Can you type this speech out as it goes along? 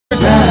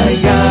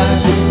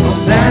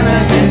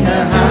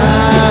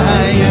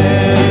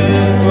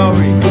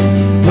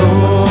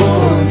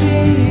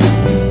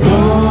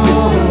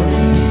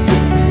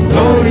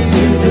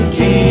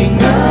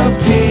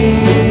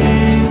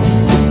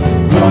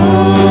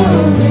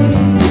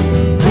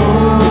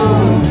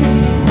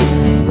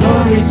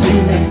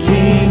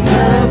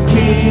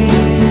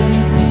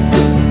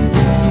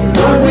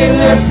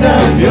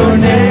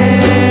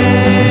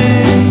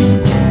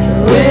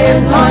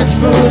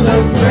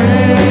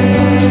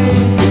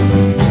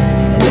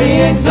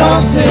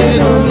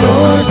exalted, O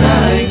Lord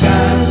thy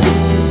God.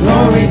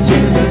 Glory to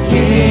the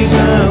King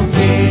of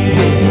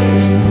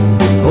Kings.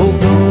 Oh,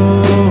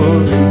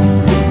 glory,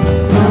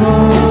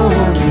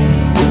 glory,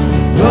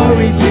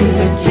 glory to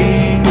the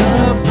King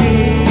of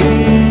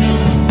Kings.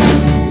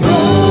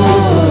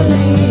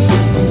 Glory,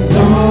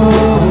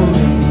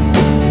 glory,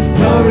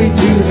 glory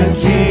to the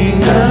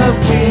King of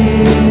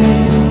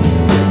Kings.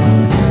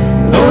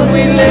 Lord,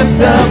 we lift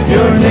up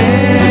your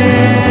name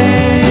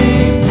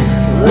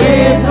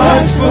with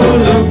hearts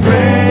full of praise.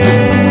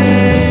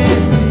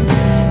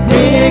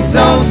 Be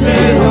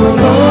exalted, O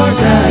Lord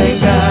thy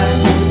God.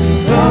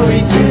 Glory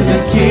to the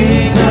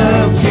King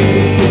of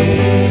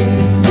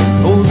Kings.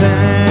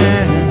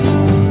 Hosanna,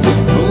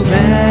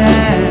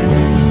 Hosanna,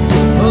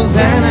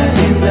 Hosanna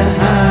in the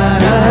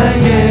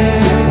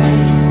highest.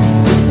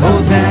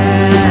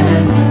 Hosanna,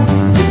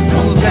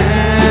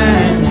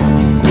 Hosanna,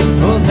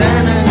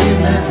 Hosanna in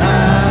the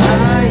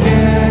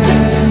highest.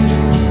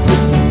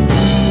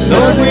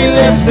 Lord, we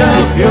lift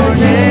up your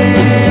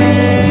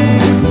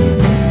name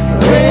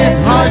with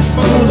hearts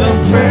full of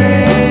praise.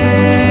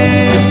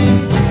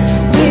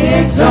 Be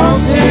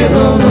exalted, O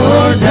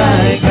Lord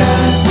thy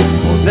God.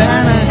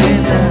 Hosanna in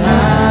the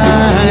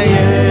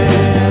highest.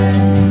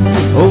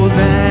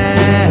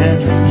 Hosanna,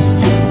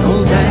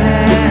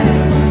 Hosanna,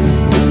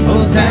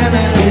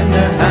 Hosanna in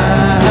the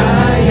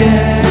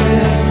highest.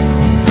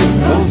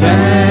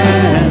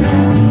 Hosanna,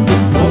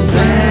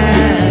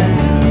 Hosanna,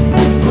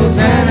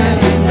 Hosanna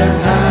in the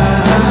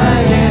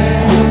highest.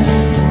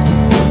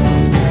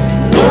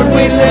 Lord,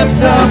 we lift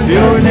up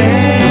your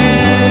name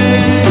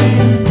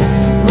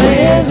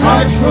with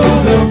hearts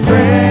full of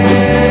praise.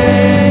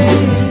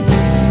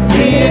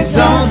 Be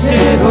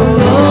exalted, O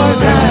Lord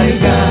thy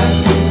God.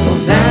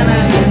 Hosanna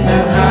in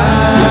the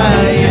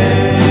highest.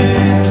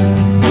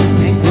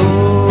 And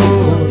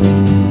glory,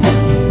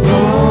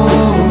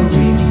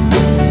 glory,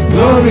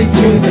 glory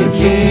to the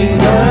King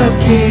of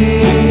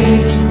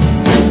Kings.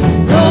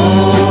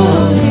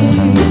 Glory,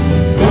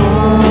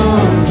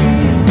 glory,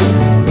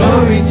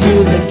 glory to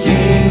the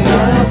King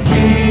of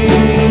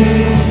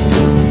Kings.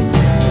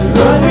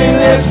 Lord, we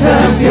lift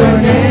up your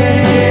name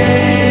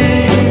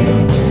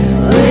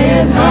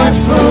with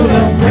hearts full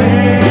of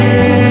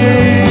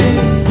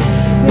praise.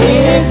 Be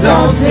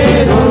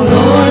exalted, O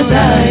Lord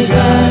thy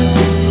God.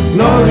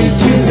 Glory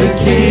to the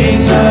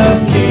King of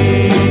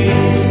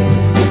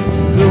Kings.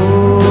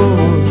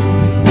 Glory,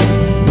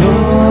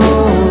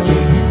 glory,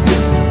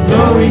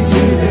 glory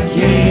to the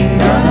King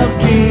of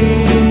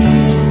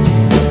Kings.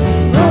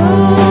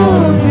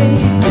 Glory,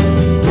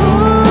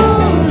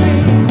 glory,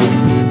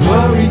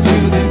 glory to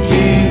the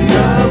King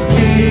of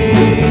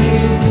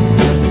Kings.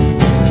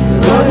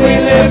 Lord, we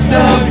lift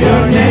up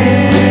your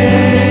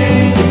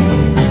name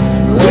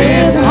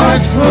with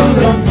hearts full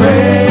of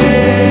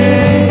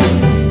praise.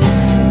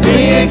 Be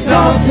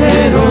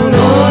exalted, O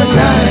Lord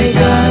thy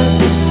God.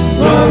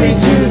 Glory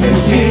to the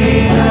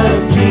King of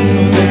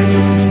Kings.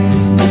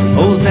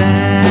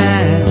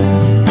 Hosanna,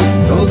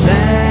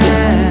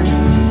 Hosanna,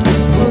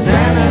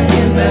 Hosanna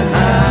in the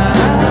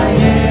highest.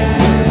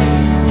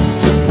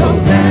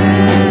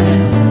 Hosanna,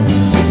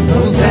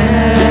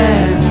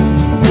 Hosanna,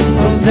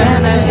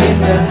 Hosanna in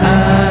the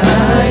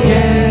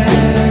highest.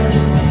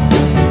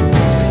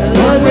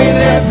 Lord, we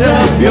lift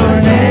up your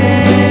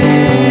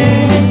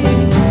name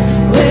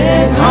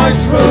with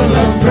hearts full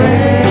of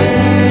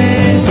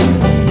praise.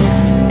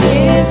 Be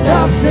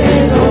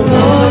exalted, O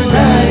Lord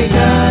thy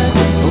God.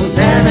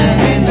 Hosanna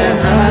in the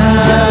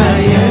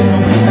highest.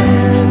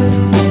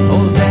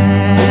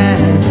 Hosanna,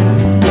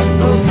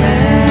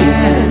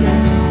 Hosanna,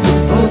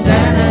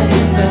 Hosanna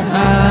in the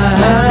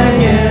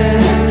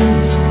highest.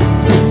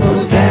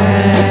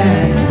 Hosanna,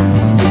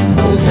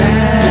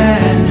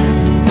 Hosanna,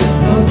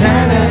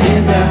 Hosanna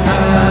in the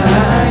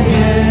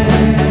highest.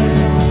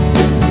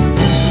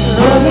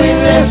 Lord, we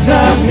lift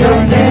up your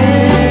name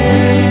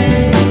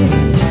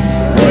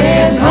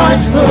with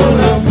hearts full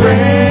of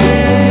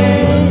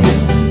praise.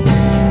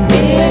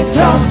 Be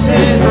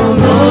exalted, O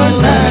Lord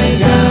thy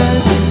God.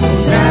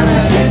 Hosanna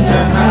in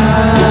the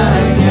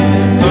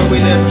highest. Lord, we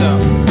lift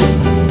up.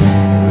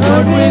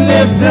 Lord, we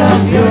lift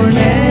up your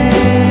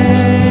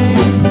name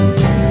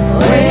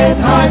with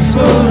hearts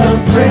full of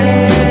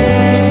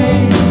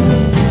praise.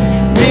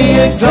 Be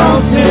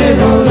exalted,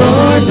 O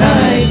Lord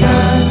thy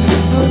God.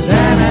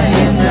 Hosanna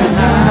in the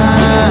highest.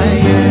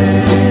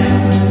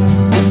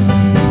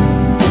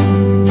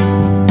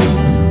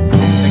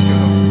 Thank you,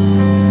 Lord.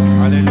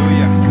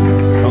 Hallelujah.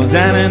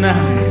 Hosanna in the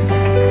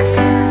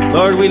highest.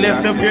 Lord, we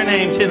lift up your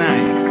name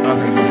tonight.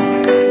 Father God.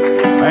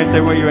 Right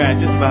there where you're at,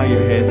 just bow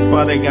your heads.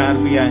 Father God,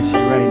 we ask you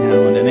right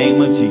now in the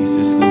name of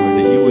Jesus, Lord,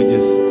 that you would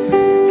just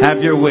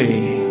have your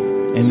way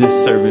in this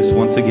service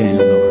once again,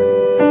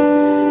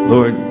 Lord.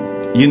 Lord,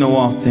 you know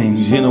all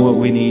things. You know what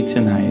we need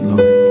tonight, Lord.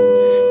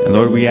 And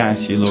Lord, we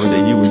ask you, Lord,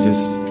 that you would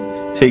just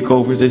take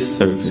over this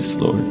service,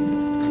 Lord,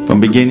 from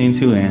beginning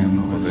to end,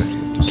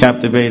 Lord.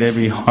 Captivate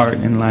every heart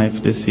and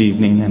life this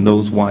evening and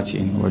those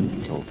watching, Lord.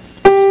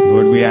 And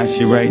Lord, we ask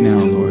you right now,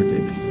 Lord,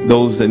 that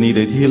those that need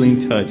a healing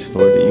touch,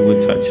 Lord, that you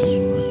would touch them,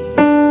 Lord.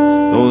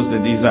 Those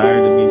that desire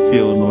to be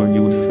filled, Lord,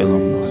 you would fill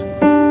them, Lord.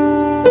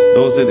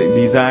 Those that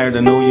desire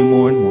to know you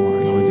more and more,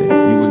 Lord, that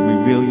you would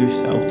reveal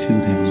yourself to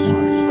them,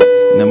 Lord.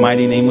 In the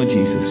mighty name of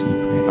Jesus, we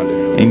pray.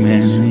 Hallelujah.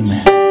 Amen and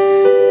amen.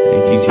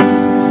 Thank you,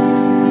 Jesus.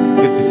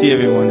 Good to see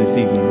everyone this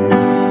evening.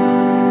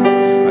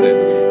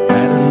 Hallelujah.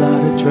 Had a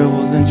lot of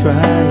troubles and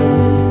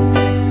trials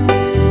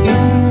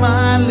in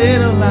my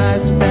little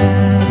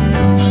lifespan.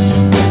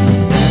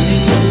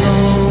 Standing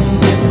alone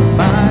in the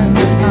fire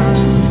gets hot.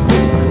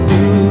 I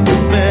do the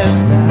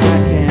best I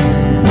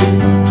can.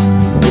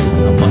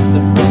 I must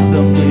have crossed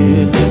a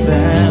million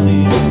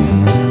valleys,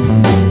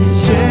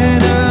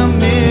 shed a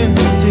million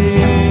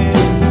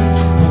tears.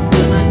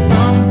 When I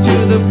come to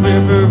the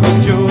river of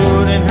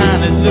Jordan,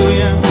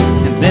 hallelujah,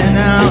 and then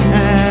I'll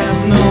have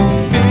no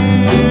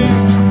fear.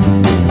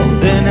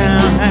 Then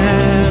I'll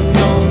have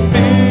no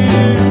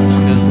fear,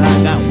 'cause I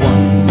got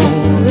one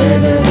more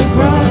river to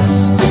cross,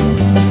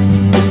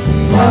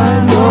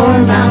 one more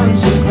mountain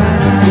to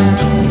climb,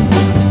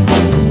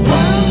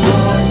 one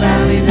more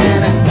valley that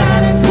I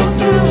gotta go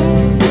through.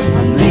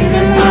 I'm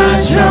leaving my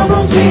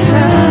troubles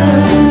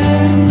behind.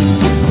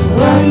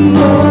 One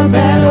more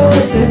battle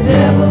with the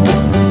devil,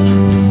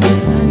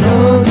 I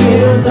know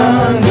he'll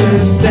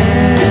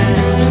understand.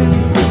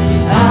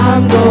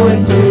 I'm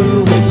going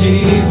through with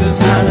Jesus,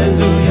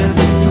 hallelujah.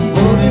 I'm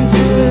holding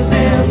to his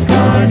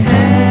nail-scarred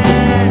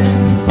hands,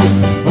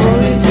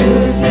 holding to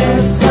his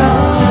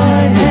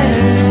nail-scarred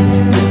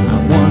hands.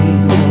 I'm one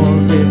more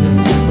river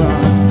to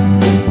cross,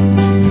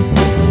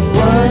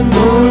 one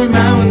more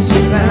mountain to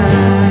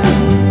climb,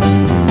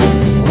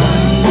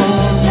 one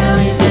more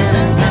valley that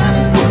I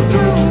gotta go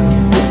through.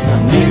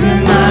 I'm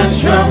leaving my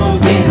troubles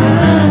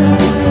behind.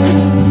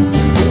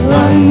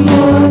 One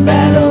more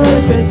battle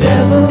with the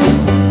devil,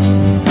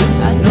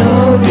 I know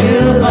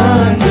he'll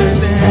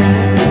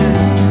understand.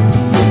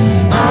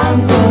 I'm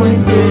going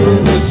through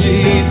with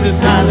Jesus,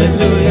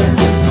 hallelujah.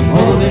 I'm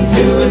holding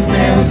to his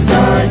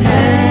nail-scarred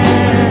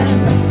hands,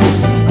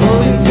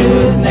 holding to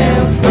his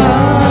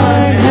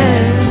nail-scarred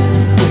hands.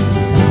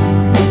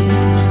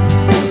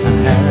 I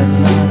had a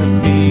lot of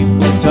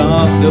people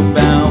talk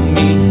about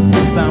me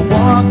since I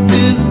walked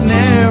this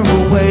narrow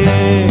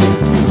way.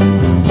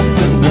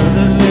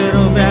 Another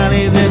little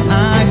valley that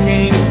I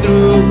came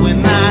through when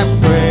I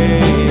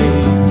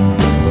prayed.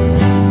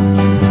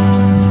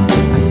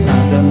 I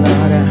climbed a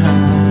lot of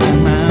high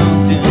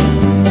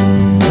mountains,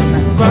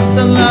 I crossed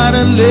a lot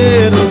of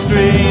little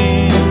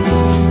streams.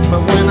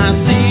 But when I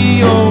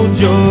see old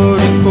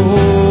Jordan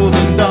cold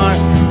and dark,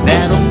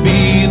 that'll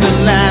be the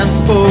last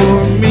for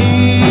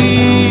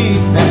me.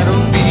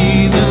 That'll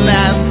be the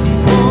last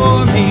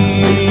for me.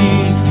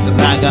 'Cause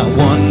I got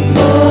one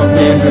more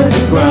river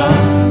to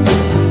cross,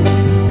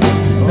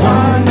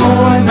 one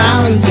more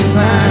mountain to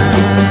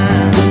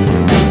climb,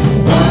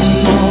 one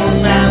more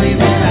valley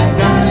that I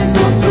gotta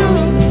go through.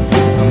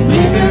 I'm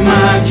leaving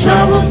my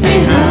troubles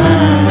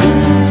behind.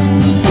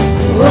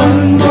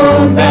 One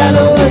more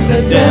battle with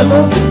the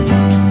devil,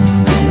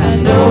 I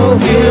know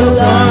he'll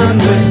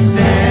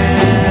understand.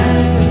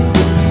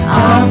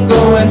 I'm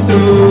going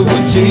through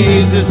with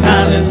Jesus,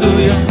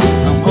 hallelujah.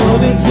 I'm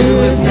holding to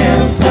his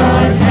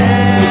nail-scarred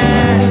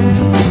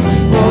hands,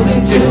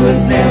 holding to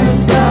his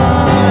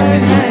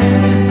nail-scarred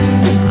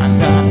hands. I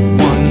got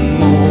one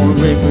more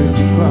river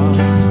to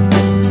cross,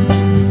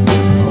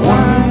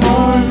 one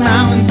more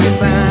mountain to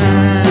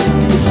climb,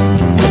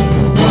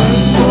 one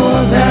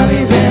more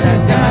valley that I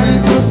gotta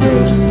go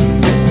through.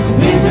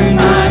 Leaving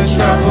my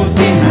troubles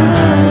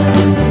behind.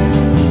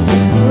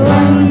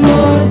 One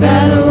more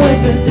battle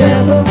with the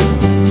devil,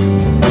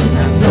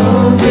 I know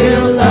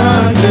he'll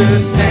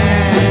understand.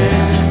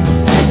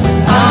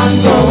 I'm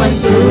going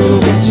through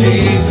with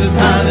Jesus,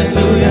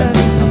 hallelujah.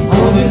 I'm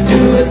holding to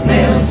his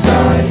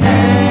nail-scarred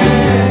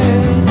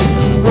hands,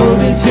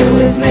 holding to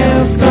his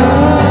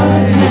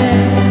nail-scarred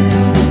hands.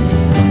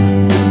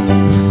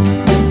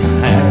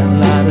 I had a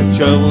lot of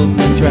troubles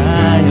and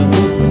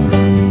trials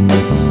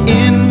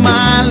in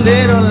my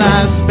little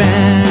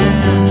lifespan.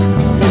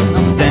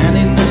 I'm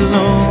standing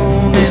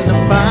alone and the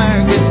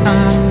fire gets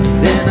hot,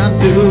 then I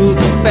do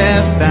the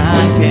best I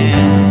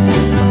can.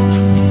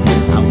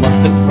 I must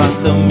have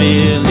crossed a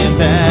million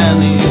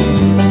valleys,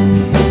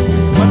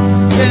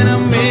 shed a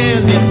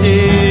million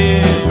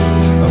tears.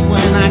 But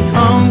when I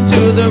come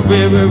to the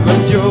river of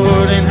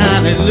Jordan,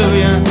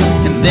 hallelujah,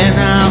 and then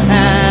I'll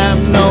have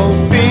no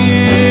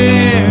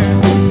fear,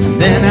 and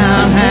then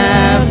I'll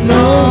have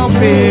no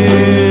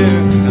fear.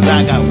 'Cause I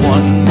got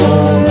one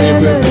more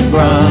river to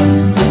cross,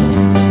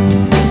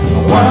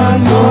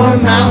 one more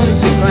mountain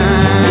to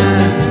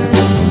climb,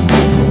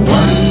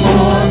 one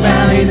more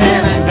valley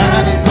that I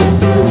gotta go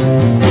through.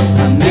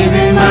 I'm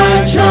leaving my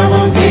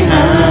troubles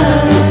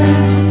behind.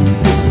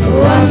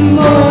 One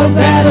more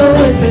battle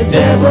with the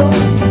devil,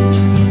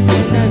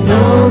 and I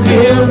know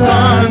he'll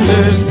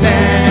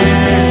understand.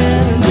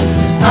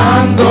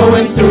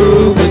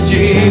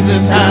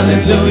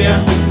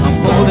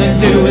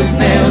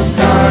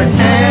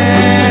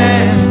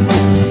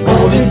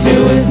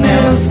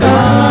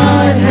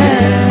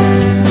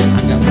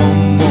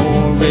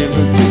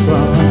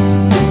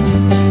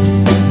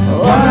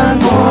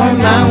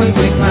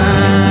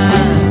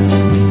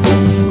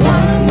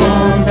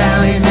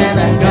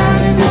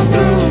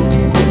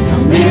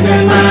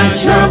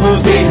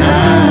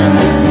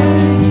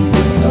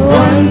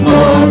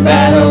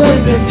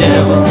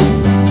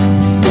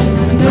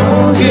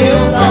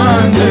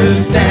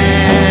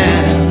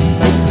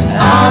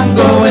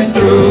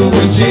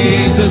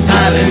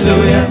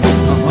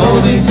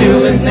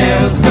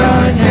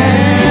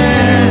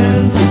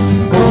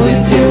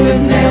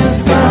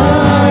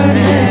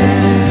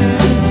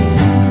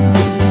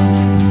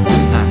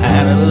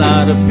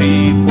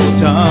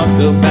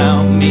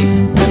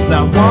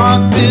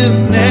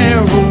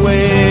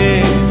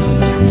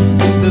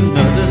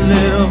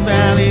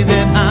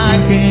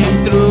 came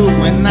through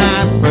when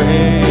I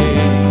prayed.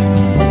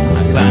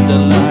 I climbed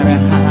a lot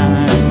of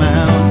high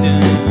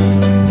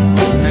mountains,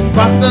 and I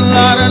crossed a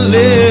lot of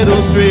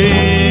little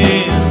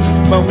streams.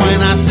 But when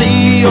I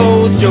see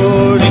old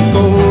Jordan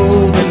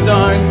cold and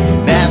dark,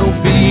 that'll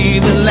be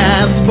the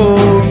last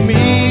for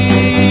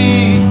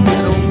me.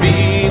 That'll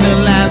be the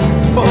last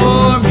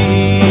for me.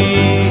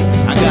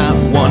 I got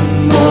one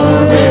more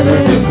river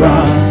to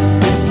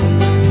cross,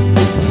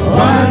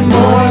 one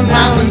more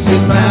mountain to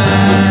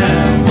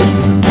climb,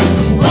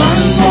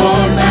 one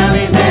more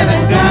valley that I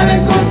gotta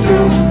go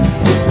through.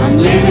 I'm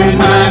leaving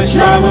my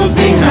troubles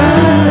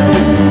behind.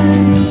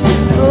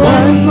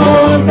 One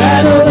more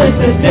battle with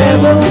the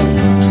devil,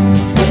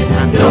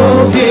 I know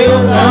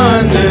he'll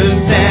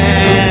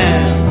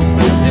understand.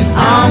 And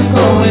I'm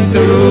going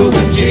through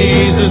with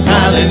Jesus,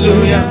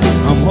 hallelujah.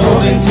 I'm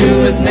holding to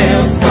his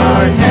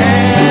nail-scarred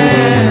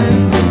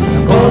hands.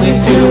 I'm holding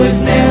to his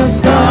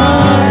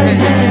nail-scarred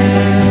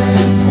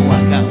hands. Oh, I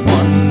got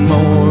one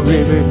more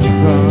river to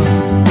cross,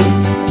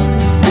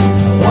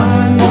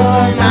 one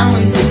more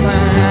mountain to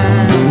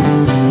climb,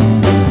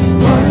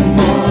 one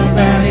more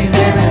valley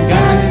that I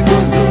gotta go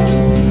through.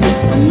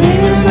 I'm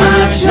leaving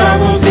my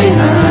troubles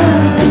behind.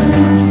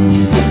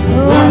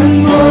 One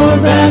more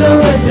battle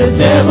with the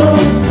devil,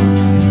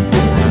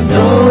 I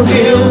know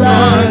he'll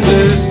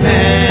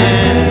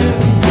understand.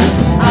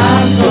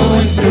 I'm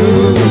going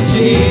through with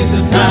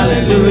Jesus,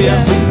 hallelujah.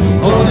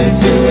 Holding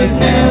to his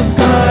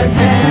nail-scarred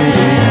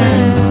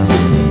hands,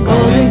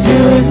 holding to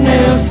his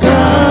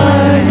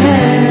nail-scarred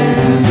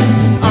hands.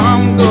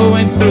 I'm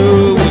going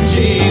through with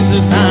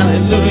Jesus,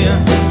 hallelujah.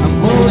 I'm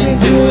holding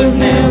to his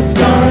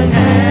nail-scarred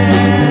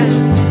hands,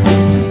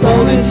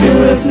 holding to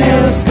his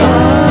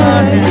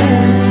nail-scarred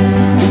hands.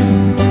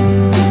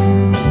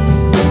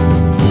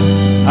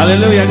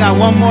 Hallelujah. I got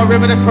one more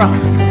river to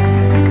cross,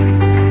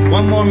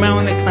 one more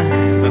mountain to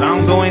climb, but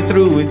I'm going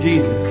through with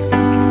Jesus.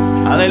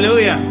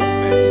 Hallelujah.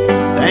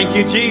 Thank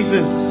you,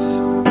 Jesus.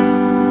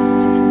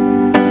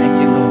 Thank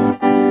you, Lord.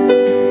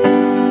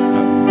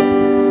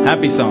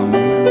 Happy song.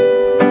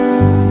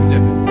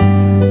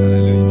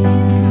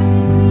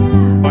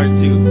 Part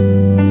two.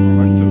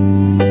 Part two.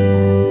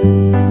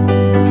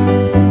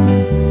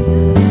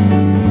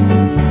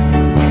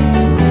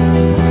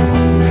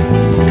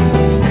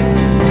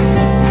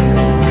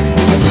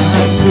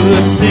 I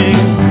could sing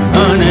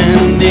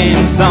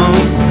unending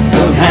songs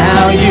of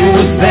how you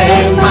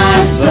saved my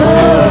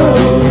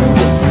soul.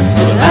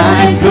 I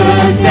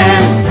could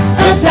dance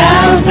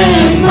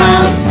 1,000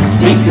 miles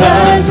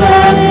because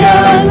of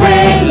your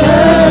great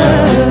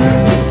love.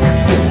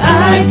 I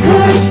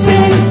could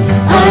sing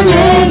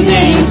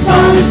unending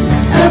songs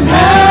of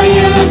how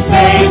you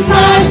saved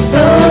my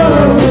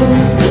soul.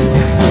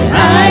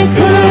 I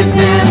could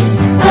dance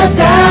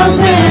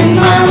 1,000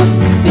 miles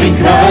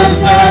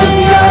because of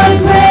your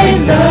great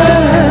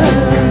love.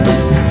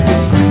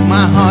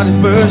 My heart is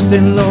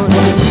bursting, Lord,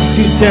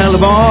 to tell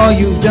of all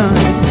you've done,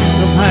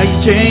 of how you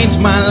changed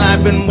my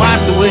life and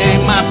wiped away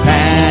my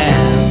past.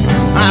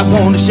 I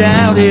want to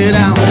shout it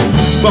out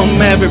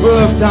from every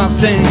rooftop,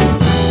 sing,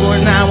 for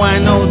now I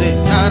know that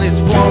God is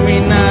for me,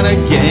 not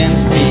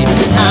against me.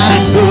 I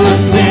could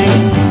sing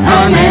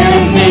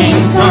unending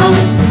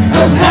songs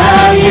of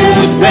how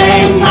you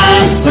saved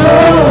my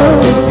soul.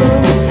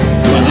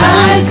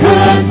 I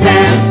could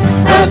dance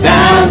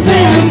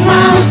 1,000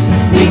 miles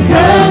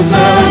because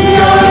of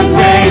your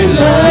great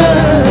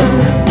love.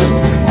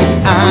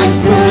 I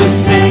could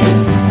sing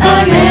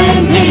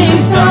unending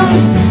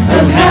songs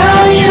of how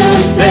you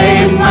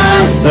saved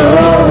my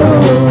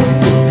soul.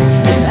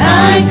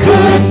 I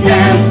could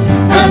dance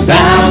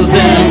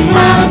 1,000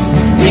 miles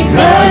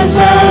because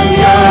of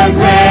your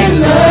great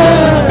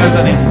love.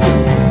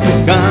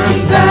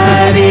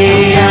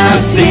 Cantaría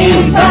sin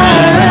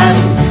parar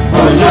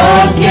por lo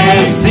que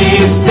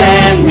hiciste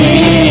en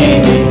mí.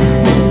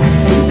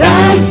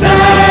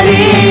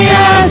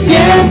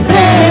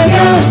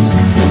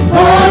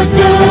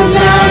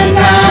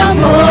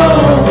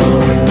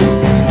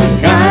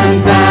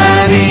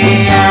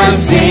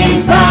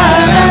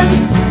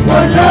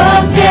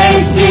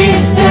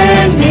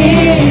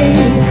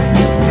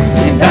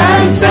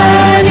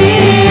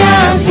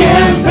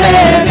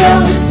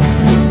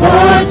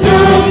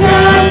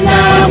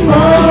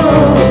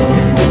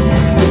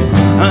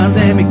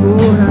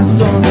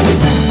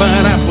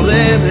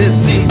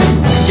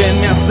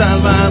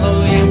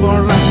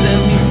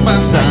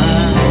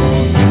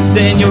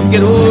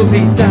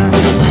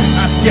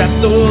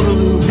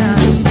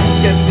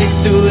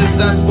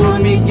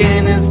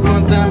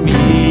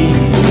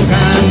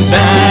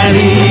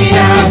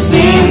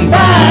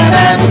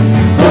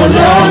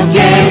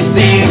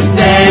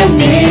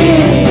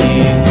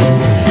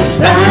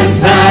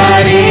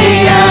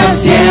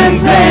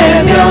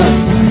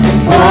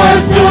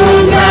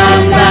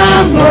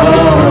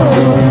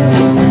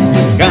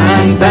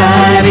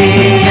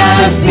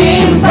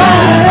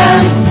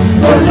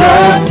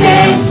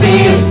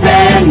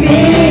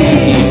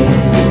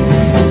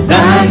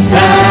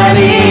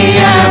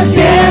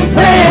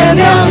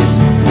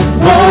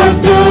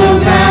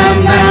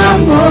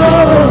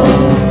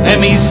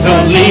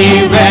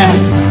 libre,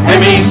 e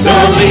mi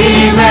son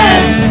libre,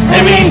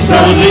 e mi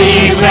son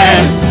libre,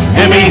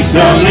 e mi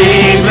son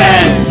libre,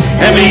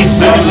 e mi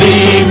son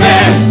libre,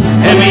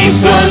 e mi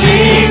son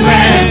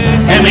libre,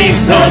 e mi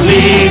son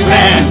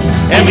libre,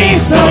 e mi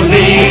son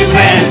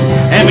libre,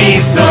 e mi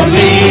son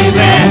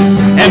libre,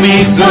 e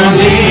mi son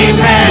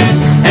libre,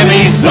 e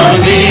mi son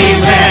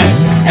libre,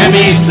 e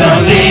mi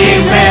son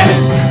libre.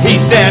 He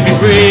set me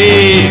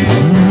free.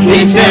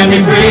 He set me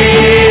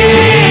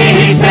free.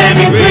 He set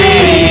me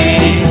free.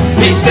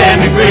 He set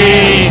me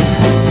free.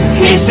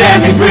 He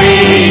set me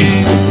free.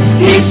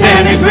 He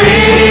set me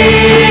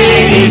free.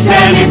 He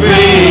set me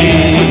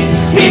free.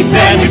 He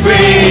set me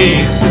free.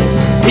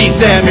 He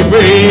set me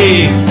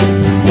free.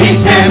 He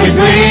set me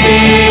free.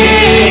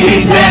 He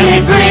set me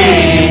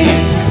free.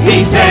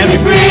 He set me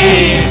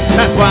free.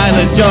 That's why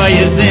the joy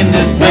is in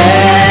this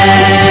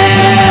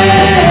place.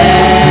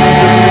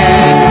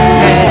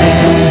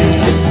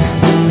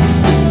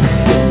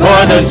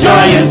 For the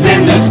joy is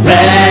in this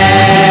place.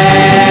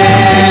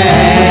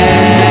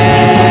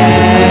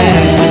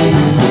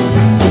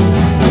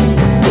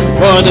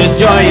 For the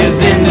joy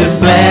is in this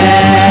place.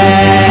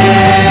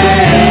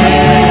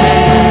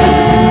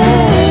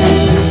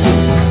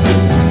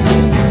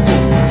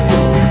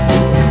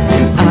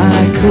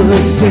 I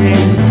could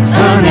sing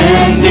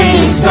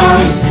unending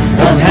songs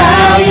of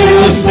how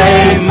you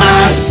saved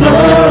my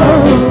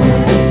soul.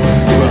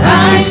 Well,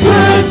 I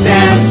could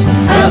dance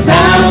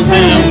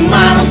 1,000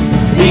 miles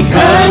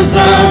because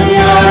of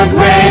your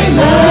great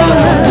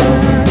love.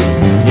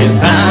 Yes,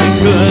 I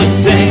could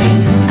sing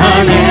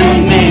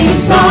unending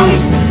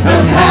songs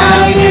of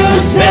how you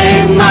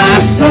saved my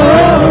soul.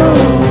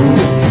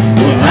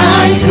 Well,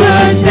 I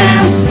could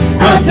dance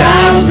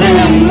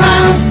 1,000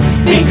 miles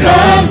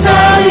because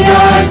of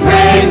your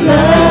great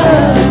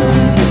love.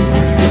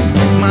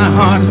 My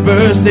heart's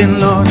bursting,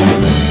 Lord,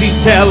 to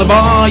tell of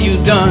all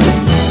you've done,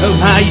 of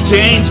how you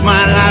changed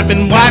my life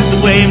and wiped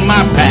away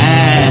my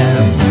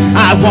past.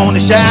 I want to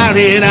shout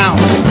it out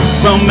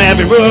from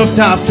every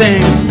rooftop,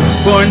 sing,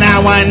 for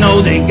now I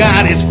know that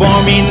God is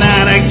for me,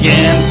 not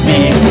against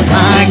me.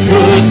 I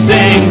could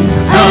sing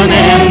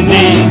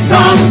unending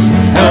songs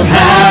of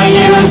how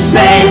you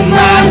saved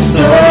my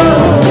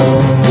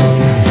soul.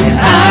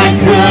 I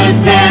could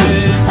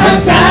dance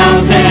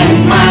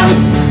 1,000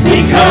 miles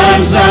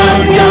because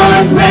of your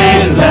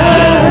great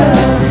love.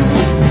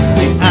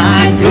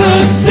 I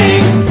could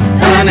sing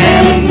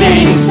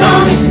unending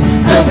songs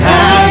of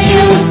how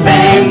you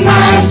saved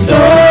my soul.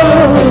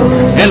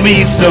 El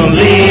mi son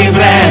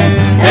libre,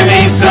 el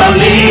mi son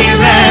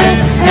libre,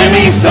 el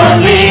mi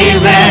son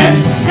libre,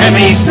 el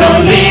mi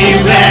son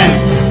libre,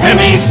 el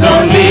mi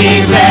son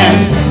libre,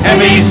 el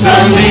mi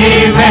son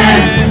libre,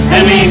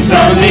 el mi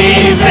son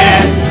libre,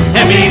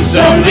 el mi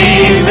son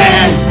libre,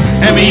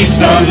 el mi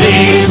son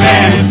libre,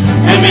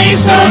 el mi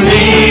son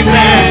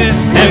libre,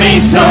 el mi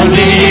son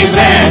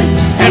libre,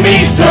 el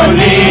mi son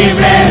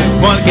libre,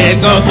 porque el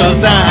gozo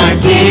está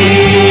aquí.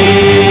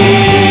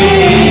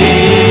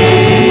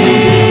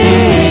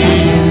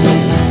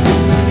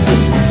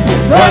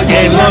 Porque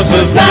el gozo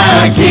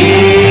está aquí.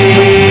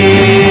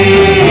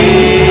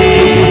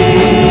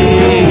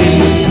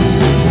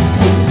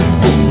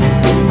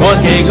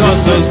 Porque el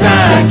gozo está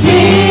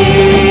aquí.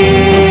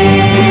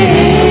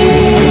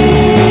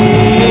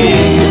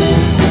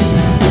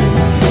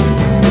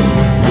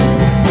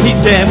 He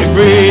set me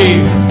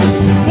free.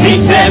 He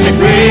set me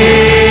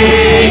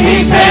free.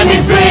 He set me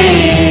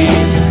free.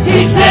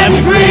 He set me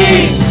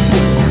free.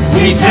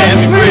 He set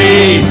me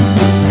free.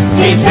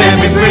 He set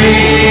me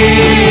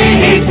free.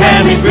 He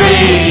set me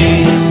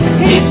free.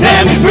 He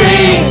set me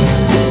free.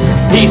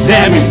 He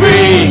set me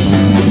free.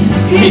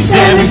 He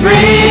set me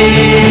free.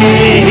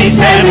 He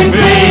set me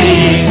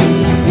free.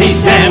 He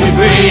set me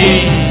free.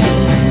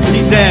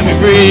 He set me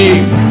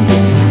free.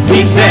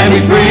 He set me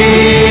free.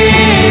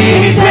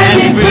 He set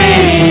me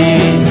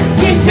free.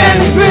 He set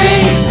me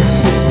free.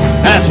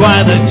 That's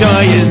why the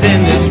joy is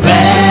in this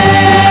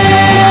place.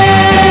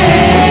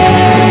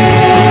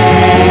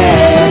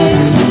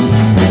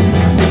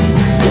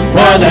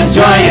 For the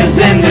joy is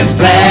in this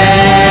place.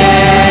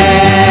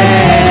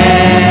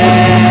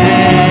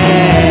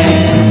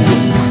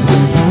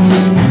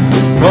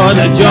 For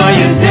the joy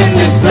is in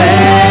this place.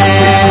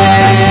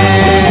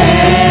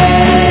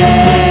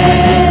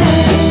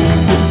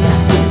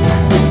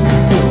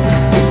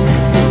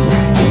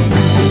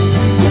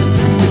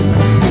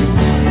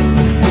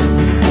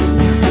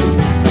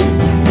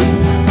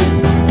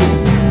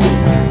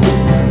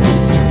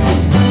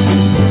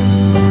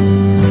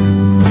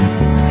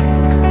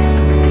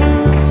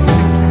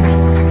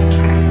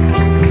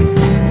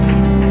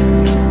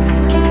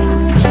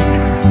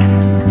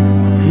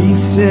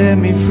 Set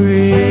me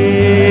free.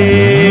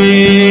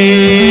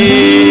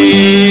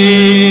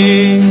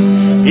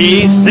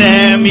 He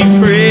set me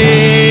free.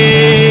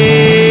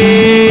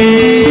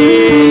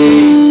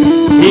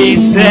 He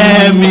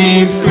set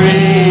me free.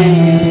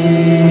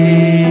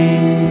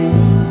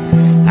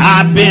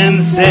 I've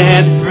been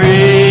set free.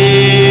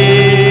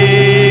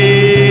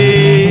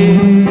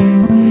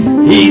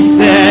 He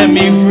set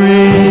me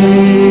free.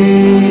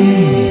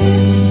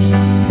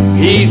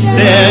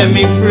 set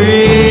me free.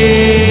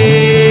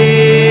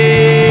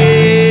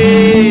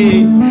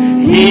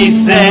 He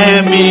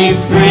set me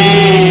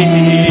free.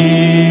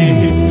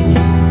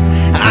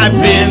 I've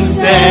been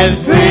set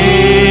free.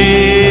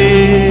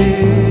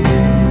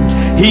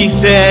 He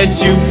set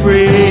you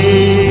free.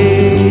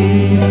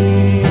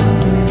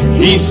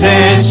 He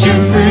set you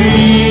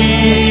free.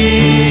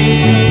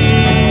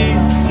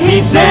 He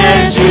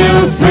set you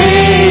free.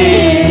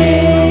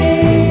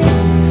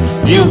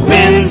 You've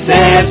been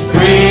set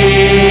free.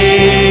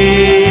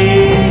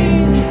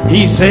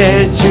 He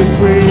set you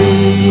free.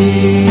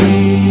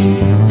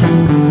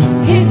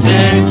 He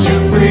set you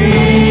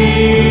free.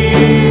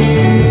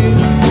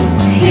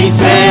 He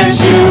set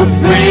you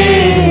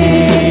free.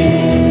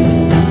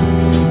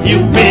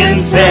 You've been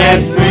set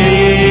free.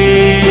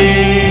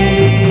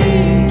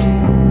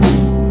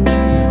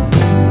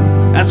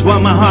 That's why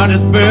my heart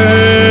is bursting,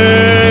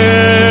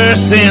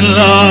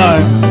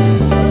 Lord,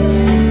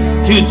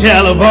 to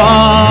tell of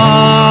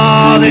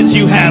all that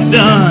you have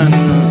done,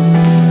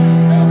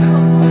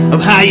 of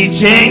how you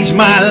changed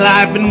my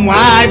life and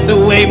wiped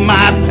away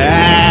my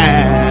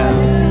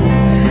past.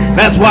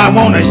 That's why I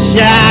want to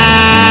shout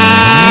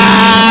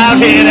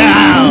it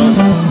out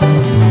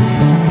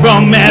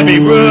from every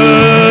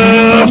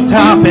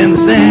rooftop and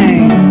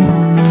sing.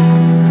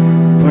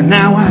 For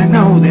now I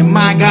know that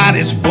my God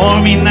is for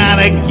me, not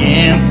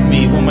against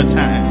me. One more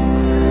time.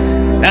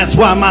 That's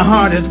why my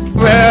heart is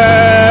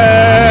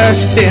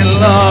bursting,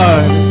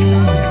 Lord,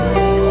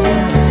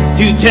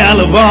 to tell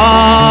of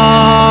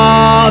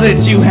all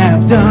that you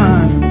have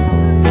done,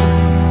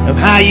 of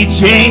how you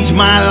changed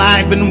my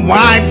life and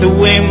wiped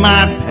away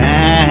my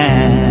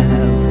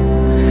past.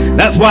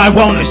 That's why I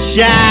want to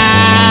shout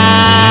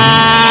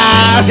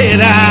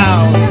it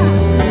out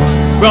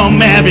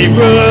from every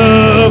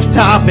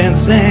rooftop and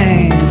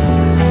sing.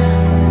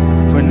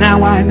 For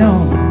now I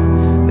know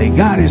that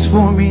God is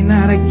for me,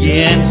 not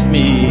against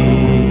me,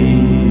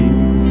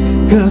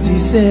 'cause he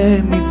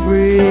set me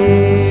free.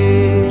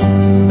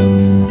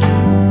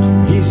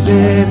 He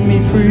set me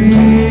free.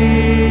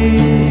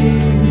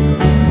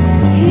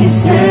 He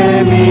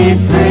set me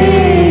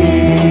free.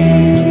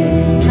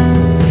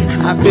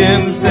 I've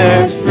been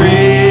set free.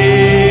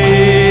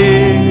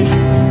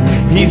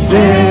 He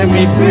set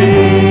me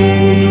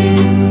free.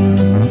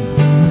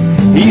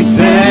 He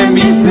set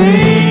me free.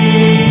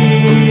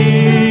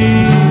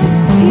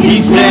 He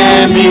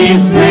set me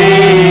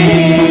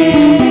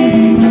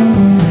free.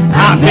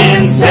 I've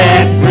been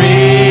set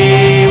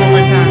free. One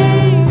more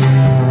time.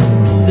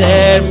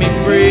 Set me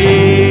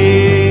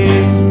free.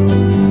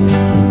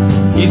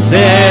 He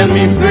set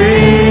me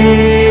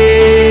free.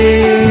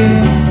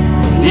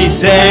 He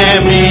set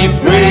me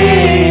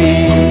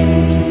free.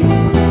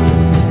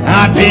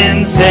 I've been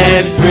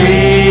set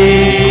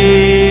free.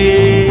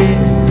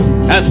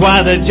 That's why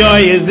the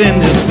joy is in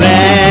this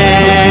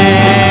place.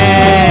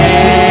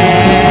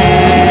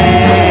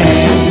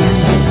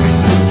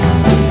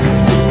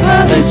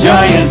 The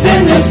joy is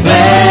in this place.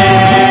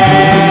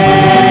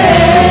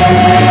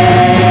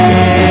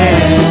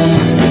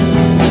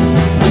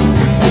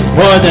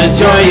 For the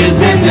joy is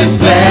in this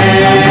place.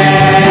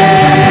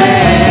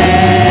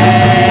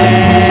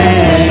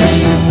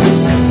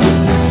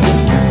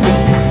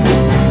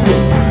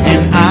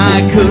 And I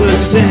could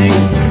sing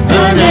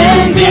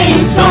unending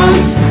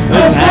songs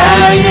of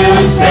how you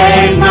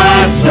saved my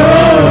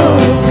soul.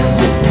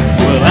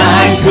 Well, I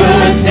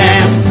could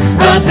dance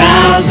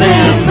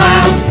 1,000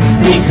 miles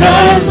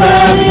because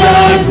of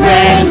your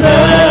great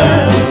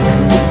love.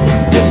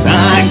 If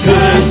I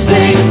could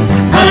sing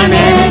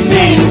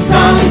unending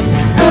songs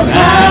of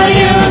how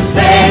you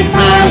saved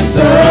my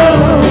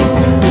soul,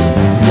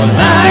 well,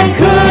 I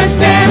could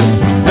dance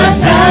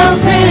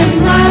 1,000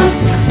 miles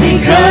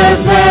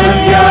because of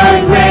your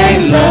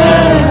great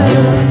love.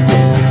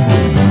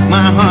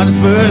 My heart is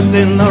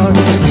bursting, Lord,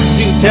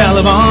 to tell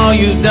of all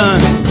you've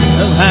done,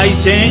 of how you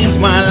changed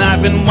my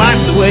life and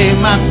wiped away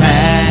my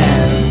past.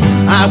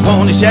 I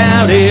want to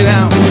shout it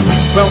out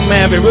from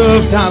every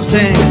rooftop,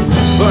 sing.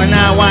 For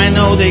now I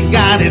know that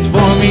God is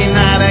for me,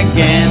 not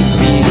against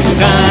me.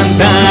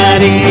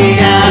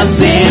 Cantaría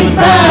sin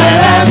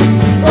parar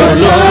por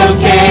lo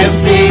que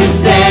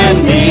hiciste en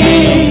mí.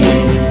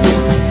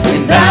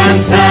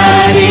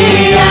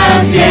 Danzaría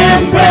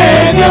siempre,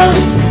 Dios,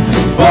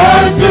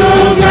 por tu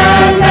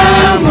gran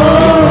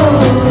amor.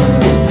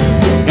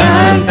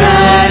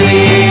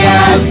 Cantaría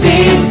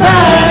sin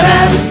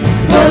parar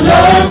por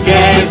lo que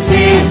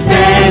hiciste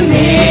en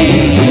mí.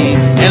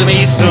 Él me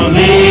hizo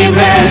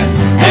libre,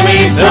 Él me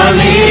hizo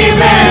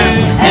libre,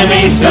 Él me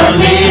hizo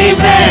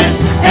libre,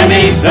 Él me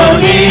hizo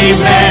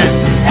libre,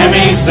 Él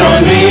me hizo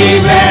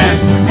libre,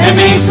 Él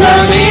me hizo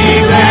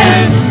libre,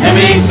 Él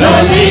me hizo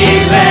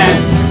libre,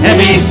 Él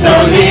me hizo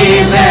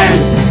libre,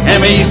 Él me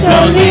hizo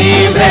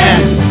libre,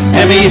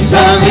 Él me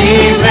hizo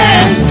libre,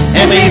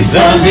 Él me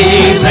hizo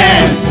libre,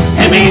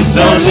 Él me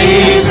hizo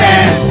libre.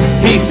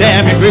 He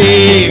set me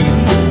free.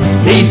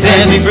 He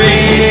set me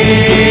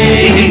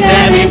free. He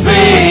set me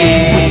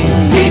free.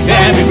 He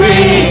set me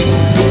free.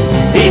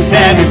 He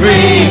set me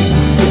free.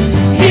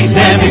 He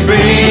set me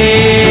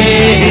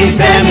free. He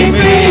set me free.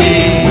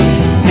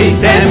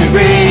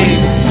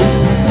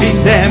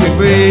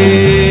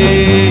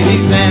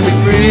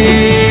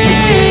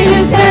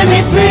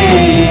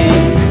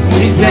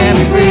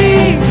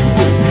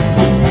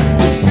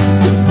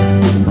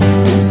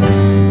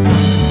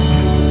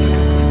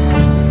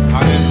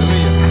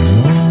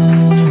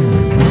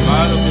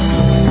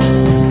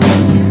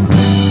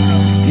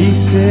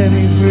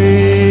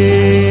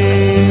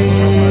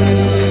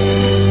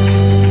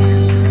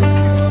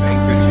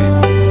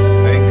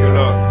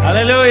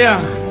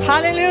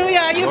 Hallelujah.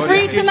 Are you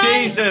free Thank you,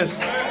 tonight?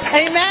 Jesus.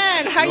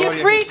 Amen. Are you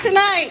free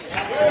tonight?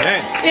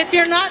 Amen. If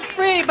you're not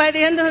free, by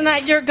the end of the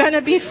night, you're going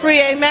to be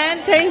free. Amen.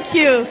 Thank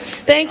you.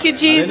 Thank you,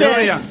 Jesus.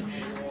 Hallelujah.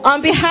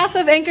 On behalf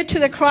of Anchor to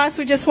the Cross,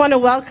 we just want to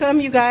welcome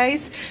you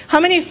guys. How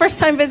many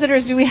first-time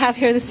visitors do we have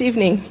here this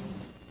evening?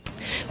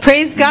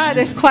 Praise God.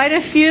 There's quite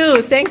a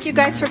few. Thank you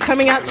guys for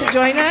coming out to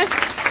join us.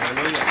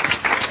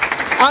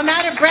 I'm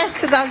out of breath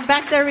because I was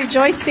back there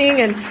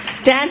rejoicing and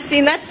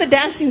dancing. That's the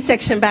dancing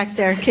section back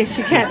there, in case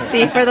you can't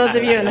see, for those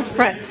of you in the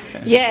front.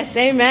 Yes,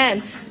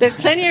 amen. There's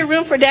plenty of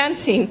room for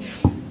dancing.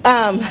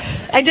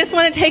 I just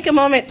want to take a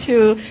moment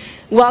to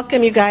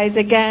welcome you guys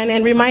again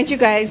and remind you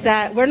guys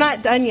that we're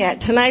not done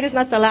yet. Tonight is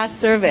not the last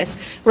service.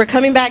 We're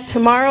coming back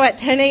tomorrow at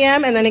 10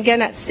 a.m. and then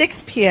again at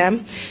 6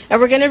 p.m.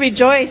 And we're going to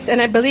rejoice.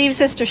 And I believe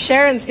Sister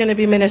Sharon's going to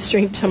be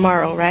ministering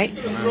tomorrow, right?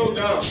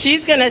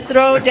 She's going to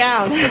throw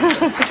down.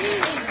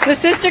 The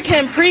sister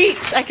can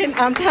preach.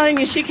 I'm telling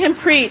you, she can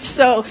preach.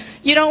 So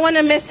you don't want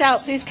to miss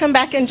out. Please come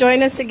back and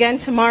join us again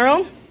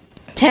tomorrow,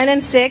 10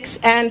 and 6.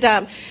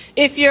 And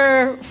if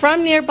you're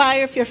from nearby,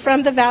 or if you're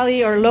from the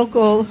valley or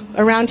local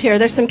around here,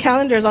 there's some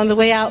calendars on the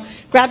way out.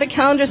 Grab a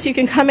calendar so you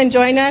can come and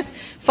join us.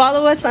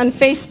 Follow us on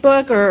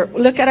Facebook or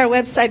look at our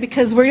website,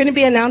 because we're going to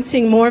be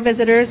announcing more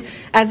visitors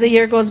as the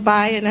year goes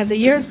by and as the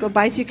years go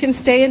by, so you can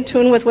stay in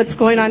tune with what's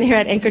going on here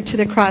at Anchor to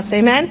the Cross.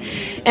 Amen.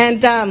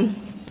 And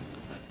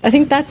I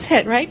think that's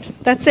it, right?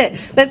 That's it.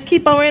 Let's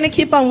keep on. We're going to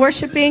keep on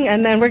worshiping,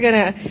 and then we're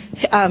going to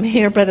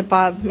hear Brother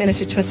Bob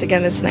minister to us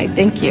again this night.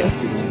 Thank you.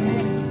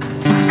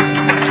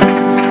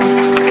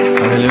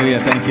 Hallelujah.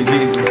 Thank you,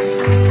 Jesus.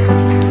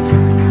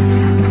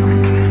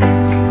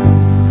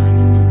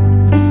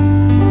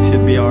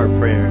 Should be our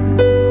prayer.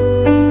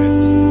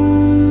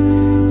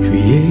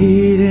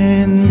 Create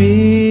in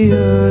me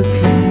a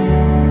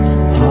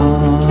clean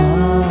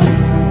heart,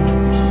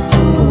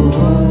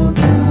 oh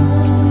God,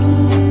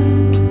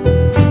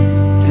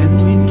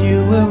 and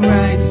renew a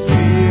right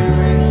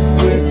spirit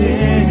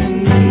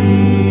within me.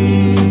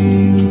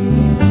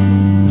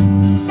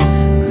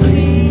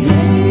 Create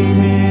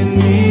in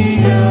me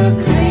a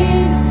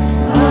clean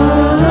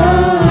heart,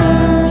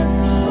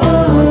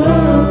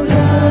 oh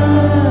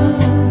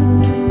God,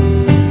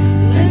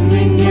 and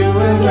renew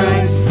a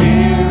right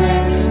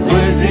spirit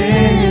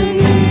within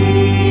me.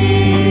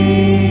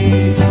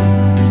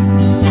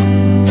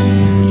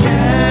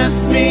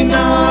 Cast me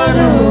not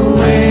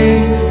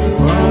away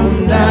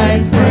from thy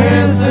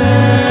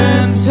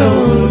presence, O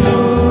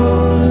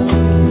Lord,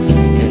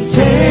 and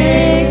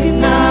take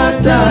not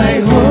thy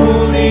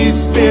Holy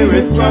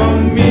Spirit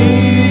from me.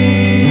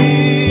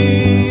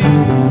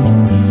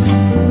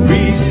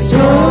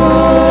 Restore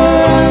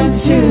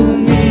unto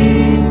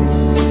me,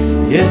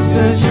 yes,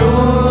 the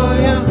joy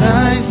of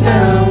thy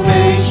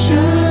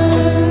salvation,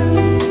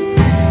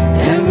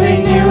 and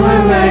renew a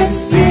right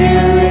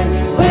spirit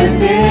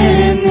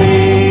within me.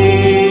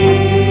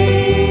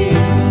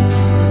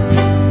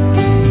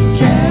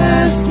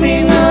 Cast me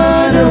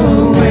not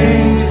away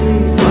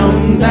from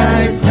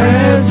thy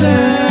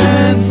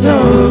presence, O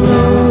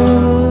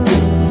Lord,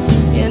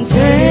 and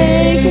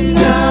take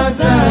not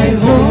thy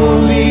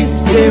Holy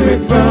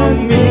Spirit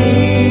from me.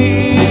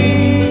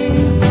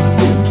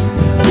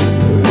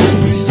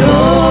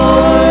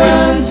 Restore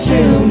unto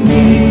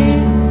me,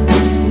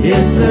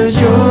 yes, the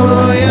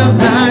joy of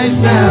thy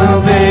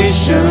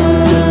salvation,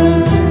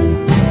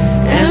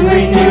 and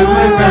renew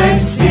a right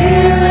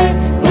spirit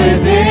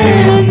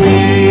within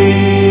me.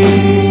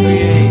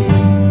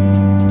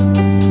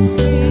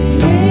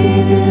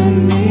 Create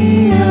in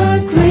me a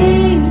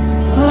clean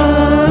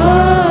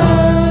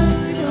heart,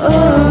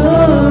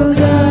 oh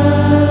God,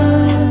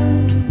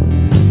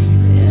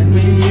 and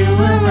renew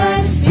a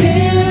right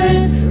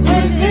spirit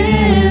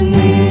within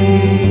me.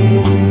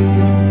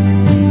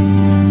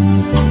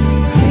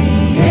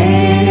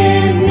 Create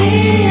in me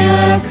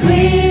a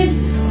clean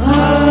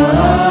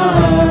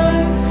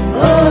heart,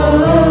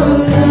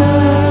 oh God,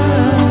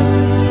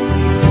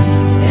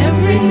 and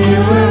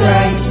renew a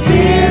right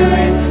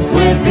spirit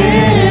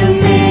within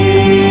me.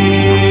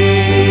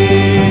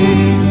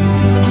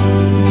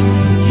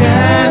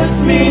 Cast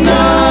me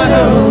not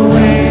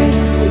away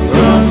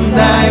from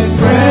thy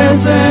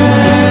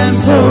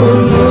presence, O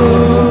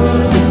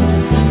Lord,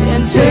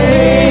 and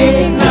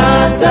take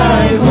not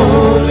thy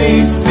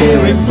Holy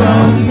Spirit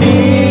from me.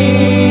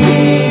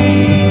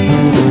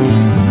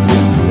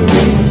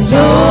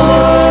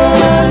 Restore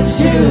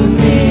unto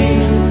me,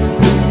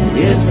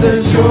 yes, the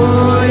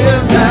joy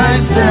of thy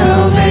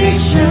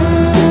salvation,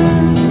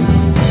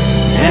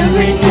 and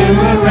renew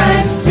a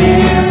right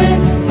spirit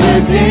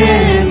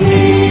within me.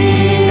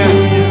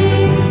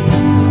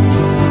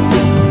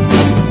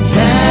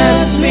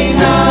 Cast me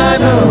not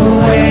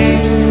away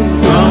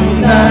from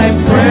thy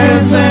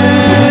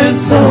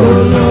presence, O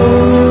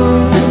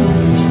Lord,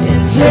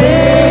 and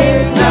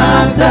take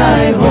not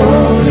thy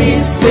Holy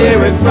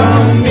Spirit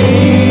from me.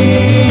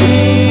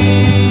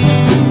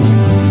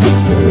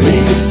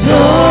 Restore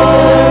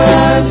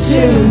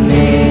unto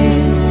me,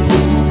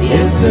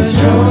 yes, the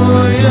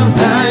joy of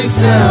thy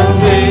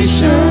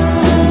salvation,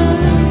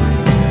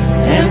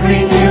 and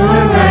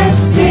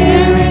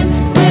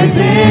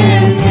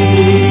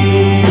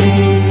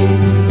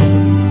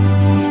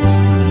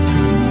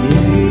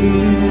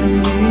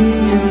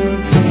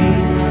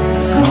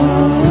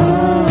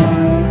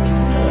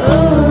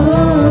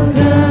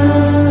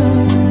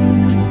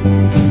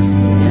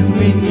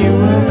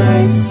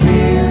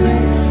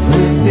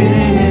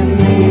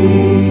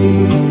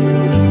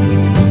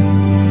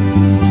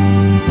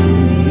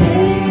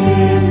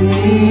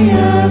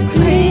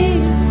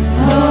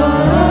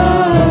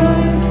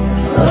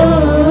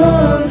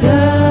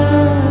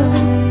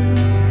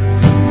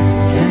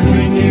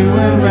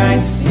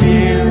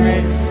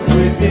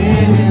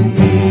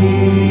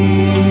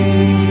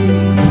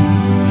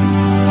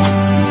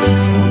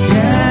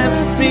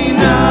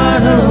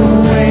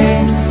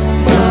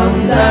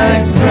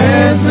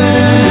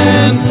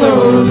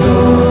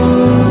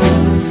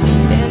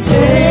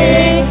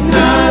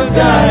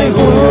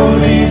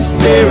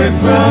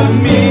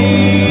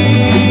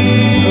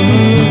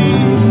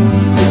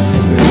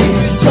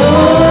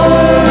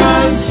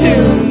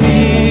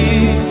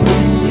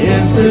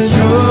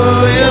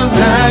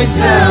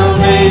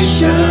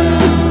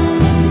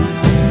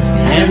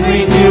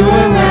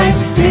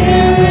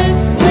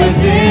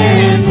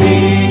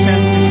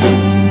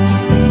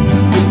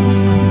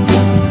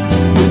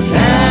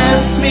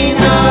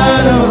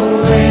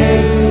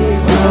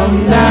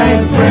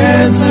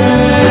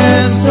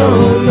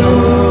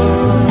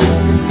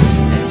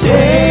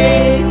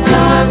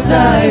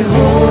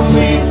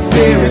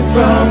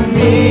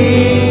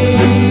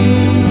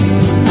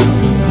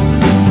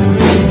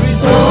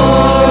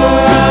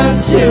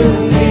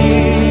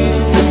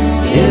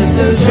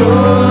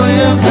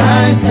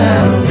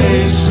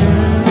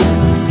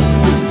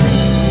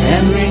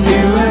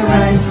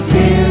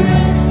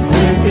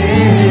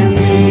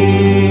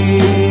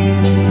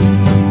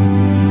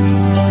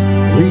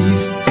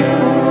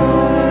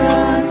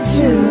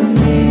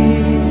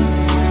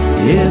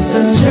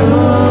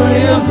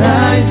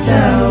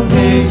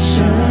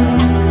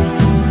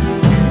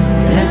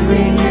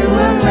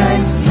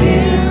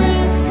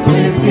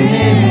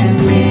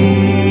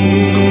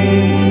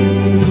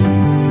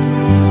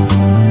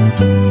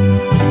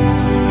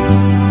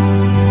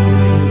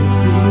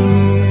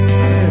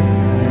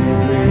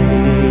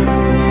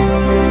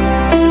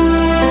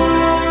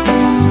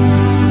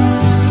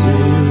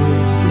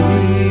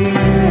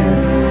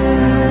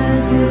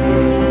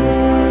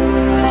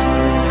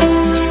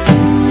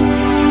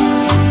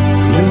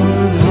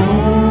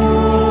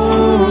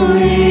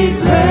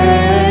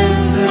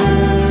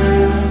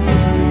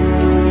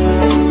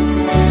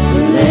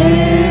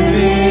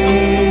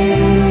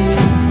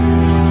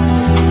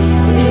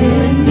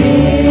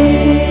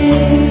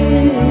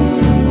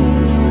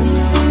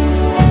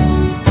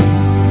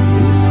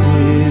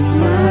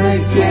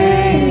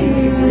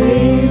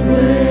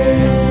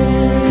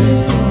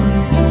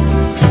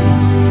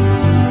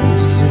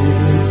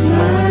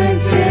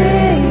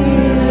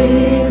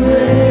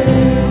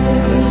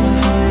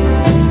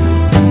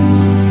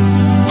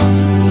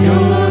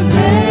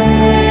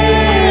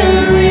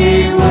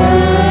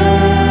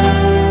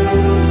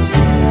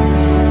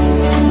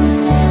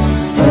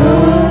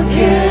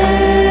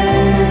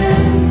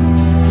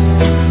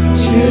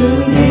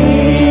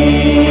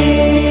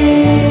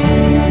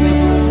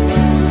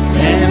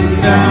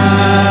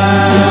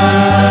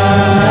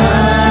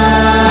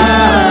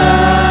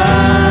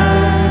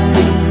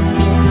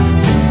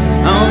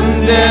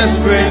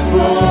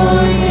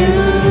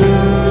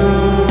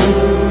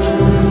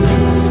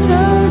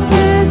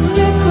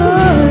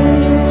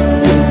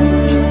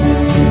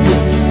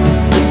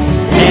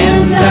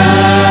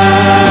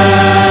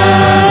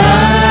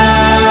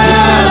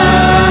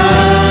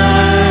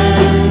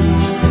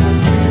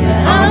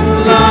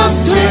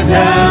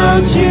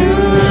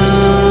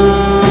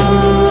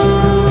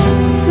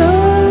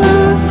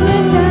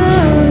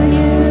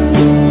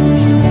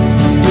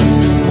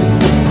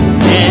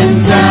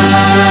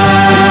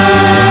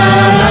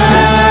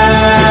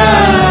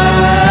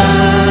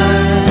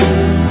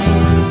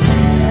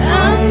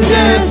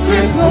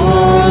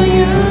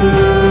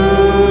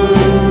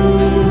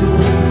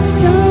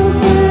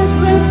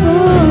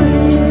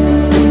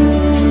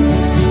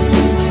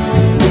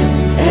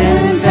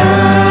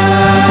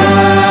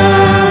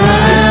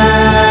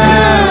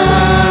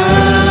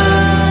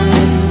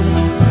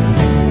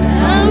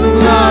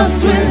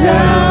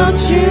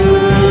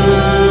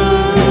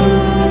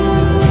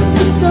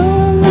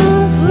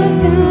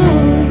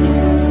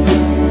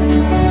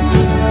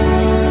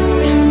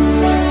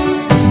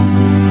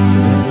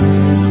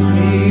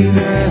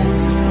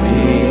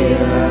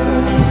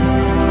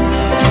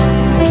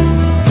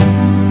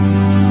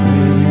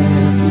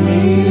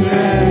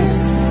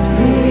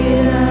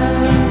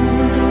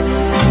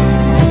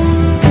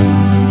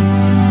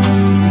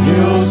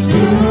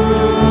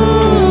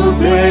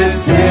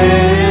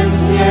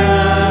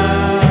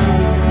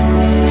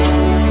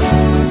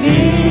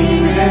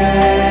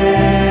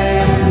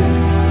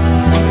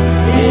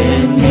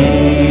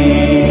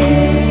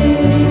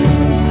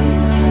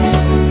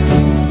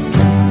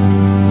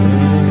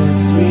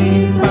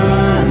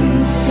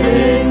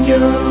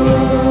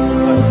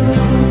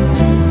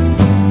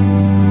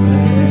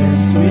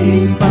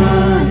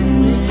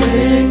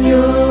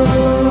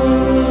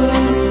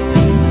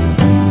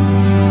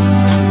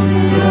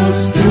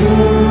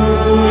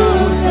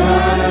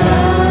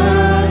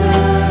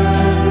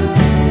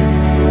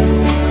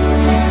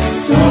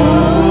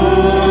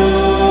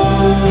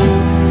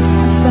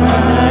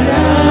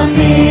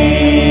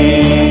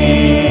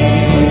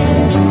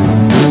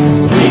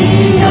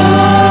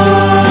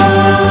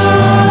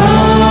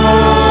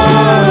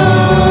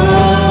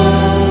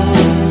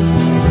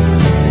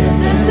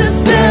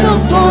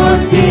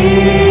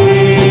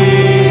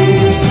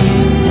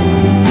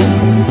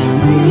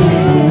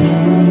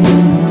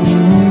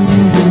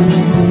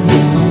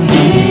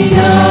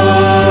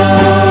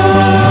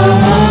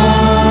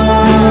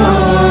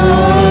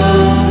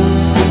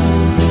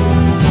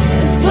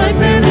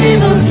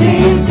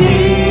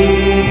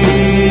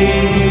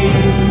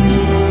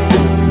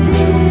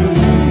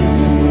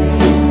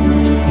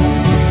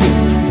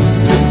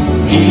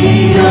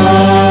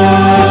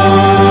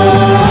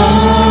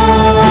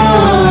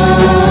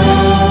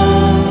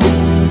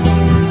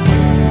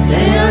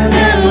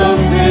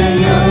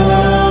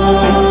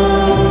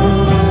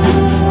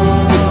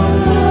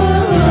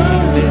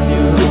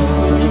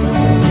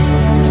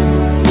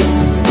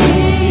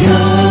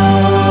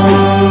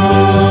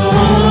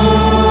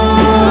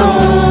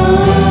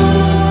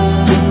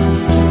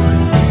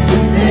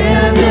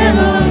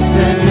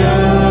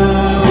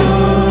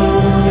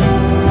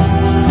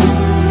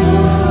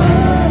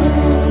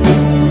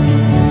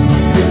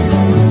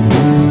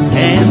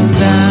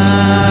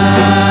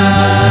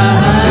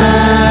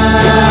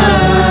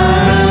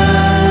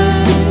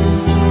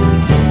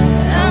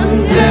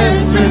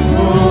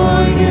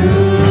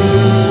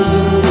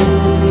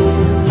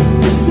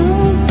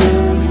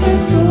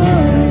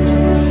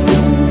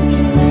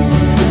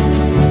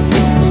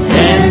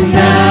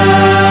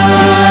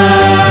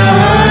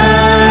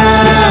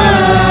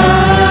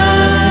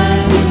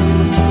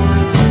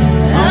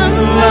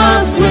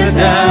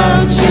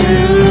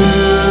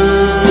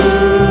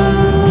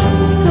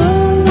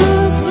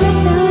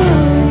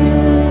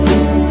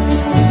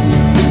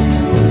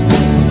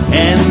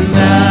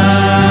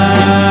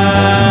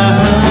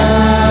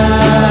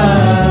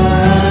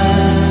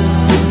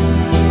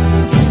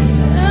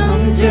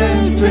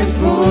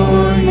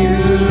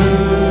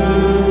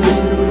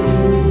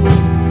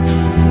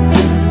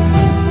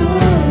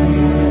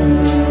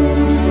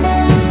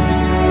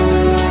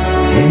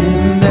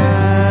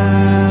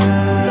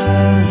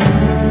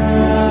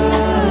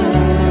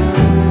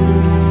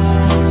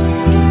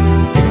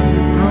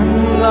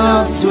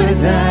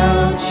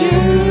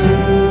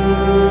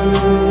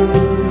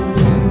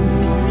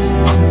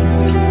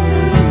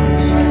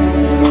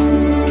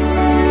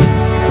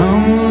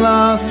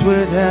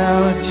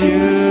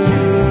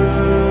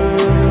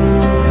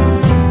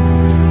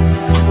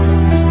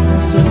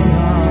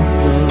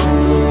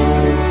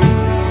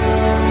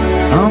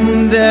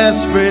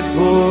desperate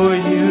for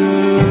you.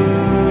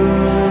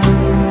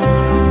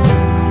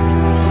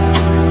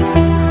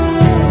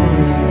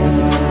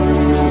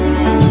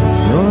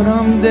 Lord,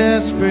 I'm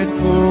desperate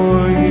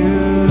for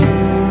you.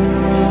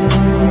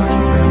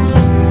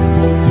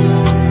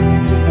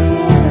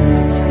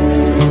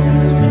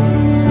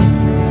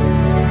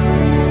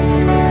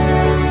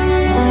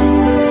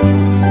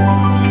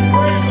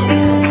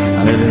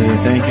 Hallelujah.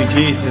 Thank you,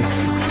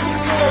 Jesus.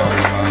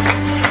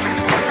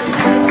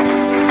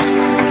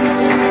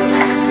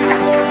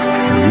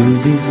 You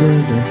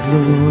deserve the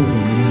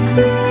glory.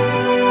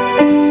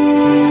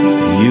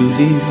 You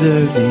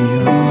deserve the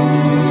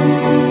honor.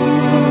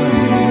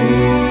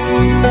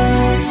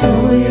 So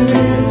we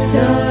lift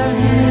our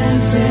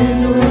hands in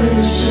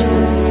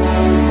worship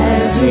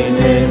as we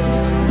lift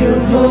your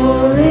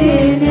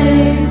holy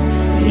name.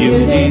 You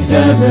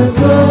deserve the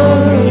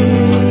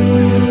glory.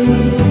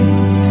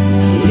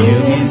 You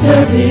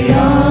deserve the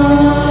honor.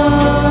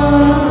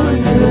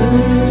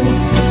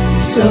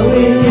 So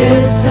we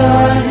lift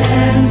our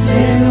hands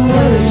in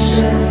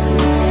worship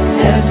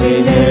as we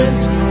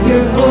lift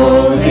your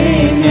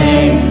holy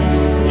name.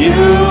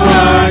 You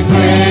are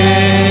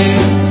great.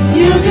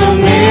 You do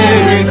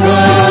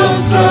miracles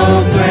so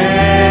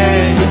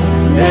great.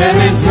 There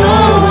is no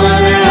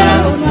one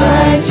else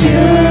like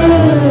you.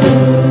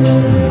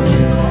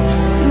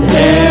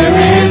 There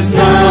is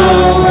no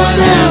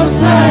one else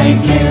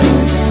like you.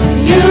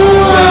 You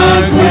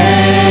are great.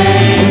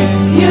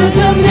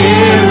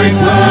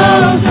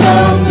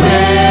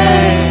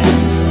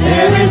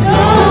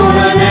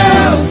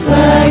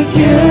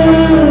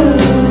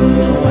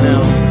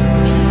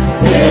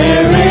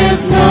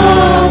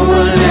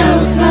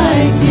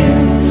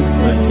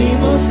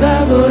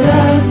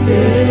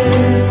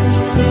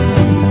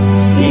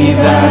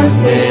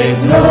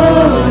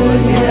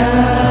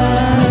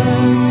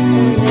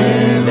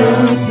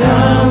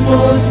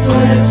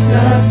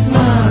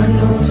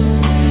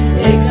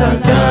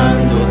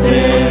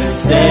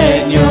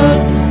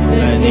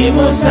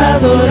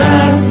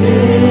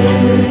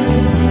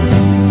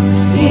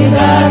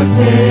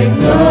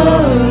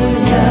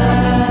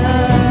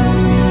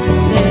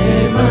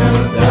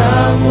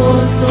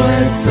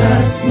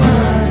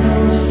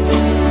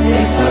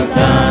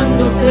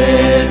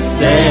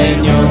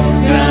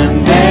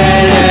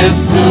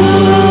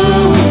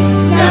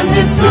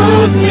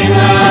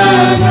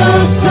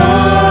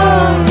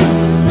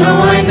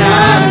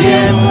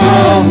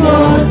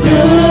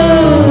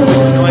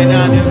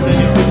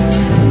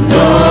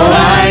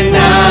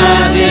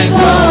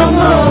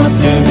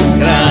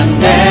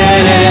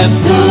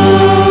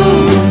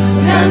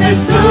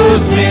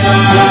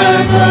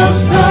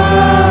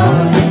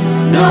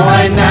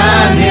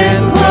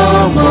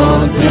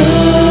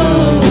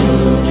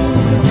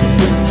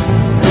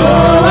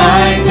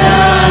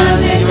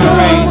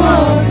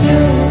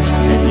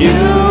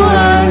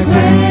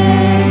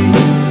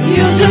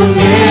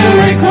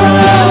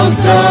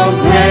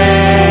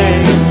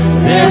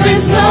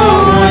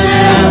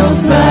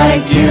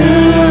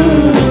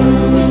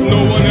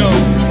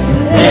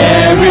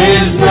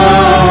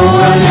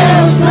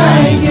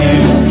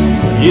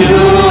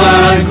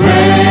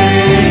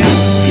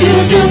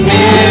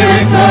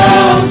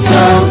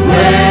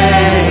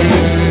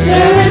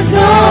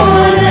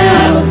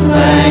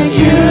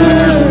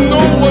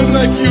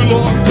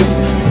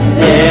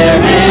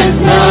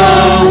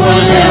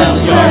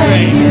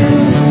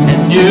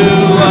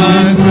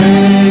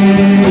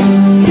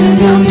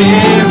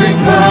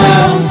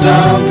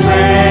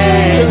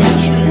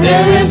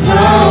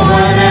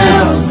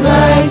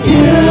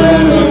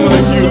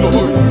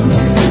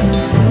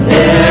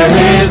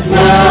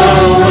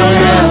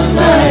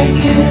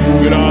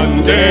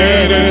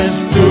 eres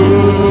tú,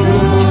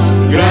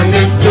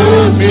 grandes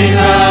tus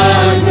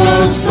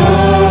milagros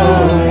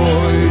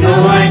hoy. No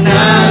hay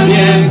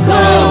nadie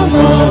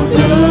como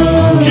tú.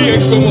 ¿Quién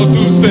como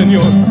tú,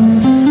 Señor?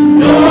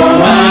 No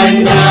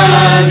hay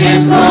nadie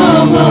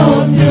como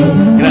tú.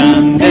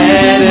 Grande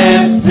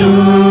eres tú,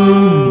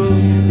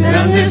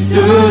 grandes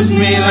tus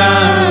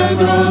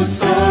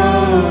milagros hoy.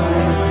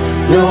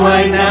 No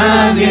hay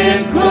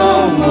nadie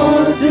como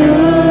tú.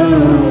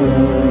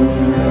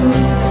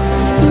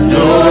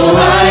 No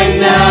hay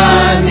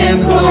nadie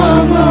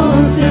como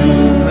tú.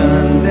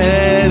 Grande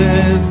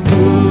eres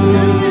tú,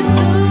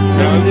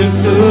 grandes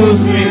tus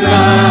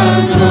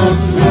milagros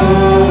hoy.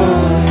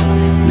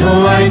 No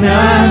hay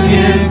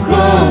nadie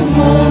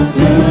como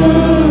tú.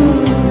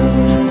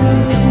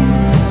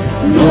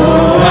 No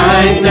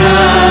hay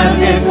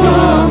nadie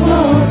como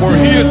tú. For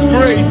he is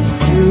great.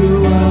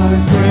 You are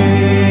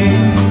great.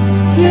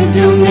 You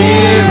do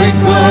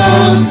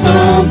miracles so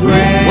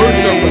great.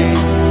 Worship him.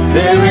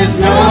 There is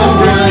no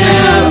one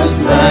else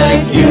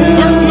like you.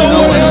 There's no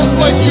one else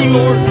like you,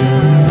 Lord.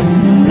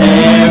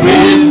 There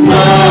is no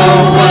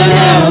one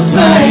else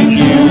like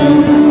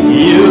you.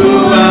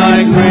 You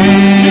are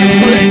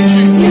great. Great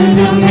Jesus. You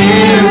do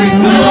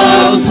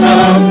miracles so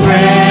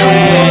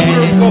great.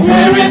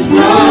 There is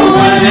no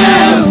one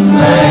else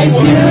like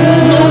you.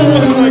 No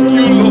one like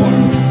you, Lord.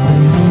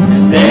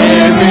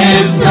 There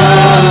is no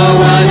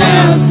one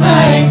else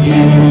like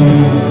you.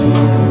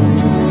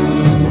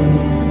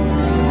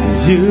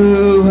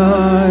 You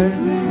are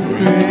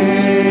great.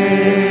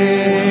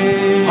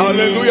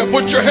 Hallelujah.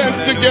 Put your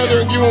hands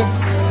together and give him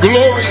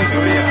glory.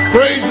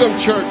 Praise him,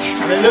 church.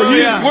 For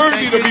he is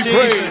worthy to be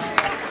praised.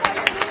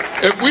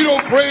 If we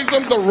don't praise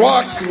him, the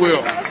rocks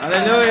will.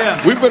 Hallelujah.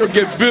 We better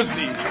get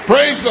busy.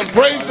 Praise him,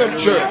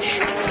 church.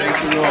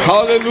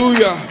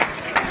 Hallelujah.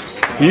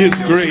 He is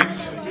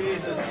great.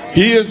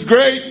 He is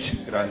great.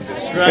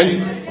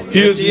 And he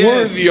is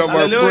worthy of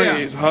our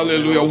praise.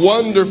 Hallelujah.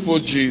 Wonderful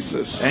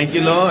Jesus. Thank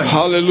you, Lord.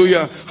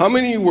 Hallelujah. How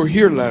many were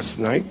here last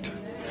night?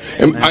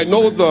 And I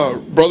know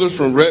the brothers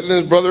from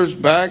Redlands, brothers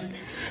back.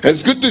 And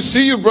it's good to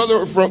see you,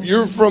 brother.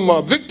 You're from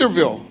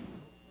Victorville.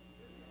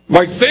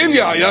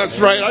 Visalia, that's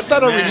right. I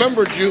thought I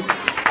remembered you.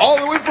 All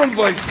the way from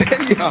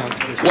Visalia.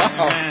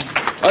 Wow.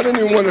 I didn't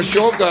even want to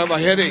show up because I have a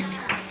headache.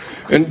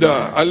 And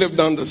I live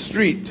down the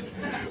street.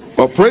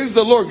 Well, praise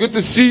the Lord. Good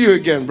to see you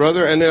again,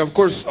 brother. And then, of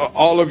course,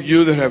 all of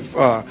you that have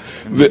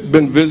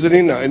been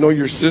visiting. I know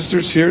your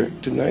sister's here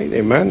tonight.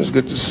 Amen. It's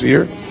good to see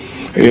her.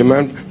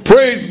 Amen.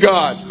 Praise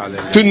God.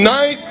 Hallelujah.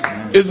 Tonight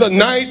is a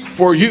night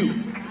for you.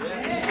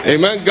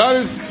 Amen. God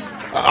is,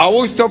 I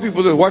always tell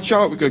people to watch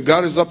out because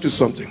God is up to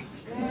something.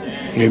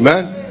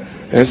 Amen.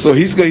 And so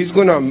he's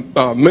going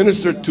to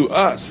minister to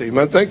us.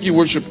 Amen. Thank you,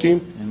 worship team.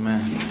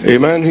 Amen.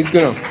 Amen. He's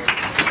going to.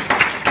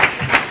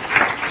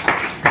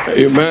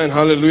 Amen.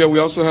 Hallelujah. We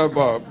also have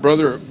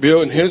Brother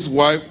Bill and his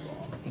wife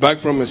back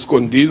from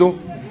Escondido.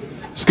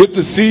 It's good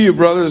to see you,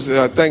 brothers.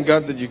 Thank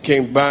God that you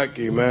came back.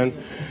 Amen.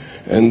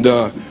 And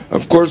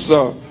of course,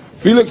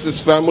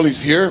 Felix's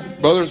family's here.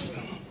 Brothers.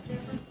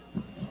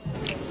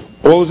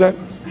 What was that?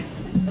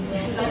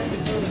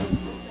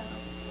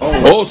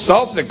 Oh,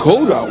 South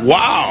Dakota.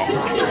 Wow.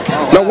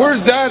 Now,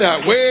 where's that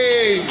at?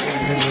 Way.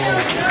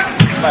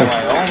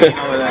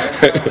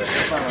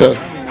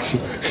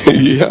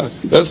 Yeah,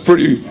 that's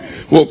pretty.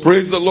 Well,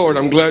 praise the Lord.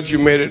 I'm glad you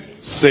made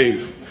it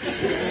safe.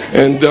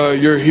 And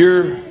you're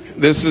here.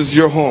 This is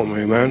your home,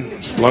 amen.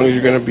 As long as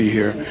you're going to be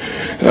here.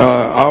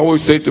 I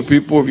always say to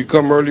people, if you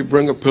come early,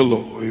 bring a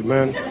pillow,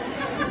 amen.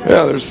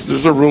 Yeah,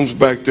 there's a rooms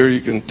back there. You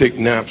can take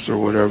naps or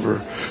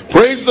whatever.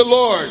 Praise the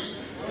Lord.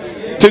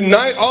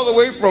 Tonight, all the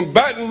way from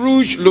Baton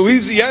Rouge,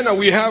 Louisiana,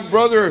 we have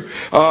Brother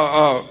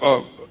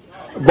Bob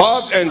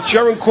and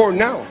Sharon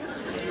Cornell.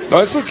 No,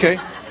 it's okay.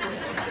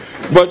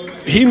 But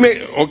he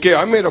made, okay,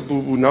 I made a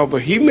boo-boo now,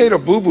 but he made a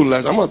boo-boo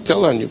last. I'm going to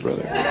tell on you,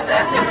 brother.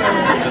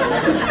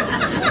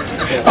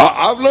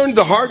 I've learned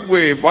the hard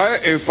way.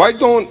 If I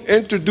don't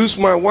introduce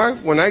my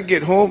wife when I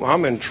get home,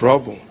 I'm in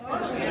trouble.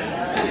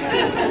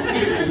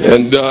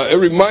 And it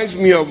reminds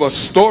me of a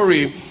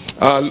story,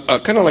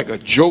 kind of like a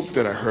joke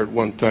that I heard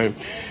one time.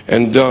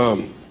 And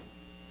the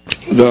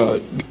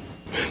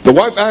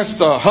wife asked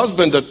the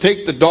husband to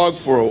take the dog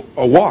for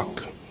a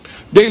walk,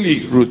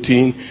 daily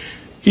routine.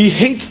 He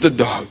hates the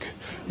dog.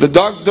 The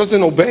dog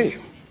doesn't obey.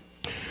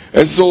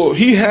 And so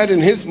he had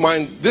in his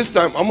mind, this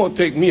time I'm going to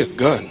take me a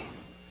gun.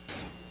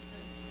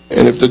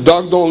 And if the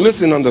dog don't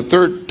listen on the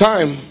third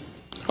time,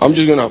 I'm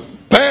just going to,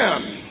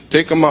 bam,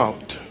 take him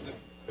out.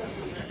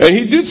 And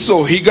he did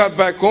so. He got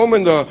back home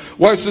and the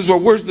wife says,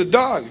 well, where's the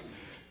dog?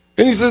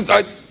 And he says,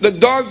 the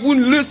dog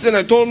wouldn't listen.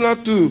 I told him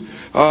not to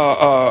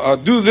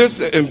do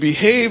this and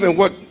behave and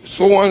what,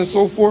 so on and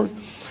so forth.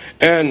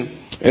 And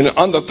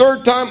on the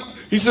third time,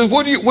 he says,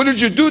 what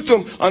did you do to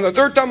him? On the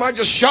third time, I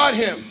just shot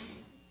him.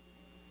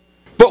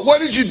 But what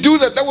did you do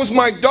that? That was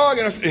my dog.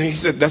 And he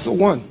said, that's a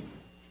one.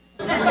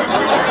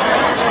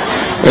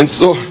 And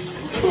so,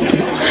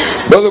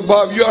 Brother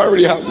Bob, you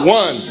already have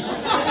one.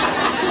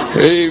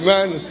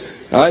 Amen.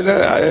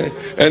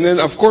 And then,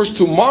 of course,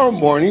 tomorrow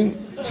morning,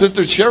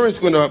 Sister Sharon's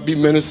going to be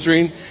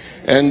ministering,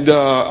 and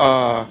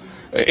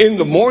in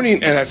the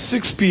morning and at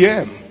 6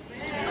 p.m.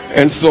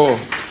 And so,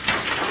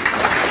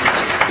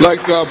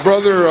 like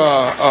Brother,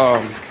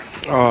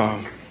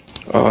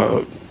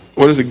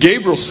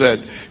 Gabriel said,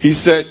 he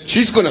said,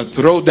 she's going to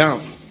throw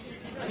down.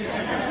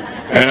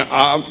 And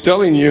I'm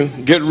telling you,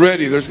 get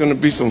ready. There's going to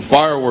be some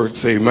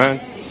fireworks,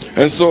 amen.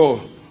 And so,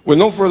 with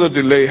no further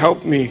delay,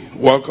 help me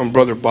welcome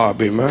Brother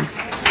Bob, amen.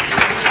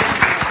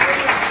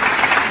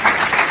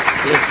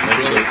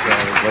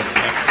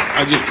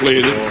 I just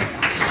played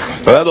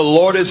it. Well, the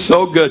Lord is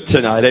so good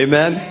tonight,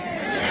 amen.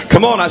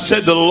 Come on, I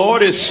said the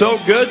Lord is so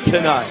good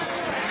tonight.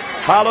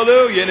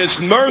 Hallelujah. And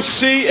His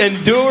mercy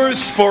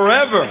endures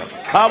forever.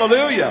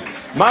 Hallelujah.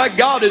 My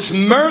God, His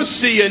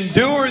mercy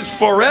endures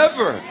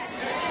forever.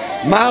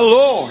 My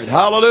Lord,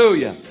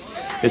 hallelujah.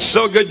 It's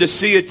so good to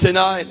see you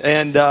tonight.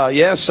 And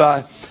yes,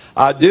 I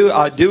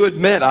do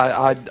admit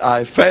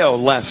I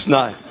failed last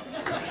night.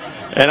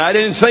 And I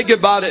didn't think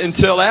about it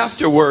until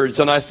afterwards.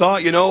 And I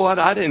thought, you know what?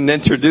 I didn't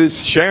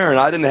introduce Sharon.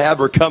 I didn't have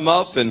her come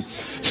up and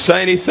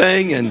say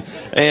anything.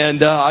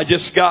 And I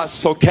just got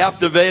so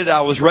captivated.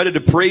 I was ready to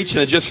preach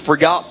and I just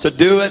forgot to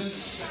do it.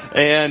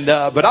 And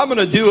but I'm going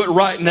to do it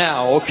right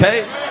now,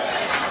 okay?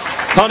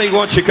 Honey, why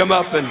don't you come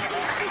up and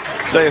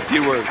say a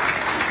few words?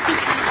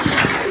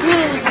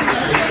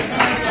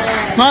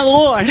 My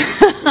Lord.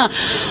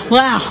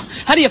 Wow.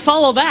 How do you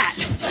follow that?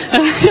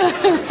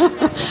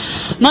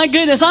 My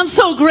goodness, I'm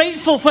so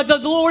grateful for the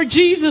Lord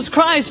Jesus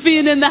Christ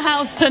being in the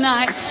house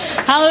tonight.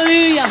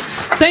 Hallelujah.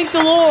 Thank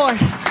the Lord.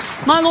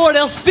 My Lord,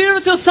 El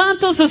Espíritu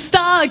Santo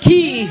está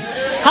aquí.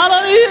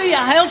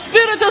 Hallelujah. El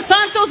Espíritu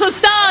Santo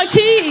está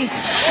aquí.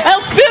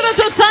 El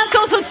Espíritu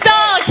Santo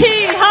está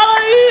aquí.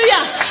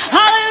 Hallelujah.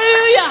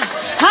 Hallelujah.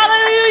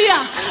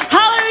 Hallelujah.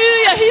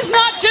 Hallelujah. He's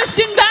not just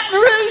in Baton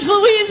Rouge,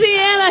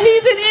 Louisiana.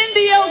 He's in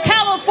Indio,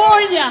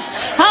 California.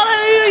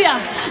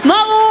 Hallelujah.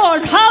 My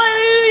Lord.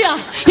 Hallelujah.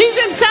 He's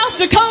in South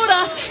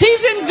Dakota.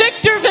 He's in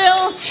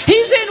Victorville.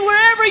 He's in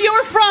wherever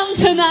you're from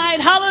tonight.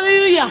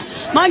 Hallelujah.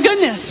 My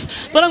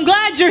goodness. But I'm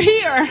glad you're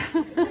here.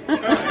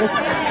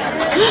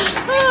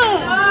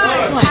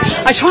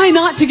 I try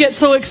not to get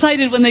so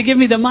excited when they give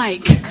me the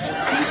mic.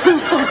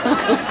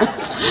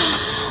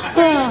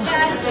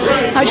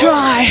 I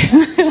try.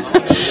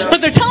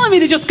 But they're telling me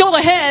to just go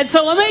ahead,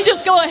 so I may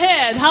just go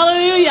ahead.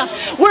 Hallelujah.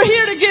 We're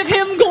here to give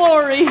Him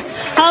glory.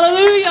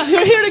 Hallelujah.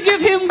 We're here to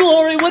give Him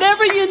glory.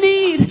 Whatever you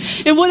need,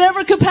 in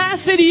whatever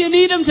capacity you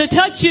need Him to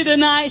touch you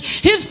tonight,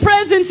 His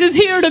presence is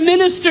here to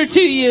minister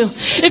to you.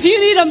 If you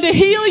need Him to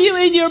heal you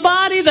in your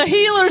body, the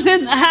healer's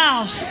in the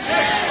house.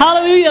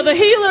 Hallelujah. The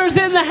healer's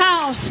in the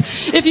house.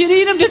 If you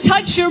need Him to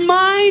touch your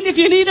mind, if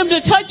you need Him to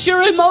touch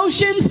your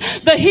emotions,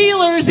 the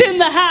healer's in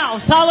the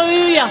house.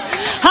 Hallelujah.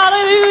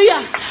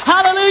 Hallelujah.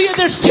 Hallelujah.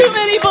 There's too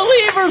many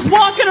believers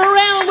walking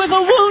around with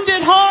a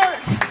wounded heart,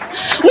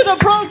 with a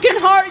broken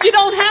heart. You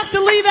don't have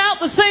to leave out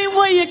the same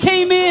way you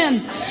came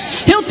in.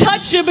 He'll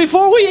touch you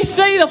before we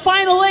say the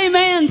final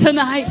amen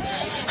tonight.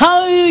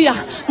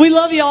 Hallelujah. We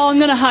love you all. I'm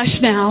going to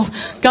hush now.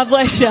 God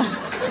bless you. I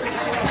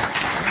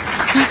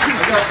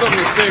got something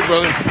to say,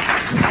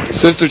 brother.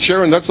 Sister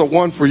Sharon, that's a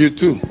one for you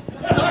too.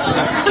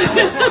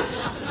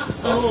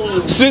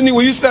 Sydney,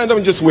 will you stand up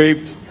and just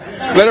wave?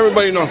 Let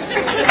everybody know.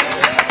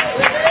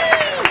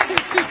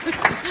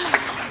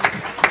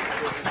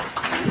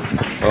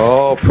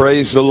 Oh,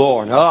 praise the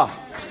Lord.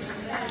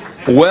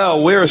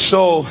 Well, we're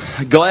so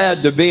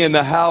glad to be in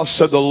the house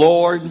of the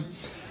Lord.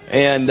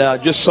 And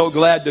just so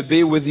glad to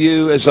be with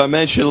you, as I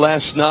mentioned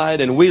last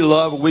night. And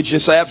we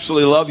just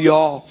absolutely love you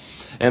all.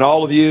 And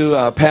all of you,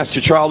 Pastor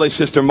Charlie,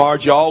 Sister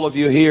Margie, all of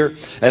you here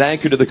at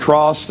Anchor to the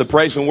Cross, the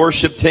praise and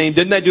worship team.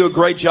 Didn't they do a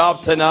great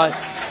job tonight?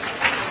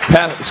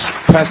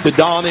 Pastor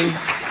Donnie,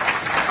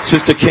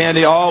 Sister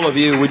Candy, all of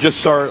you, we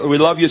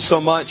love you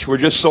so much. We're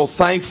just so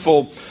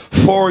thankful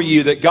for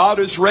you that God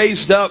has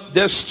raised up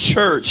this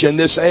church in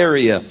this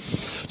area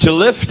to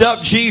lift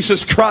up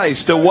Jesus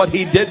Christ and what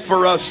He did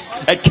for us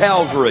at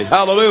Calvary.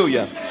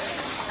 Hallelujah.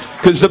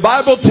 Because the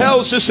Bible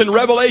tells us in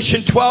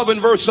Revelation 12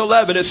 and verse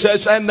 11, it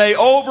says, and they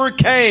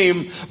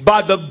overcame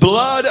by the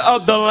blood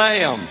of the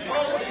Lamb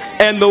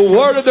and the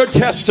word of their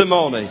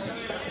testimony.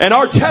 And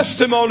our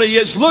testimony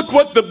is, look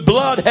what the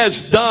blood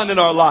has done in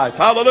our life.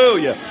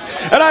 Hallelujah.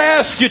 And I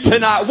ask you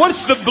tonight,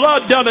 what's the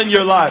blood done in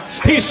your life?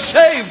 He's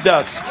saved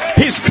us.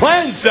 He's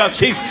cleansed us.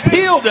 He's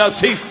healed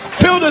us. He's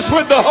filled us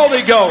with the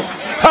Holy Ghost.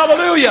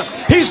 Hallelujah.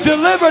 He's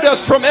delivered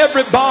us from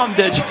every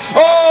bondage.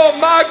 Oh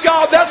my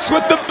God, that's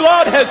what the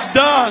blood has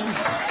done.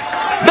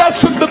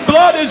 That's what the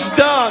blood has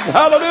done.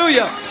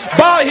 Hallelujah.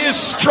 By His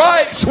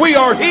stripes we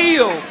are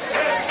healed.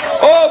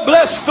 Oh,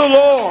 bless the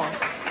Lord.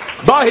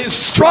 By His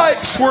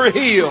stripes we're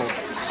healed.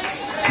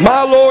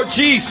 My Lord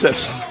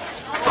Jesus.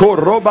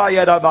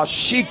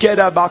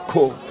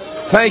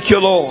 Thank you,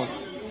 Lord.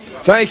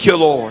 Thank you,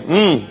 Lord.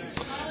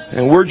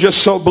 And we're just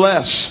so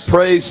blessed.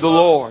 Praise the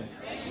Lord.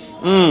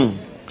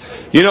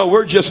 You know,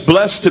 we're just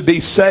blessed to be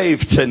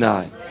saved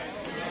tonight.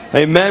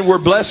 Amen. We're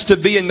blessed to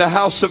be in the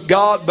house of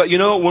God. But you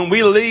know, when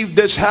we leave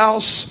this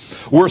house,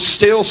 we're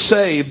still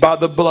saved by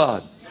the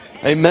blood.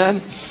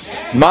 Amen.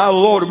 My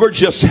Lord, we're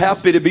just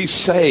happy to be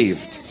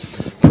saved.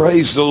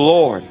 Praise the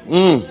Lord.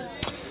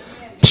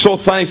 So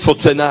thankful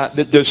tonight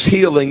that there's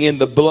healing in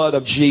the blood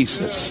of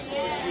Jesus.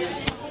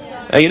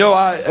 And you know,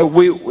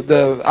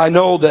 I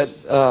know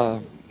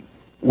that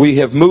we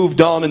have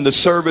moved on in the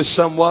service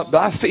somewhat,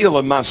 but I feel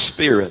in my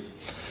spirit,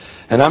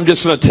 and I'm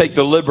just going to take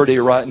the liberty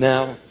right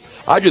now.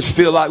 I just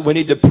feel like we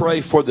need to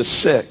pray for the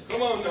sick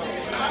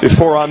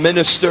before I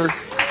minister.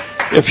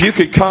 If you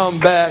could come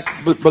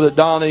back, Brother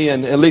Donnie,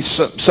 and at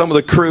least some of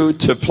the crew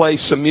to play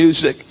some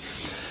music.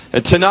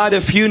 And tonight,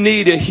 if you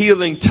need a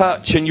healing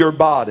touch in your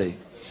body,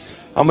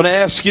 I'm going to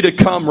ask you to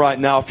come right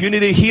now. If you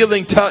need a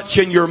healing touch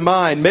in your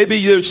mind,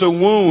 maybe there's a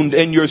wound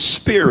in your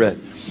spirit,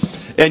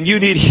 and you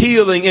need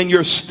healing in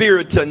your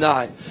spirit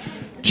tonight.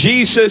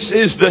 Jesus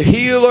is the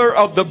healer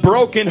of the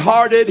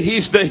brokenhearted.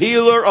 He's the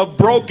healer of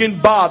broken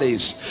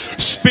bodies.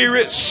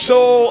 Spirit,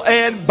 soul,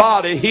 and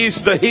body.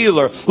 He's the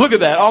healer. Look at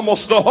that.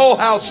 Almost the whole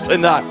house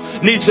tonight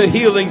needs a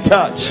healing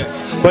touch.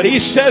 But He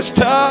says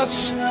to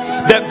us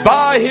that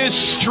by His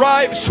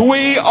stripes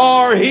we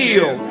are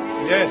healed.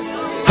 Yes.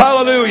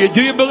 Hallelujah.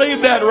 Do you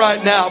believe that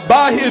right now?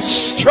 By His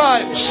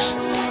stripes.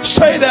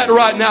 Say that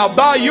right now.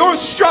 By your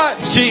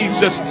stripes,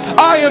 Jesus,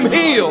 I am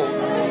healed.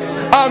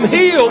 I'm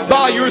healed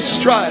by your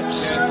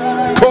stripes.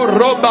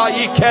 Koroba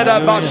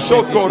ikera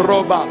bashoko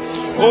roba.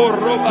 O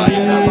roba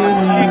ikera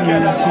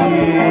bashikera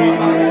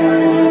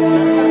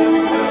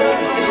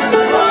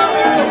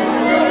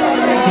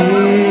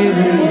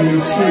Healing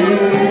is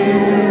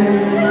here.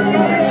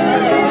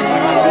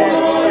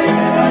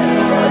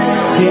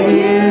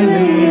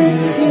 Healing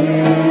is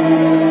here.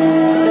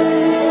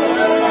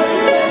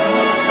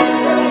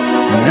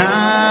 And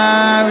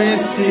I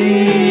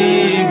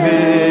receive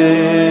it.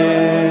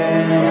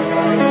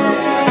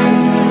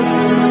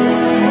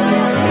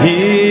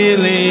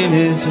 Healing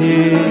is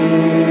here.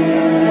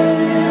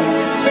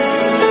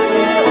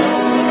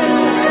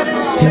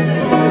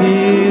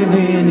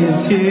 Healing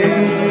is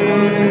here.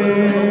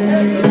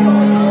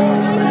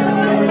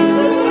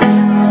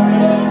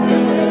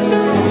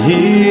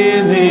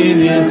 Healing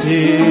is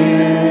here.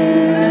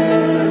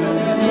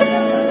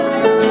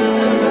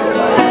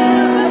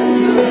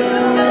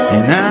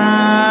 And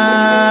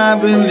I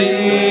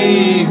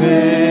believe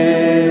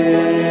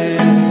it.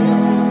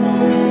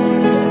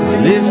 I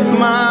lift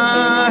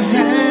my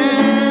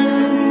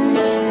hands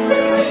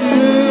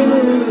to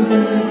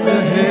the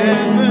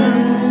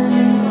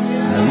heavens.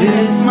 I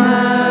lift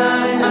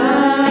my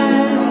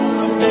eyes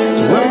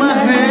to where my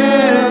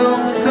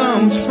help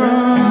comes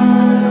from.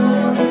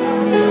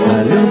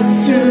 I look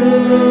to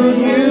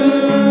you,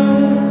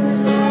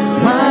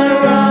 my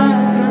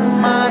rock,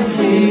 my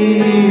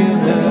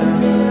healer.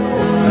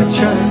 I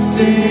trust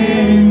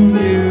in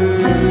you.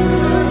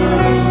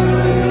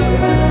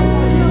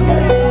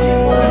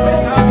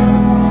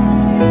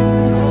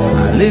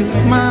 I lift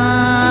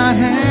my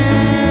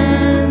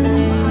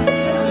hands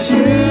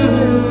to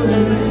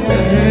the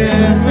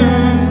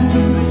heavens.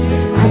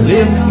 I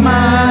lift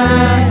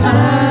my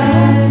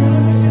eyes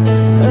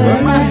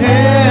where my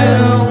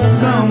help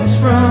comes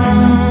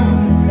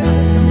from.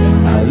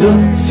 I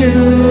look to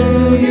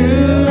you,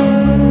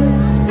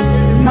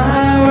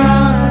 my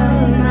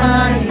rock,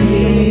 my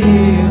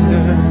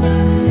healer.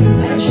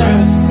 I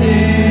trust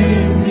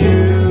in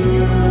you.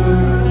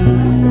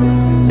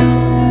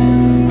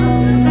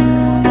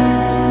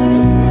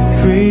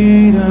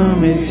 Freedom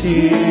is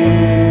here.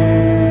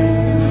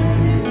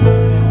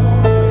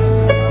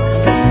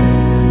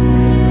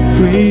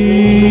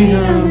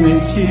 Freedom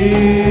is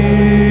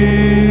here.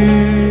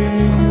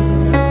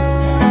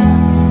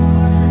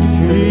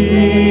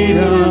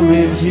 Freedom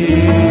is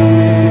here.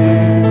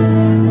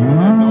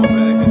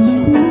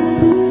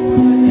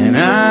 And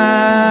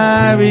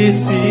I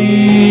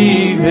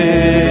receive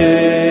it.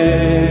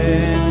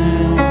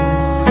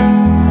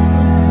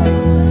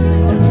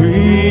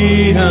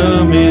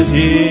 Freedom is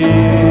here.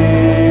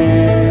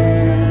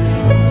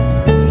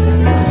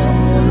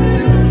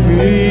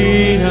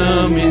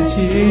 Freedom is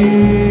here.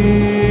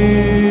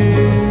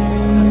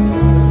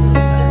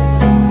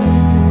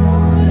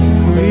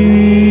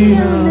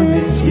 Freedom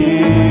is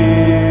here.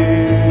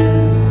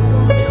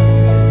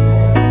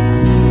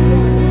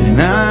 And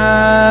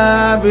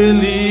I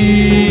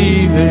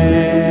believe it.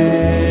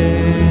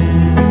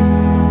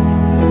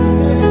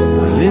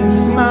 I lift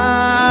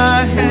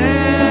my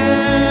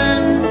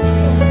hands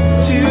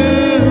to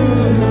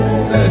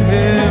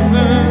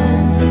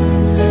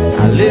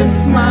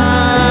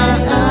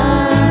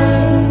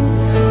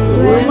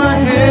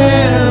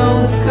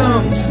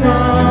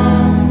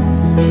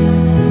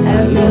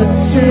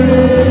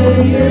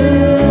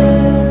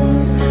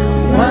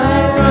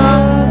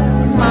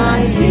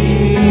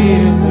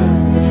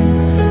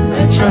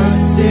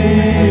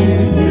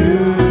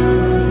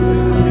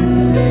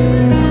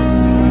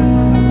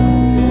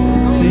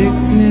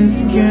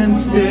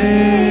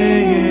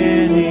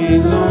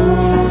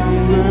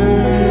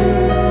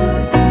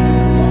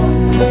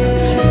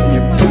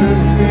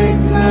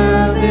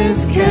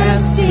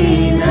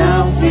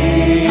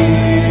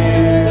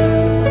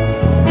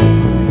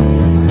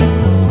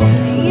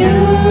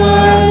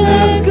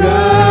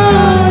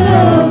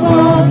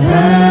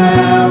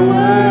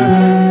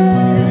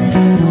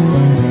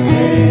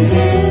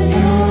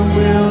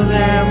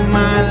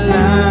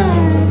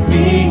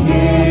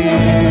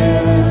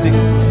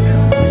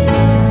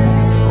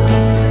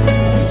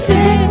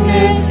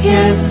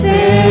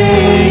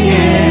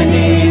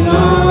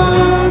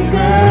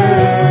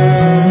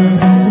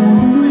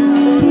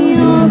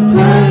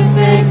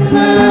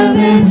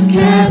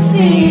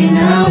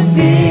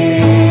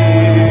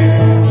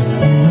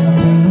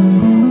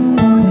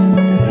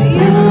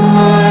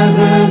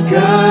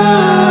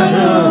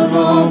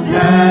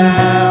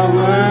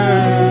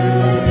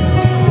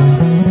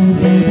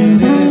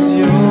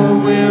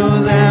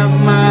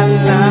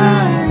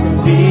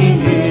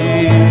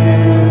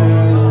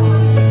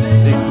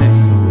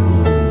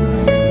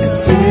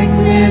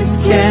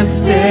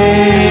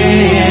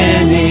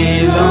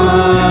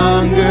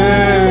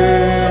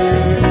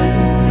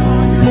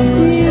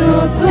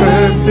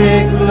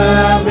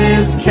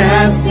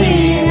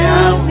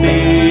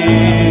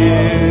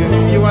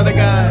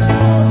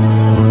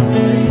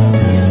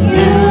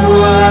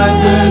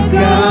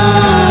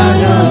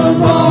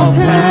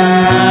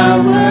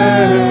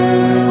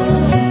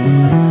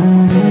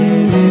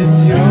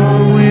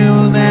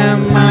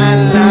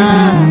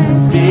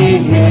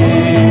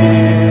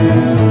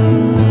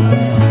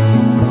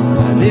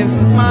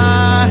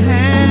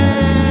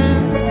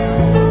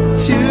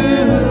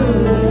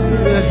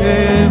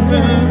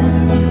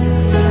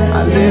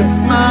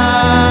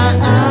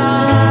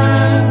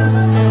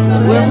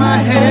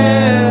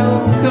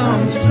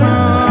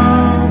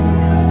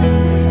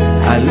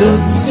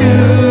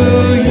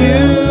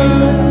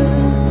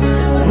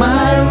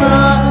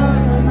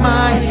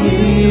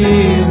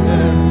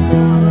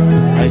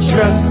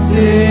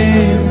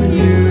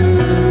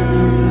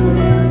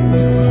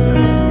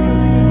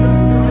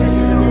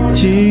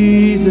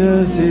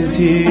Jesus is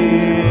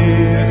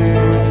here.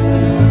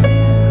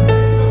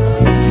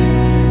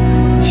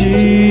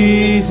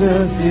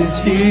 Jesus is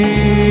here.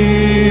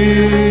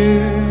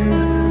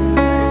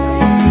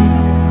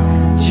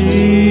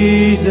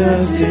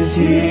 Jesus is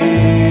here.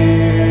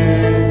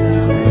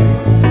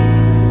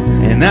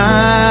 And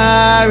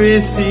I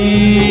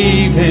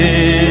receive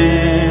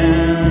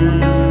Him.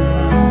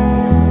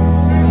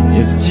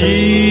 Yes,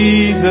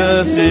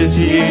 Jesus is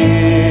here.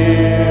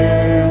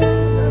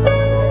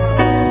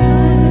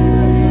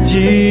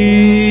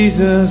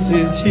 Jesus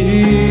is here.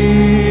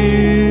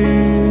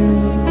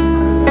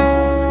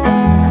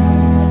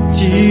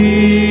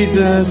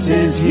 Jesus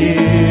is here.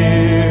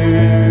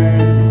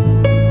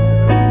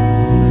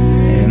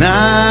 And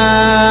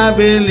I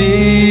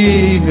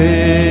believe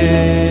it.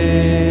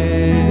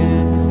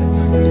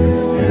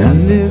 And I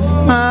lift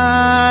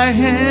my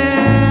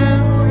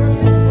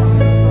hands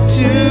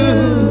to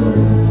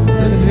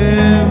the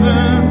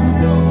heavens.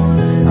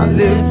 I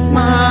lift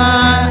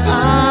my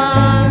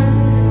eyes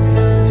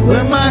to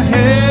where my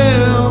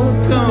help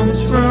comes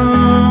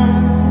from.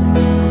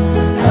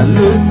 I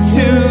look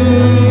to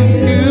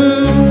you,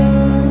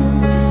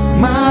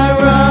 my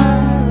rock,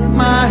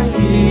 my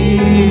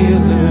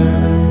healer.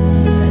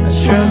 I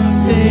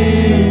trust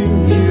in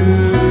you.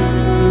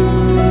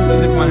 I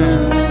lift my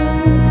hands.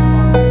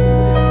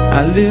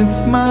 I lift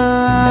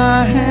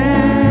my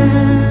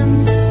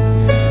hands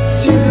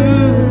to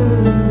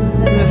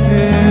the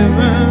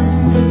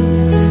heavens.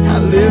 I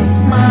lift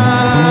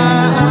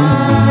my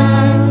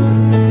eyes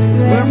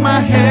to where my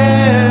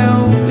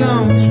help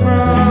comes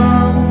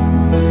from.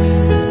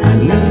 I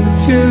look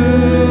to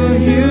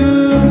you,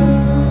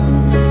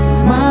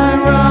 my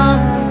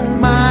rock,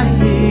 my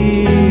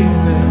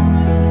healer.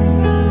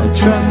 I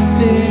trust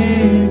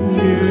in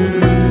you.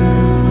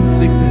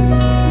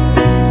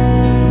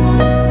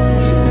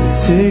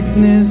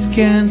 Sickness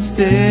can't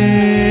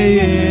stay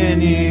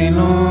any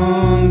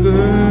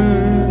longer.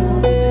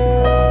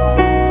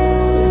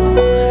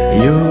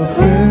 Your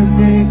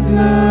perfect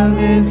love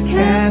is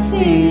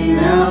casting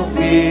out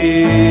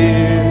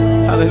fear.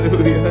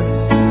 Hallelujah.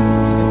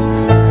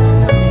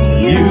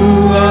 You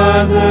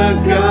are the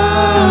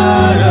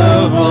God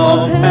of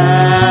all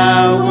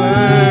power,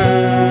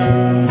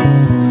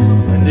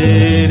 and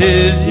it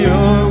is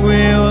your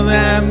will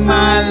that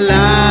my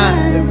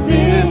life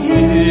be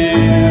filled.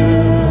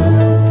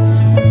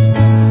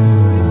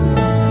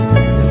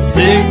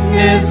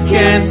 Sickness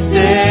can't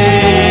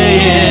stay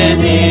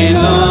any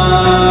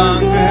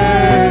longer.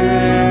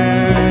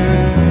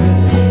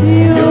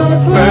 Your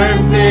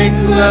perfect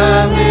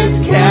love is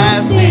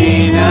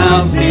casting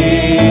out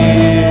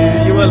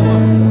fear. You will.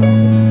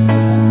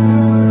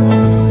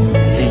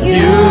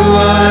 You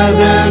are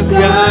the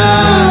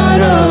God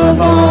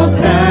of all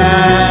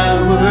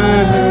power,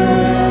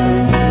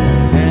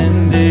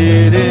 and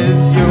it is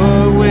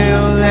your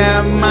will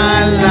that my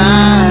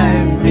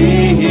life be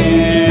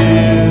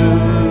healed.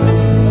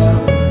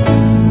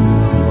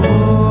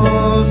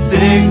 Oh,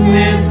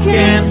 sickness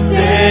can't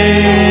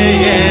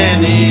stay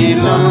any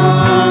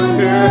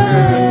longer.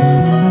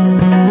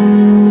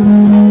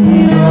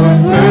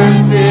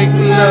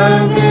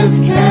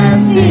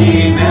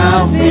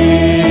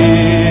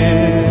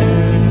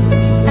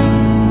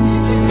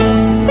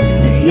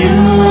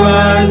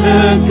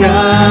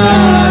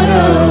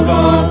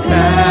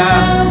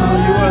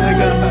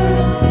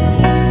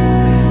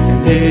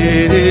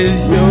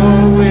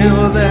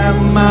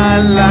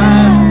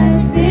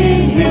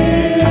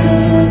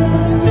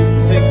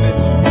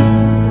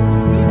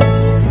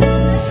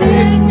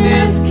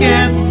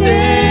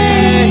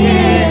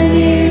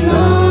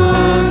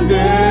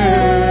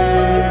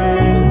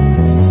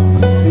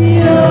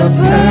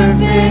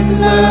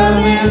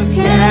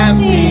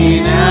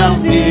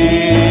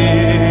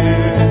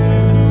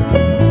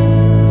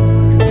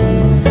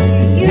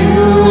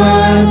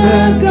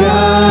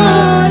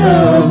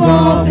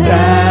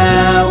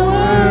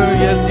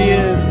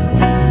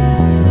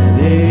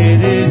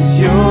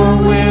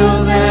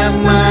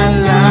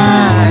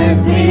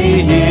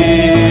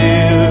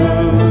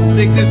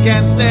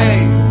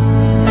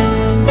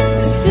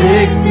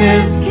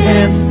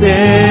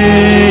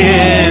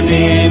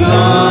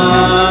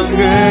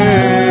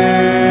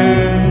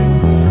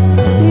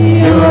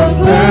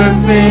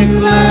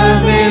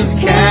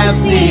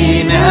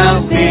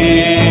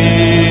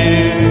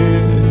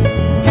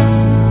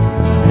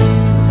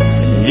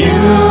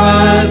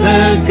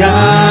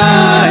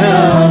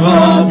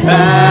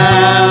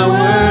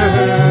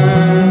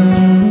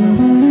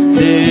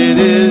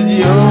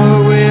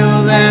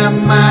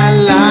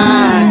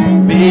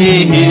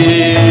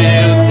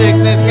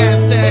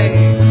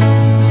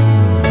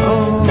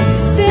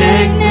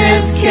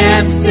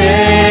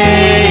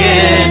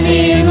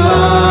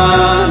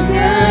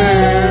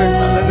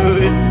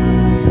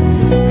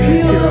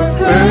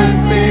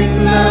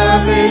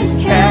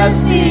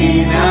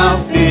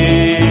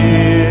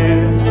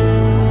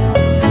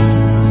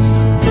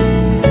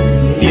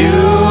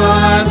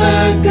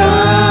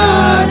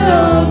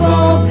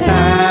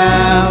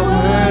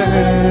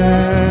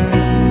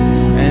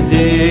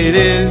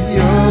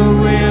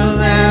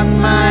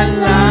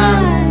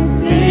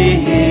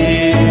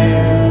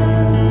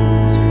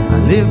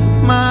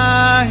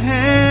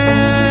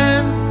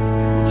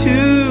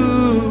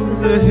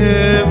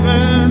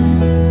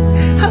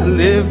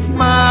 lift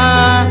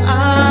my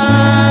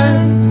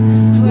eyes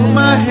to where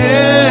my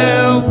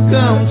help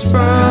comes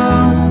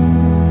from.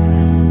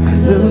 I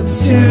look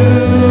to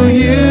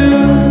you,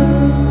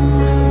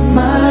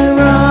 my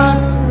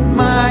rock,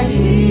 my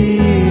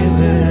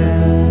healer.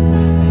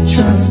 I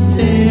trust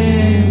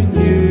in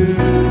you.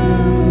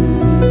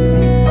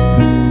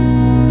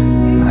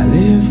 I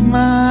lift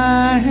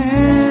my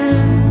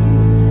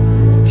hands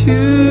to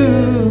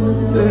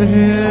the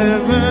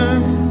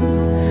heavens.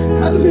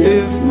 I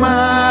lift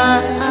my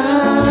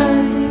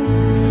eyes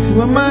to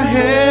where my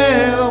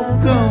help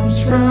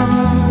comes from.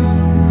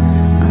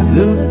 I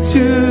look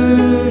to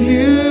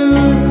you,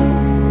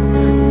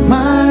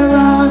 my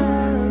rock,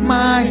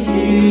 my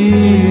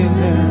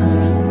healer.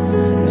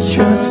 I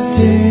trust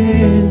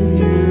in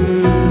you.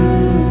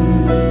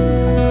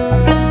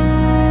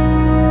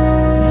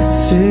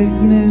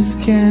 Sickness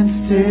can't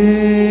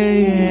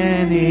stay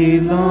any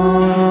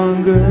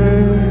longer.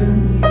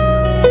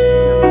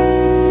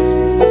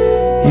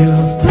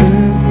 Your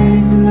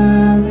perfect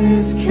love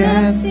is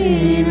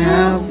casting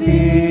out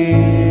fear.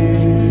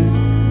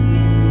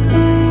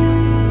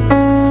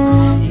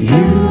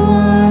 You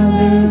are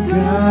the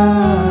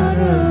God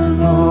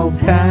of all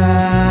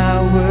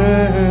power,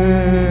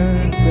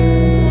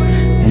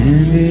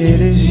 and it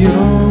is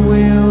your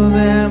will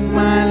that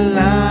my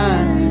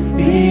life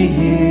be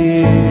healed.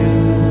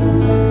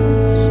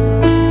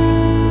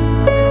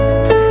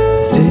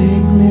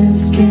 Sickness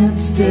can't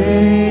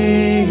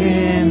stay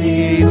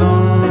any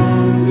longer.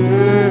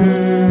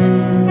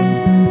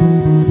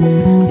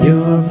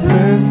 Your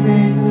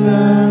perfect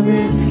love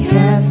is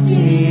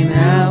casting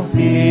out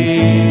fear.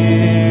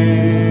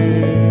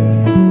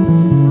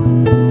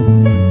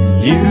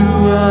 You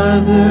are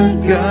the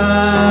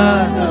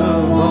God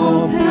of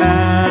all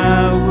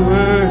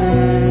power.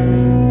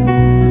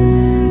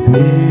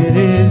 It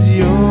is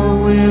your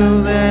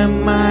will that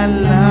my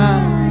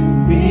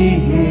life be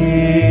healed.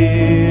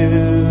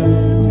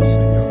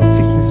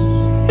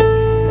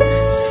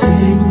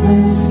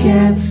 Sickness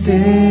can't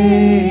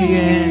stay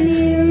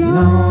any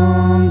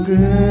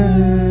longer.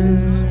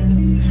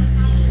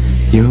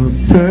 Your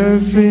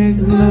perfect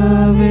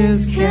love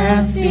is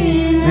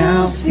casting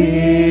out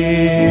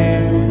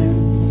fear.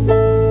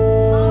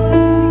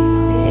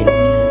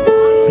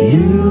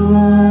 You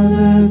are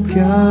the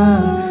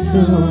God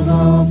of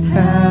all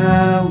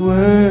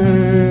power,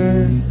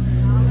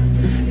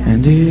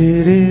 and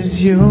it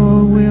is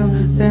your will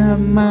that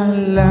my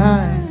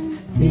life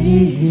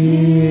be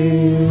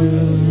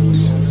healed.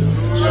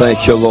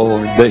 Thank you,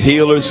 Lord. The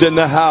healer's in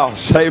the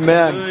house.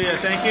 Amen. Hallelujah.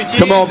 Thank you, Jesus.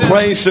 Come on,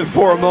 praise it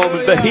for a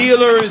moment. The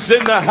healer is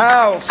in the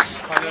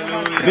house.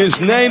 His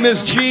name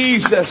is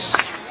Jesus.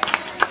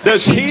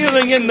 There's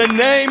healing in the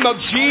name of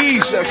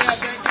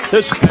Jesus.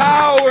 There's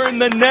power in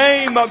the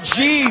name of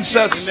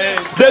Jesus.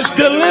 There's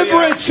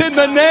deliverance in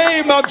the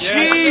name of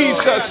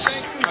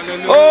Jesus.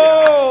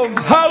 Oh,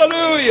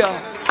 hallelujah.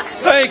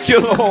 Thank you,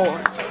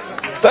 Lord.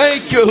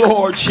 Thank you,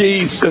 Lord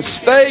Jesus.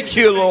 Thank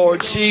you,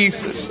 Lord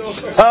Jesus.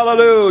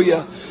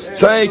 Hallelujah.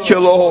 Thank you,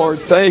 Lord.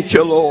 Thank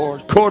you,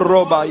 Lord.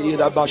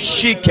 Korobayira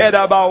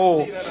bashikera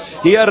bao.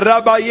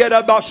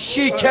 Yerabayira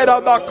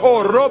bashikera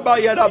bako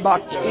robayira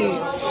baki.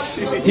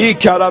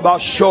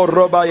 Ikarabasho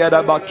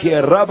robayira baki.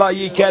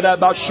 Rabayikera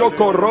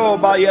bashoko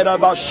robayira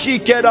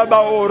bashikera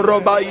bao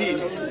robayi.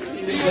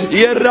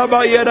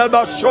 Yerabayira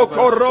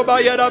bashoko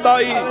robayira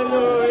bai.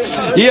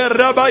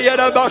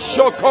 Yerabayira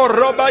bashoko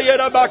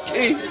robayira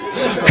baki.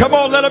 Come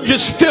on, let him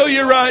just fill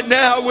you right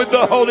now with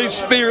the Holy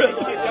Spirit.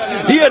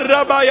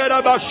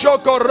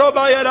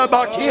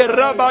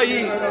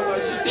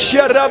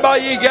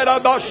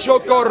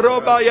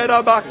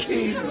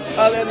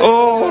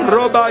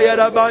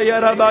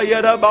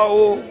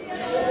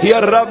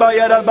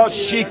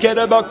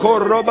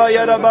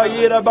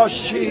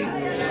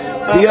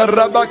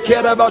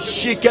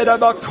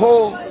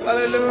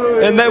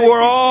 Oh, and they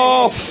were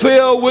all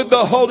filled with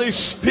the Holy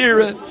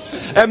Spirit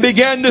and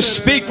began to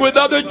speak with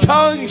other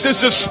tongues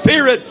as the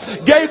Spirit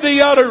gave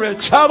the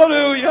utterance.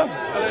 Hallelujah.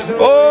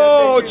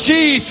 Oh,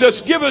 Jesus,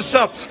 give us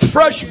a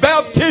fresh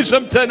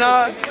baptism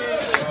tonight.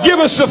 Give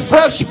us a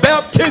fresh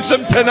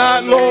baptism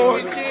tonight,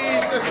 Lord.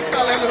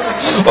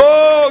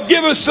 Oh,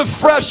 give us a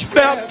fresh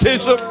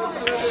baptism.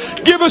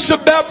 Give us a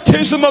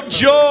baptism of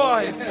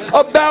joy,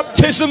 a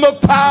baptism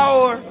of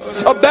power,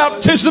 a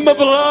baptism of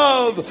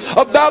love,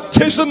 a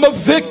baptism of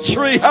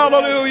victory.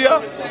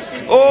 Hallelujah.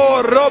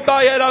 Oh,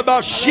 roba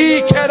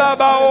yerabashi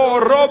kerabao,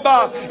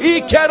 roba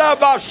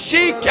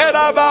ikerabashi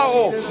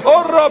kerabao,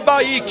 oh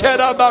roba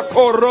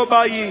ikerabako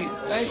robai.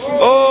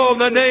 Oh, in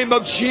the name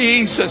of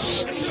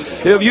Jesus.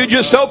 If you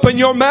just open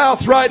your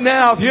mouth right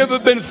now, if you ever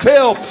been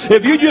filled,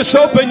 if you just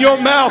open your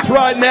mouth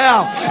right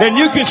now, and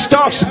you can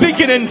start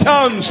speaking in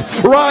tongues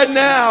right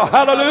now.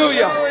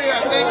 Hallelujah.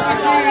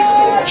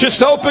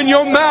 Just open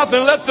your mouth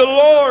and let the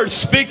Lord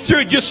speak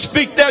through. Just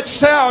speak that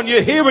sound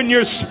you hear in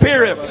your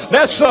spirit.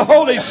 That's the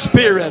Holy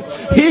Spirit.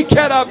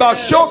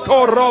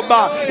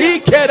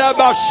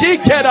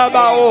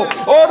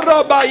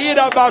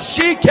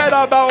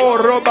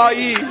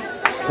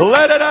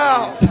 Let it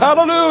out.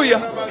 Hallelujah.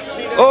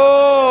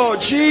 Oh,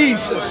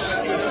 Jesus.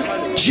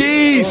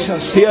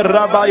 Jesus. In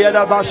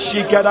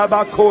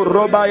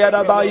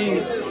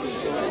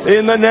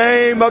the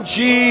name of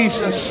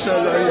Jesus.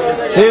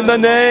 In the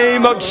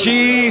name of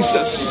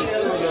Jesus.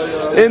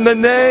 In the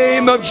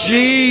name of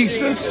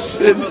Jesus.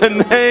 In the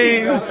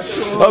name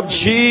of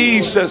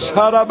Jesus.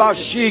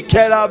 Harabashi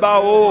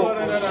kerabao.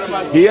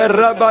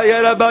 Yeraba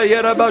yeraba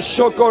yeraba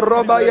shoko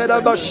roba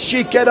yeraba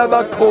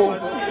shikerabako.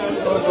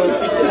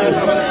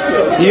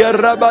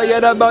 Yeraba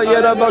yeraba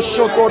yeraba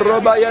shoko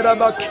roba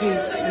yeraba ki.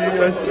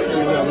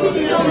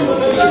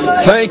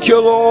 Thank you,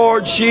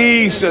 Lord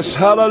Jesus.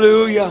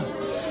 Hallelujah.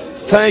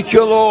 Thank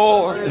you,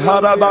 Lord.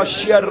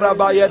 Harabashi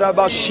yeraba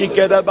yeraba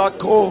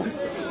shikerabako.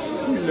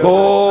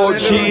 Oh,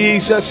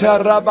 Jesus. In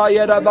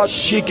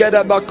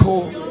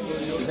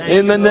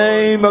the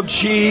name of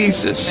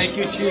Jesus.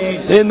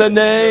 In the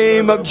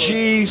name of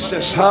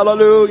Jesus.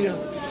 Hallelujah.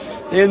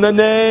 In the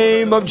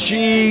name of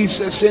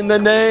Jesus. In the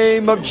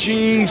name of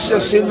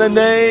Jesus. In the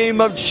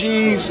name of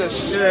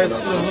Jesus.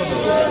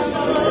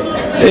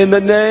 In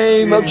the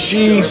name of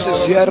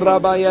Jesus.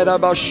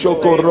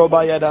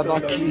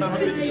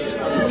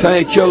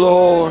 Thank you,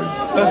 Lord.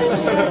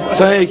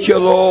 Thank you,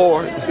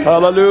 Lord.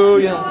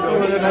 Hallelujah.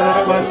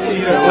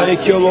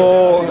 Thank you,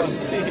 Lord.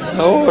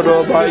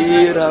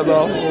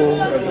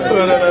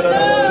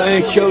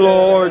 Thank you,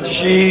 Lord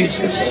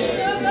Jesus.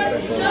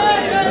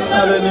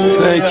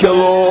 Thank you,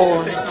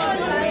 Lord.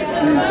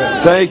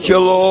 Thank you,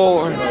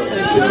 Lord.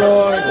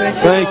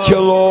 Thank you,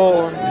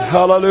 Lord.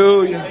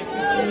 Hallelujah.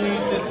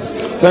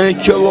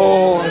 Thank you,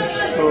 Lord.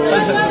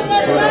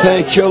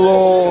 Thank you,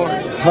 Lord.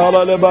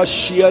 Hallelujah.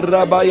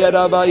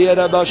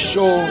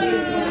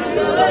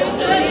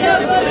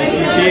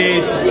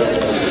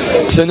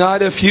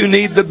 Tonight, if you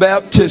need the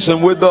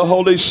baptism with the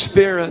Holy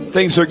Spirit,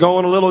 things are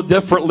going a little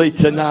differently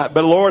tonight.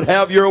 But Lord,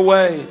 have your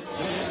way.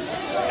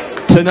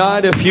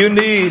 Tonight, if you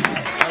need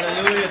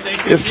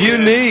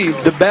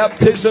the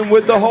baptism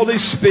with the Holy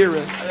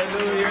Spirit,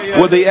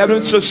 with the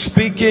evidence of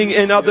speaking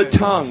in other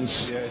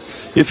tongues,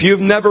 if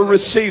you've never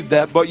received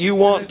that, but you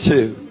want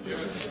to,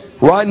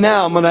 right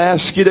now I'm going to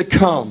ask you to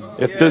come.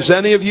 If there's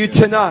any of you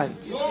tonight,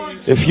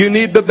 if you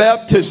need the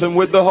baptism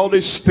with the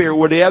Holy Spirit,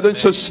 with the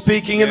evidence of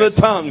speaking in the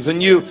tongues,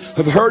 and you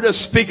have heard us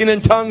speaking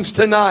in tongues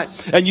tonight,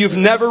 and you've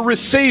never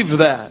received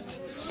that,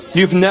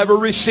 you've never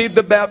received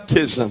the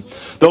baptism,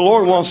 the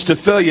Lord wants to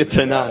fill you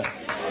tonight.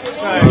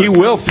 He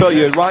will fill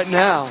you right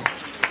now.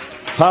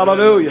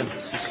 Hallelujah.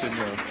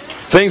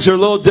 Things are a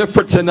little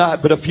different tonight,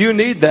 but if you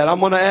need that, I'm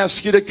going to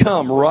ask you to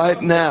come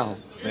right now.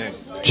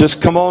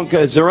 Just come on.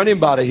 Is there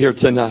anybody here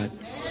tonight?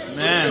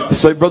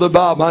 Say, Brother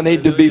Bob, I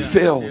need to be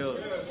filled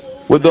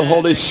with the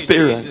Holy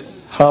Spirit.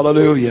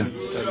 Hallelujah.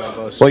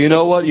 Well, you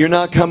know what? You're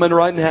not coming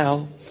right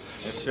now.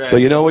 But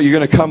you know what? You're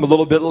going to come a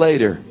little bit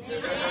later.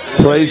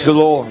 Praise the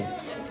Lord.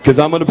 Because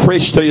I'm going to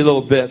preach to you a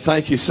little bit.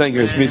 Thank you,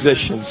 singers,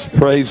 musicians.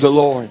 Praise the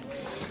Lord.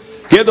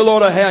 Give the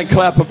Lord a hand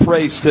clap of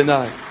praise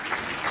tonight.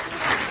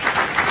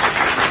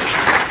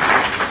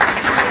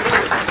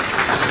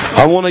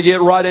 I want to get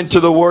right into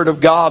the Word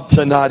of God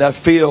tonight. I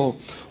feel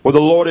where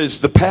the Lord is,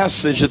 the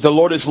passage that the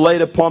Lord has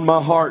laid upon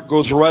my heart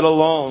goes right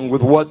along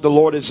with what the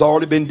Lord has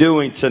already been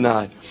doing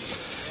tonight.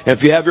 And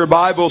if you have your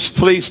Bibles,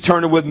 please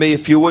turn with me,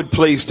 if you would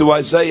please, to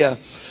Isaiah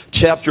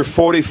chapter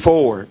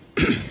 44.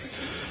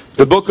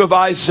 The book of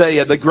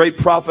Isaiah, the great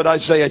prophet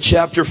Isaiah,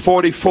 chapter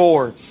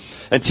 44.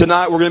 And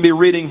tonight we're going to be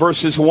reading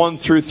verses 1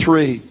 through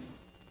 3.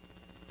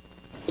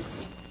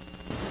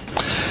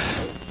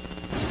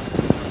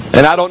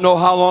 And I don't know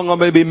how long I'm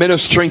going to be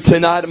ministering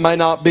tonight. It might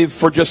not be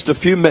for just a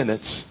few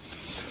minutes.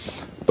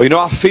 But you know,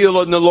 I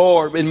feel in the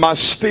Lord, in my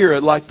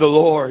spirit, like the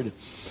Lord,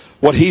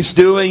 what He's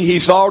doing,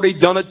 He's already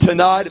done it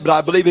tonight, but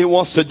I believe He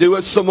wants to do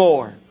it some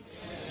more.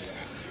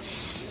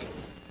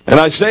 And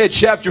Isaiah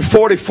chapter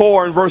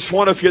 44 and verse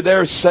 1, if you're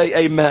there,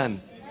 say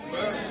amen.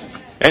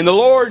 And the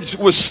Lord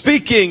was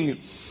speaking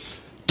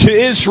to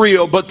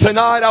Israel, but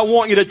tonight I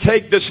want you to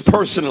take this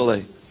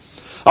personally.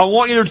 I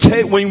want you to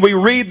take, when we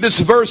read this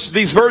verse,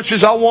 these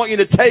verses, I want you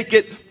to take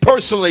it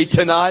personally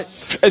tonight,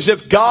 as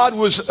if God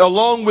was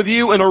along with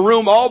you in a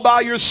room all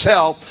by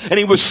yourself, and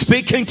He was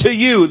speaking to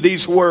you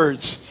these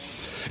words.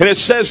 And it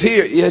says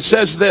here, it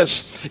says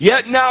this,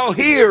 "Yet now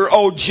hear,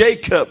 O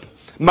Jacob,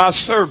 my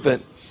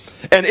servant,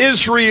 and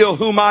Israel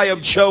whom I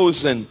have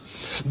chosen.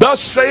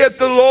 Thus saith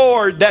the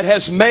Lord that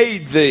has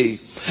made thee,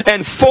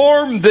 and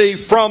formed thee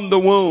from the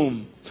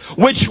womb,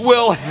 which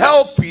will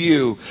help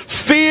you.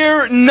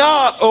 Fear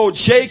not, O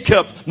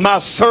Jacob, my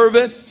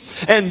servant,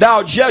 and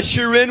thou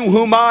Jeshurun,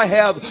 whom I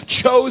have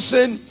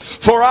chosen.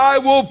 For I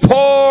will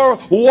pour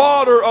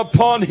water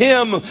upon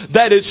him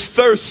that is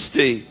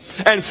thirsty,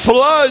 and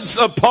floods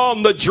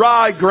upon the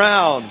dry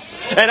ground.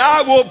 And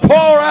I will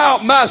pour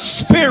out my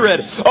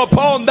spirit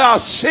upon thy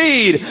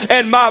seed,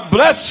 and my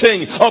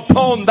blessing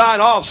upon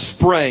thine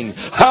offspring."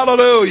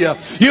 Hallelujah.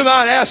 You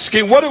might ask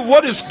him,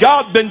 what has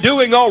God been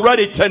doing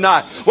already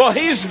tonight? Well,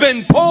 He's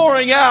been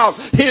pouring out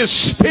His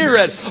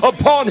spirit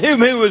upon him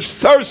who is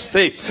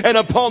thirsty and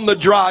upon the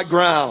dry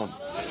ground.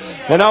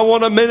 And I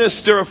want to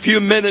minister a few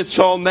minutes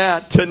on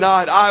that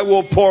tonight. I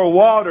will pour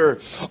water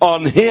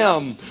on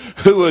him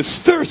who is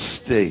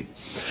thirsty.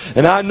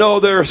 And I know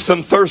there are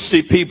some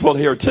thirsty people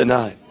here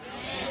tonight.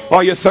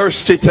 Are you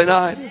thirsty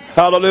tonight?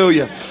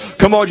 Hallelujah.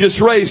 Come on,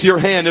 just raise your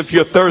hand if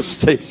you're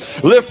thirsty.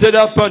 Lift it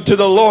up unto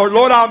the Lord.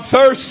 Lord, I'm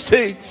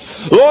thirsty.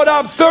 Lord,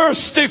 I'm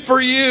thirsty for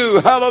you.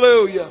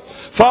 Hallelujah.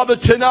 Father,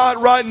 tonight,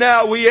 right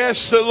now, we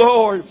ask the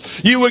Lord,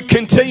 you would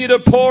continue to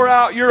pour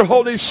out your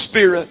Holy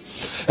Spirit.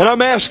 And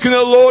I'm asking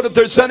the Lord, if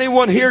there's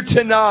anyone here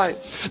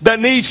tonight that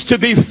needs to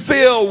be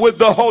filled with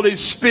the Holy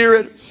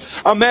Spirit,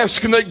 I'm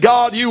asking that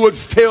God, you would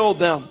fill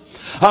them.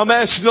 I'm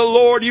asking the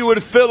Lord, you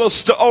would fill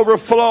us to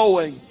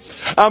overflowing.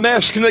 I'm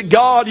asking that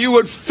God, you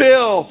would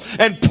fill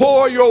and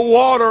pour your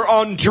water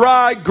on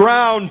dry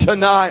ground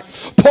tonight.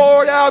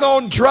 Pour it out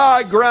on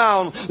dry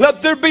ground.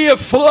 Let there be a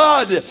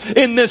flood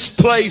in this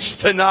place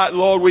tonight,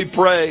 Lord, we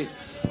pray.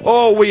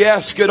 Oh, we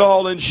ask it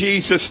all in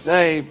Jesus'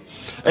 name.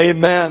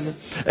 Amen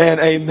and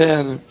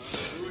amen.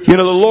 You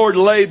know, the Lord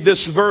laid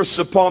this verse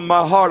upon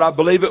my heart. I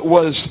believe it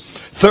was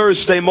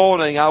Thursday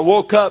morning. I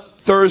woke up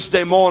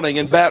Thursday morning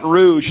in Baton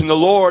Rouge, and the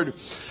Lord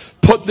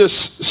put this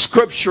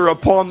scripture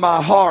upon my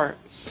heart.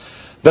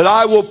 That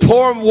I will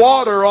pour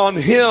water on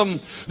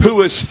him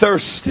who is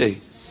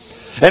thirsty.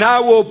 And I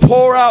will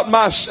pour out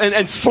my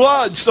and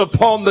floods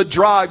upon the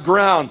dry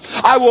ground.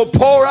 I will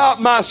pour out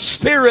my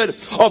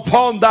spirit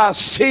upon thy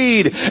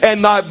seed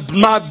and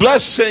my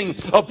blessing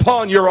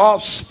upon your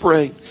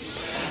offspring.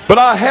 But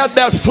I had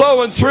that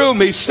flowing through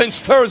me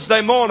since Thursday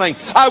morning.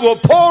 I will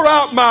pour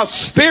out my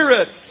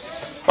spirit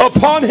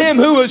upon him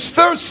who is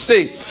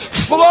thirsty.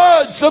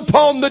 Floods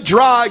upon the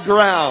dry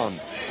ground.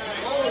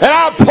 And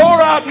I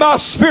pour out my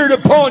spirit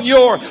upon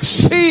your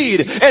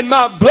seed and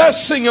my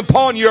blessing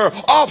upon your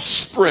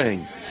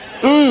offspring.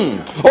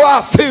 Oh,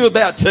 I feel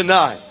that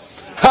tonight.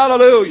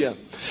 Hallelujah.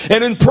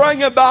 And in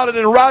praying about it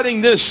and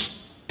writing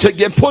this,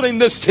 putting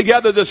this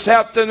together this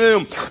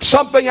afternoon,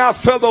 something I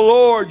felt the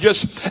Lord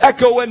just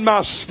echo in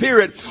my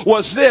spirit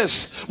was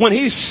this. When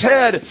he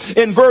said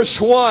in verse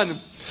 1,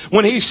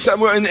 when he said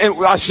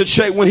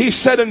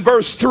in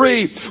verse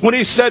 3, when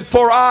he said,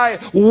 for I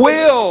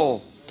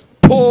will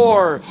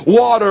pour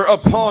water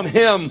upon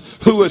him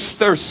who is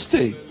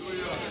thirsty.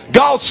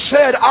 God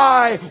said,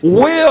 I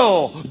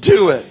will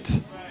do it.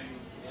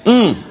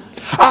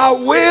 I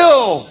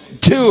will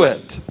do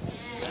it.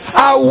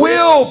 I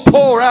will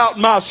pour out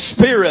my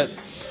spirit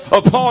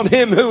upon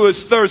him who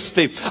is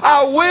thirsty.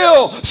 I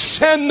will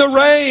send the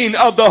rain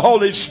of the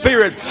Holy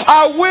Spirit.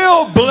 I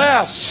will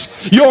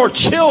bless your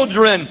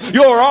children,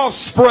 your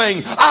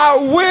offspring. I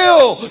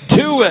will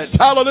do it.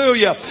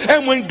 Hallelujah.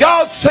 And when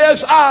God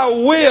says I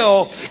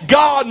will,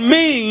 God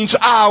means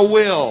I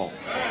will.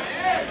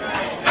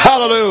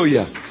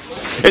 Hallelujah.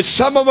 And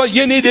some of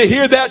you need to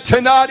hear that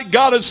tonight.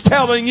 God is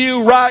telling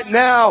you right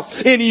now,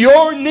 in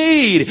your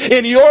need,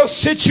 in your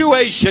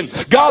situation,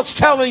 God's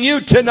telling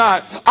you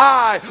tonight,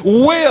 I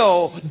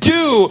will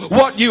do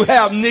what you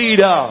have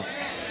need of.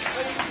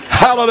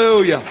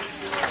 Hallelujah.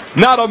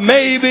 Not a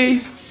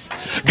maybe.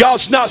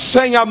 God's not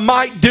saying I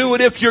might do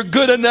it if you're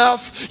good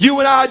enough. You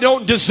and I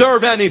don't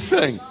deserve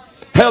anything.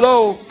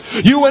 Hello.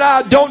 You and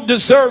I don't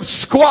deserve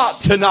squat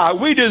tonight.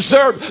 We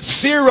deserve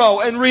zero.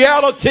 In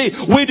reality,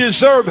 we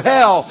deserve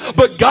hell.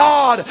 But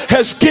God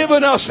has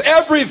given us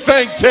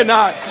everything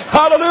tonight.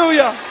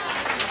 Hallelujah.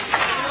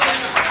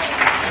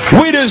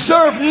 We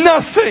deserve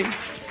nothing.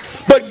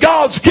 But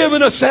God's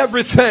given us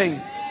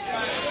everything.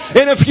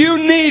 And if you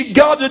need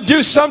God to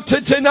do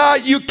something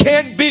tonight, you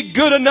can't be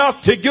good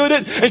enough to do it.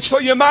 And so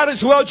you might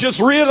as well just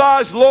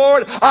realize,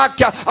 Lord,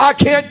 I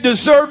can't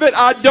deserve it.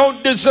 I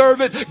don't deserve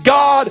it.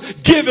 God,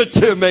 give it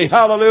to me.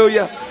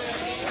 Hallelujah.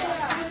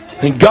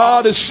 And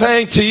God is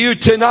saying to you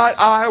tonight,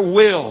 I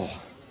will.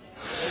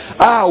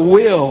 I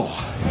will.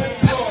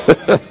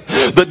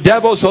 The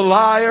devil's a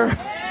liar.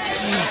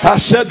 I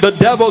said the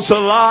devil's a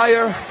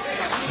liar.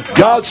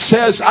 God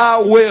says, I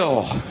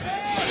will.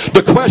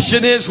 The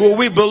question is, will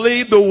we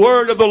believe the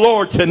word of the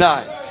Lord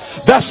tonight?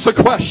 That's the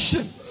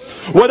question.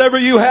 Whatever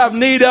you have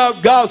need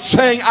of, God's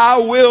saying, I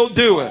will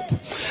do it.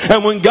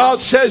 And when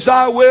God says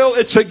I will,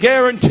 it's a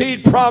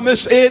guaranteed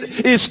promise.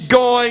 It is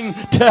going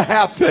to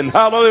happen.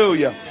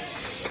 Hallelujah.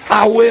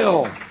 I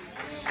will.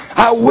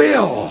 I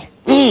will.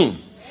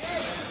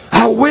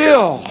 I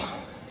will.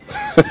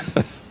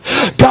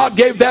 God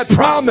gave that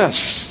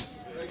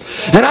promise.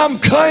 And I'm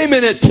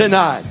claiming it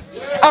tonight.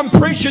 I'm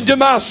preaching to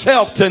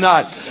myself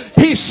tonight.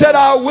 He said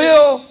I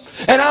will,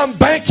 and I'm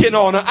banking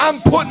on it.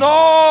 I'm putting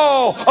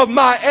all of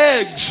my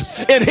eggs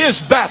in his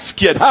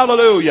basket.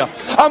 Hallelujah.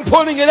 I'm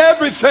putting in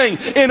everything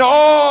in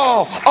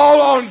all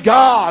on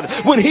God.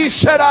 When he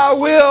said I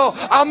will,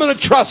 I'm going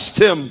to trust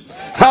him.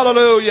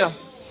 Hallelujah.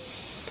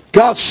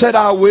 God said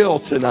I will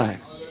tonight.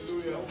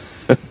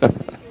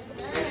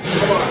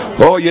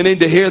 Oh, you need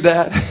to hear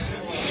that.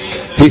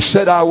 He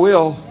said I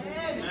will.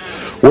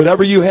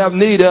 Whatever you have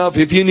need of,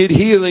 if you need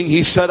healing,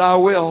 he said I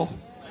will.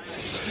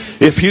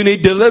 If you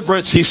need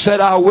deliverance, he said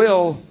I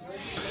will.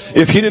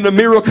 If you need a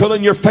miracle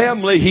in your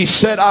family, he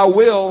said I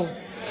will.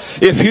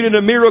 If you need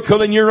a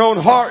miracle in your own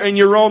heart and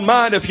your own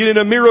mind, if you need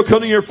a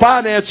miracle in your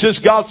finances,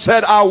 God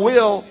said, I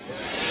will.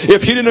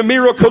 If you need a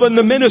miracle in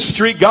the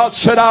ministry, God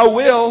said, I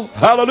will.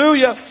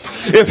 Hallelujah.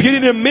 If you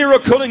need a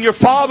miracle in your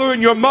father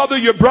and your mother,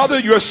 your brother,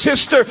 your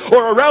sister,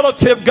 or a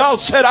relative, God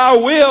said, I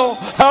will.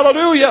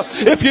 Hallelujah.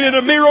 If you need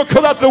a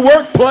miracle at the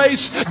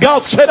workplace,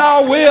 God said,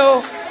 I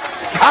will.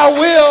 I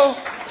will.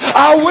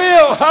 I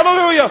will.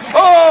 Hallelujah.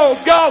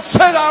 Oh, God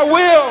said, I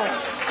will.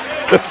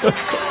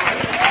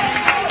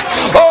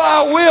 Oh,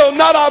 I will.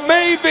 Not a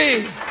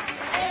maybe.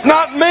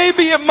 Not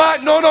maybe it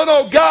might. No, no,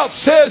 no. God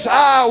says,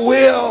 I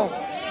will.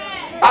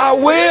 I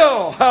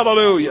will.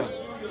 Hallelujah.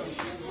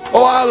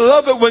 Oh, I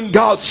love it when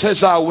God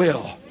says, I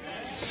will.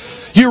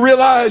 You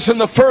realize in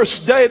the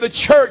first day of the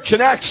church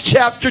in Acts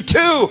chapter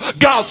 2,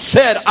 God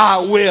said, I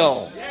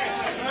will.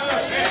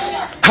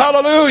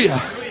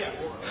 Hallelujah.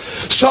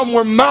 Some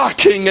were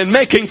mocking and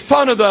making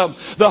fun of them,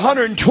 the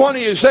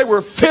 120, as they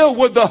were filled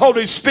with the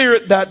Holy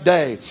Spirit that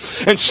day.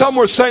 And some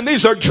were saying,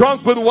 these are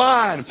drunk with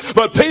wine.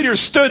 But Peter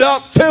stood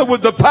up filled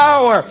with the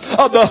power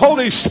of the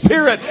Holy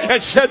Spirit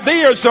and said,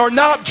 these are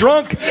not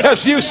drunk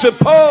as you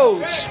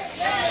suppose.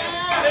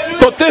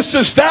 But this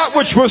is that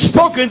which was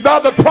spoken by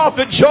the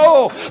prophet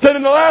Joel, that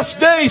in the last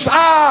days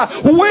I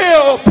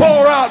will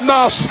pour out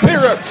my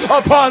Spirit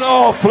upon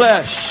all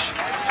flesh.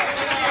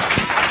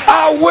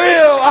 I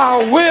will,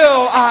 I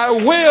will, I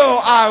will,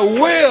 I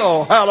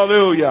will.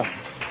 Hallelujah.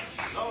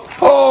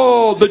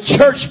 Oh, the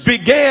church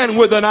began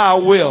with an I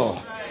will.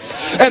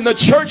 And the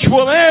church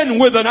will end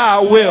with an I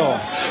will.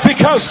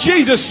 Because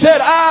Jesus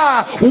said,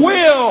 I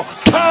will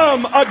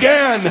come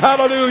again.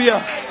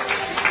 Hallelujah.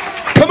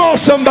 Come on,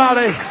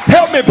 somebody.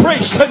 Help me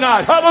preach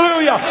tonight.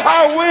 Hallelujah.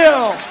 I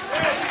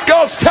will.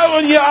 God's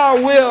telling you, I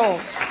will.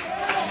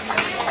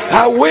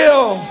 I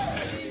will.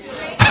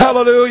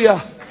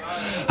 Hallelujah.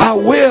 I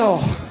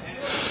will.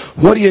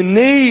 What do you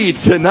need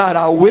tonight?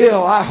 I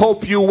will. I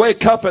hope you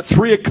wake up at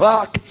 3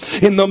 o'clock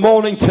in the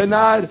morning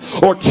tonight,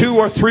 or 2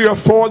 or 3 or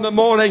 4 in the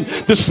morning.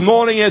 This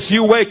morning as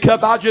you wake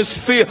up, I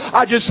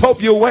just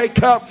hope you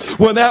wake up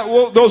when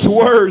those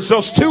words,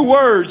 those 2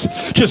 words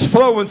just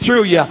flowing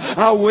through you.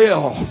 I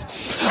will.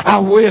 I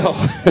will.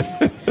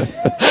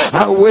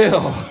 I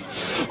will.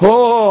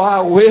 Oh,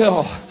 I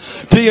will.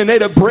 Do you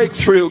need a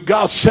breakthrough?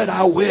 God said,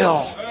 I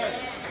will.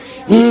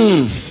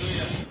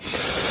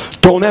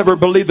 Don't ever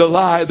believe the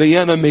lie of the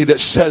enemy that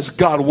says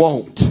God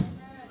won't,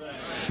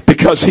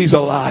 because he's a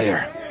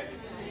liar.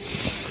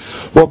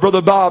 Well,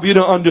 Brother Bob, you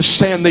don't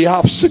understand the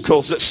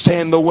obstacles that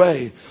stand in the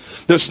way.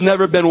 There's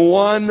never been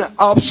one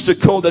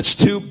obstacle that's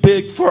too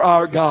big for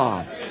our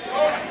God.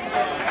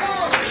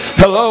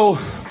 Hello?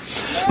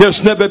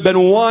 There's never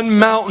been one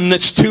mountain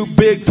that's too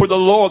big for the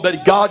Lord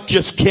that God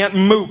just can't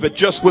move it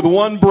just with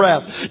one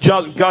breath.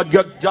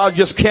 God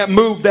just can't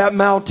move that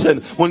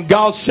mountain. When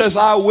God says,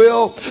 I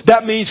will,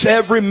 that means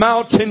every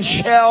mountain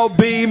shall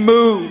be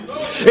moved.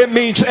 It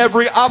means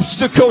every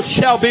obstacle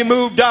shall be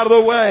moved out of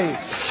the way.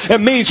 It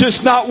means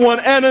it's not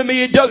one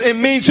enemy. It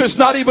means there's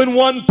not even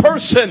one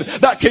person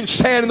that can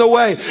stand in the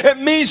way. It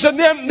means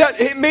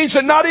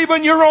that not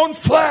even your own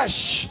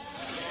flesh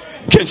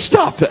can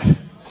stop it,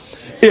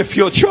 if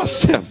you'll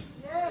trust him.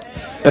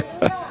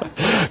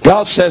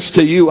 God says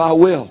to you, I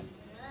will.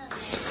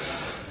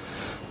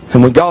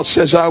 And when God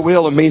says I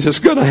will, it means it's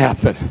going to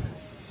happen.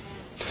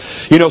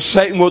 You know,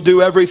 Satan will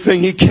do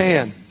everything he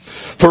can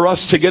for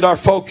us to get our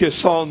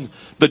focus on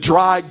the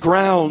dry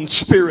ground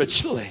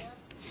spiritually.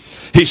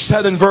 He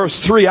said in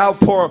verse 3, I'll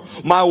pour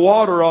my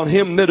water on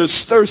him that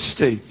is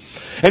thirsty.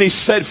 And he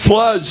said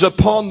floods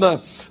upon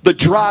the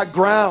dry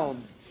ground.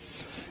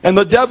 And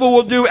the devil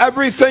will do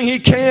everything he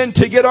can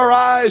to get our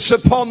eyes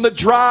upon the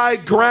dry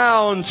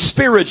ground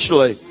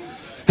spiritually.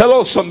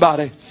 Hello,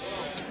 somebody.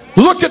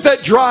 Look at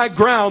that dry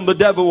ground, the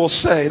devil will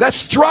say.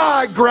 That's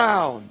dry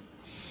ground.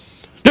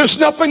 There's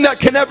nothing that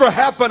can ever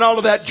happen out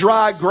of that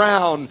dry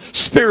ground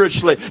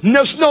spiritually.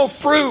 There's no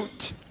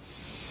fruit.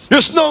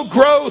 There's no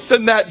growth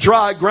in that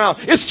dry ground.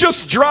 It's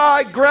just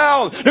dry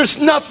ground.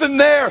 There's nothing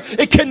there.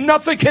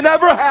 Nothing can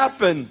ever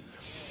happen.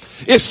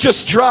 It's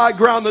just dry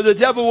ground that the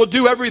devil will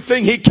do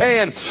everything he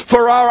can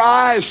for our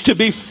eyes to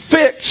be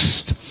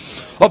fixed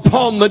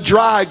upon the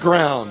dry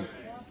ground.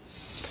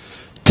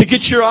 To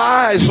get your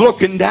eyes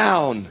looking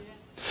down.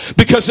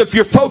 Because if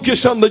you're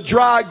focused on the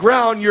dry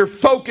ground, your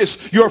focus,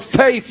 your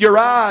faith, your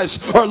eyes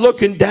are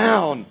looking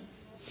down.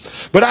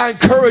 But I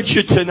encourage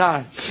you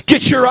tonight,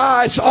 get your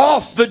eyes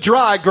off the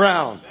dry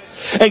ground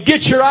and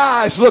get your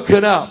eyes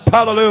looking up.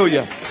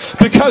 Hallelujah.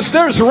 Because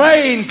there's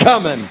rain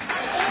coming.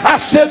 I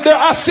said there,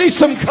 I see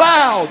some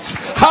clouds.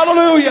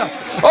 Hallelujah.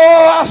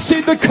 Oh, I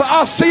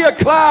see a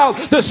cloud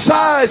the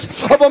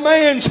size of a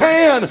man's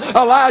hand,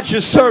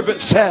 Elijah's servant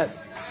said.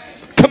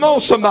 Come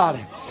on,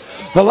 somebody.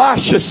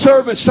 Elisha's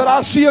servant said,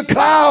 I see a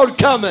cloud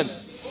coming.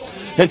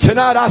 And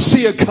tonight I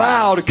see a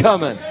cloud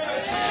coming.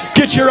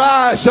 Get your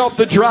eyes off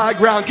the dry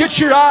ground. Get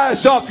your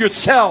eyes off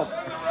yourself.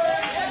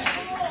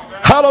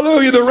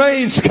 Hallelujah, the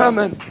rain's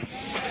coming.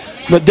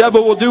 The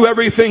devil will do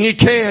everything he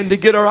can to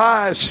get our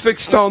eyes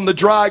fixed on the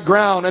dry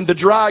ground. And the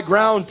dry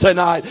ground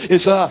tonight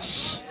is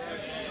us.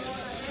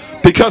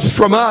 Because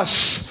from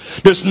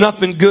us, there's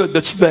nothing good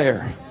that's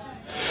there.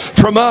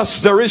 From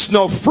us, there is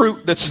no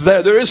fruit that's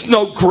there. There is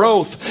no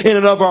growth in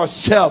and of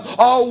ourselves.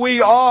 All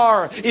we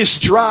are is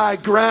dry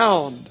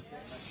ground.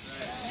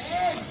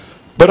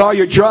 But are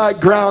you dry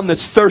ground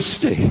that's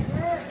thirsty?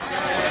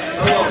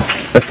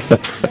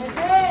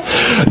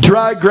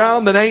 Dry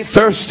ground that ain't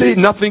thirsty,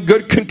 nothing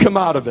good can come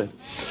out of it.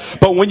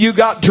 But when you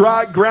got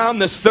dry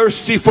ground that's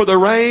thirsty for the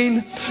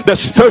rain,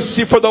 that's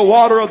thirsty for the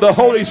water of the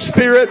Holy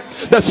Spirit,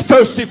 that's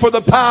thirsty for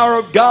the power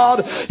of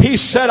God, He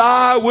said,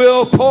 I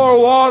will pour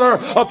water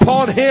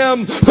upon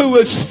him who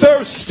is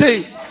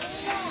thirsty.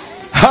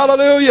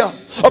 Hallelujah.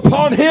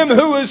 Upon him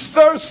who is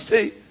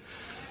thirsty.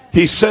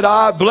 He said,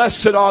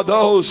 blessed are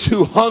those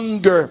who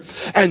hunger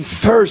and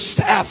thirst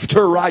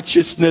after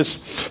righteousness,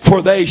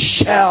 for they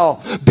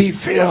shall be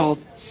filled.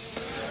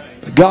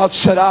 God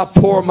said, I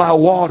pour my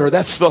water.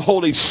 That's the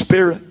Holy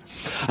Spirit.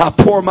 I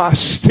pour my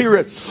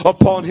Spirit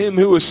upon him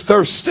who is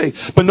thirsty.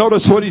 But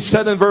notice what he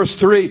said in verse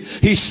 3.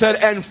 He said,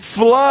 and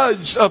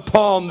floods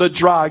upon the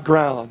dry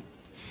ground.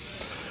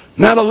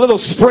 Not a little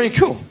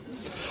sprinkle,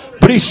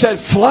 but he said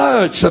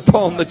floods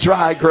upon the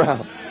dry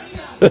ground.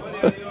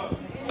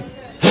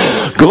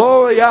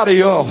 Gloria a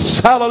Dios.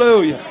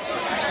 Hallelujah.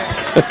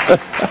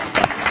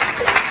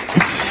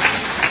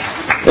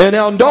 En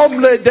el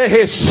nombre de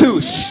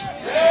Jesús.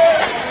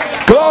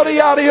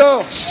 Gloria a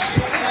Dios.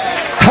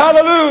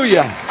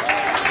 Hallelujah.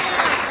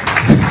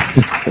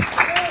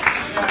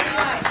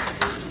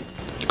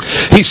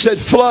 He said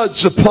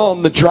floods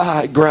upon the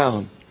dry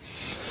ground.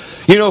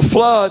 You know,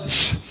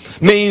 floods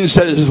means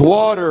that it's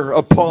water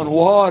upon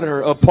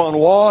water upon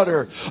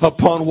water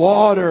upon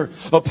water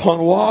upon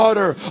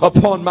water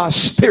upon my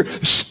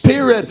spirit.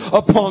 Spirit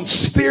upon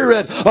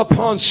spirit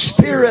upon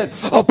spirit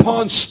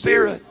upon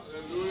spirit.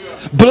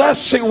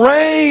 Blessing,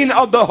 rain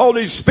of the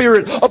Holy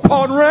Spirit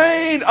upon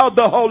rain of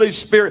the Holy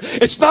Spirit.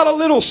 It's not a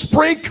little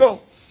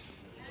sprinkle.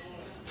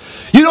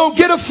 You don't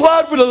get a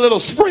flood with a little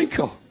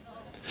sprinkle.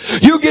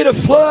 You get a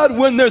flood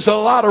when there's a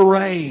lot of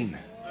rain.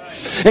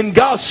 And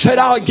God said,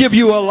 I'll give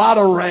you a lot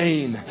of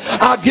rain.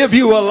 I'll give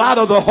you a lot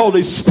of the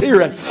Holy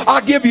Spirit.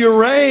 I'll give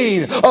you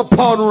rain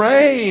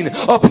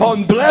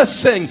upon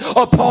blessing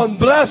upon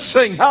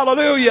blessing.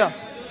 Hallelujah.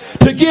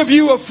 To give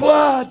you a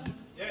flood.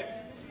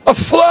 A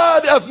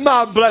flood of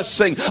my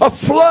blessing. A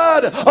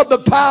flood of the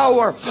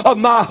power of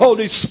my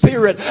Holy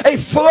Spirit. A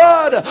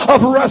flood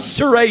of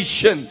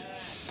restoration.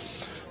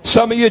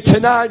 Some of you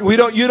tonight,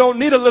 you don't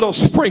need a little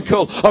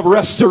sprinkle of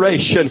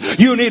restoration.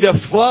 You need a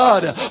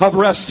flood of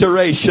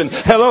restoration.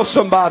 Hello,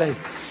 somebody.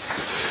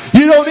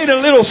 You don't need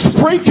a little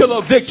sprinkle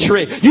of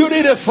victory. You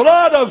need a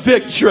flood of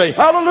victory.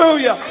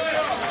 Hallelujah.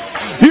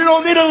 You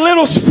don't need a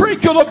little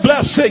sprinkle of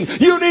blessing.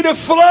 You need a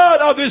flood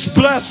of His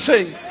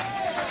blessing.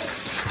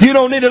 You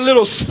don't need a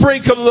little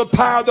sprinkle of the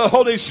power of the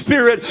Holy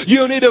Spirit.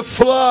 You need a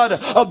flood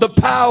of the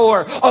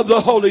power of the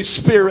Holy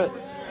Spirit.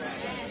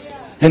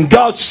 And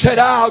God said,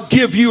 I'll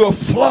give you a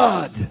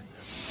flood.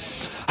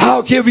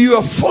 I'll give you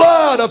a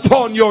flood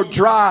upon your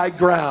dry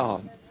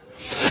ground.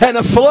 And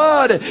a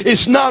flood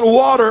is not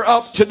water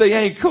up to the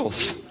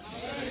ankles.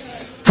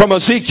 From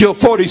Ezekiel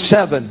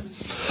 47.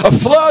 A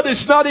flood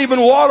is not even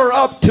water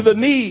up to the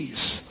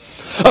knees.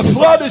 A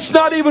flood is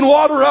not even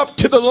water up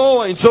to the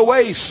loins, the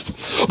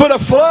waist. But a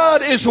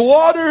flood is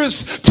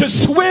waters to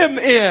swim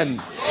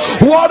in.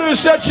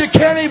 Waters that you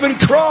can't even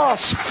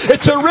cross.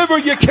 It's a river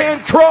you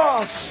can't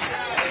cross.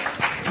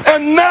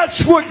 And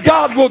that's what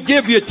God will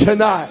give you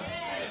tonight.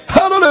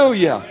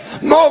 Hallelujah.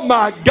 Oh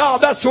my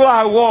God, that's what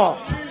I want.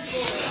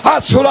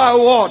 That's what I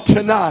want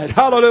tonight.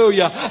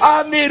 Hallelujah.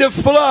 I need a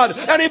flood.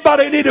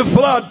 Anybody need a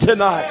flood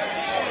tonight?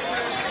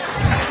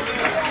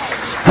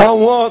 I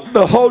want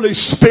the Holy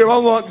Spirit. I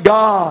want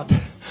God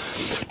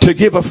to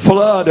give a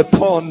flood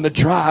upon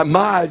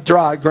my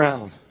dry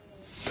ground.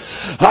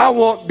 I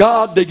want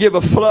God to give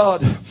a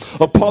flood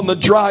upon the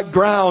dry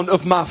ground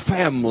of my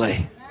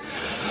family.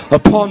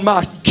 Upon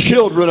my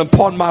children,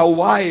 upon my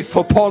wife,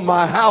 upon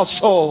my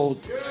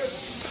household.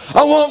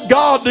 I want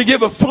God to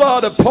give a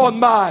flood upon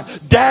my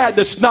dad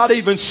he's not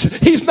even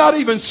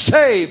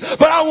saved.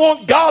 But I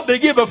want God to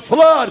give a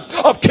flood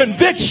of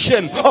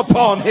conviction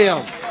upon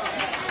him.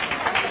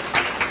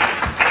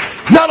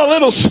 Not a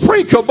little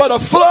sprinkle, but a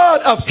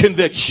flood of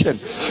conviction.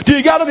 Do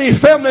you got any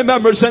family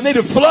members that need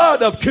a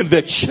flood of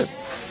conviction?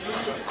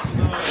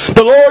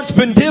 The Lord's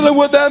been dealing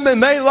with them,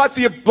 and they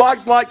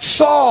like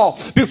Saul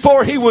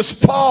before he was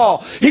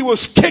Paul. He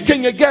was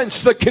kicking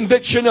against the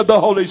conviction of the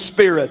Holy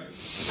Spirit.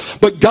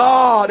 But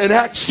God, in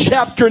Acts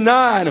chapter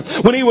 9,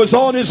 when he was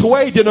on his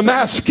way to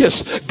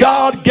Damascus,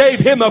 God gave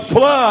him a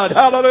flood.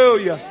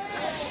 Hallelujah.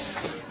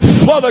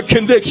 Flood of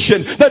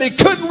conviction that he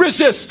couldn't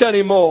resist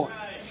anymore.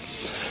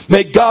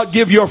 May God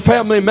give your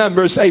family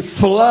members a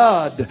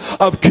flood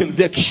of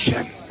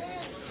conviction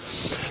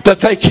that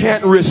they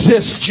can't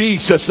resist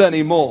Jesus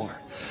anymore.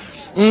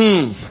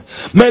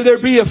 May there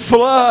be a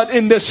flood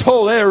in this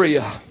whole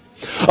area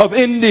of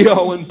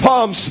Indio and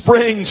Palm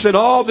Springs and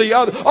all the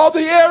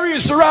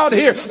areas around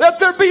here. Let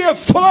there be a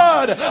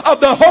flood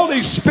of the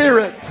Holy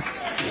Spirit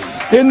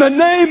in the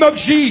name of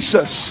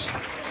Jesus.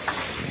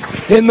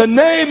 In the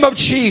name of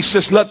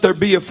Jesus, let there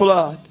be a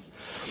flood.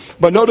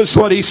 But notice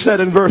what he said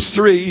in verse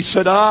 3. He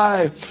said,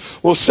 I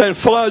will send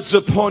floods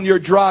upon your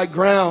dry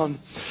ground.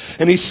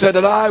 And he said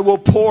that I will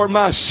pour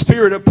my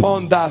spirit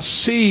upon thy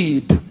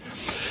seed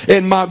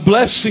and my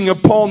blessing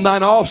upon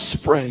thine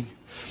offspring.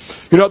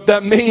 You know what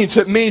that means?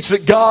 It means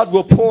that God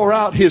will pour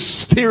out his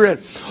spirit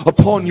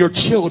upon your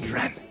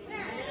children.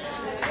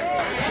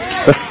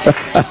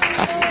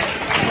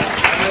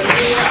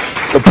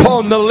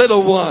 Upon the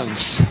little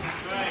ones.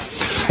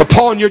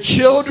 Upon your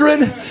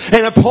children,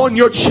 and upon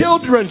your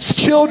children's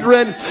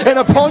children, and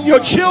upon your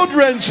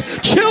children's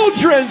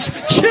children's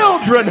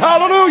children.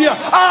 Hallelujah.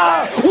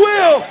 I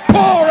will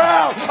pour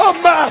out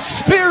of my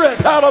spirit.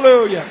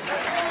 Hallelujah.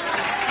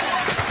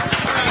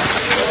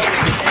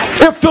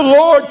 If the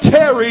Lord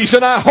tarries,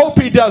 and I hope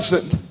he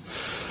doesn't,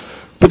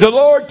 but the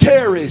Lord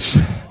tarries,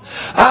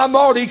 I'm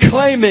already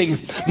claiming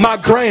my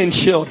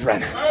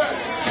grandchildren.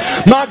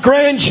 My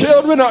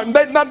grandchildren,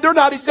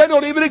 they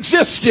don't even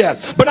exist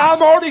yet. But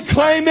I'm already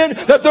claiming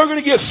that they're going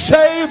to get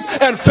saved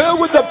and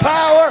filled with the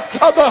power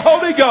of the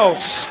Holy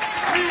Ghost.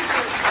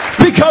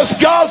 Because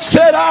God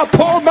said, I'll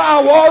pour my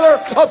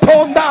water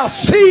upon thy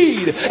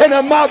seed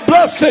and my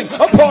blessing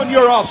upon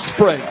your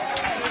offspring.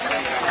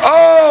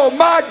 Oh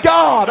my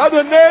God, in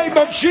the name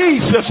of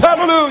Jesus,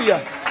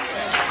 hallelujah.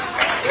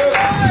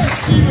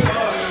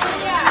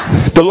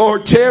 The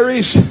Lord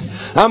tarries,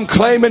 I'm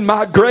claiming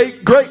my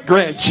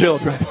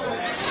great-great-grandchildren,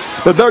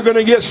 that they're going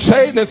to get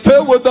saved and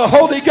filled with the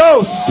Holy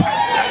Ghost.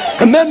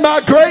 And then my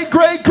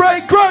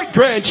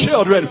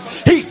great-great-great-great-grandchildren.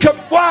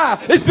 Why?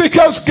 It's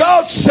because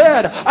God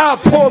said, I'll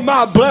pour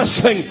my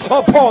blessing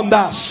upon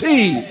thy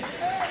seed.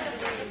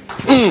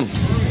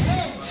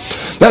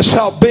 That's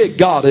how big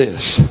God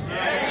is.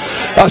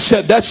 I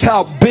said, that's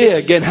how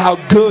big and how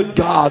good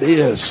God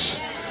is.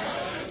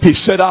 He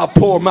said, I'll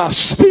pour my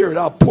spirit,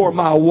 I'll pour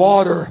my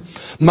water,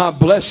 my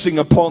blessing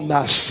upon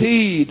thy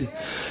seed,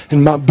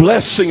 and my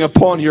blessing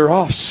upon your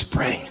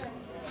offspring.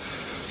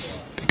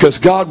 Because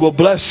God will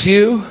bless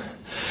you,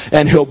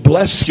 and he'll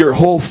bless your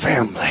whole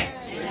family.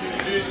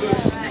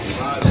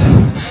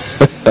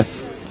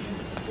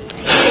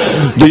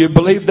 Do you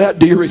believe that?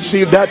 Do you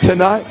receive that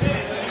tonight?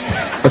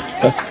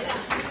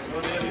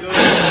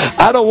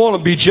 I don't want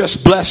to be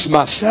just blessed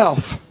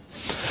myself.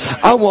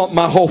 I want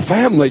my whole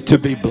family to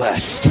be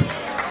blessed.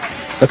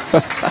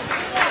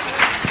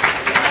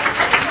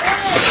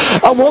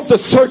 I want the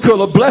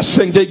circle of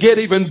blessing to get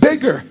even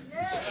bigger.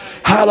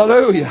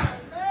 Hallelujah.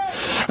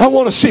 I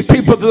want to see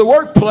people to the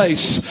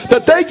workplace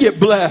that they get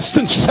blessed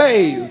and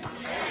saved.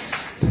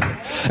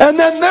 And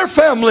then their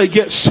family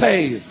gets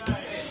saved.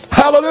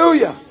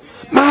 Hallelujah.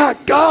 My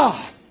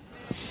God.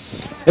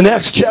 In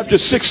Acts chapter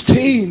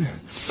 16,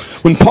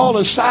 when Paul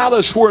and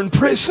Silas were in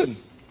prison,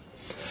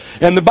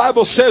 and the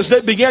Bible says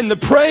they began to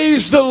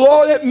praise the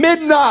Lord at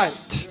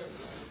midnight.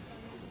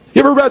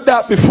 You ever read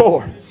that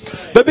before?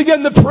 They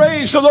began to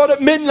praise the Lord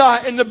at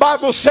midnight, and the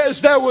Bible says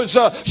there was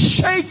a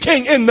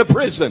shaking in the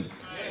prison.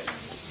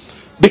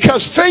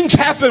 Because things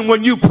happen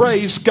when you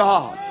praise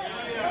God.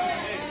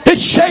 It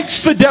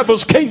shakes the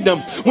devil's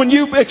kingdom when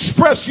you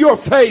express your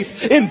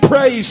faith in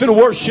praise and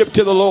worship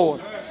to the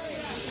Lord.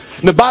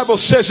 And the Bible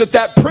says that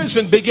that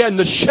prison began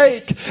to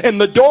shake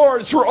and the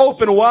doors were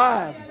open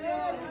wide.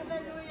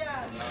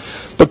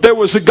 But there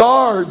was a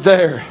guard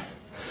there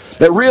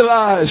that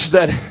realized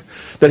that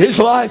his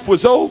life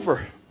was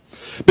over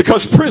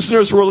because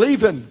prisoners were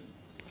leaving.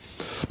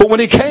 But when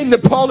he came to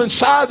Paul and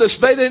Silas,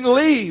 they didn't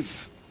leave.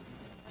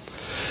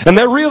 And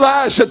they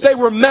realized that they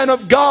were men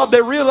of God.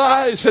 They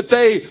realized that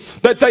they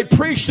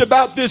preached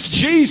about this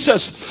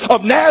Jesus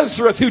of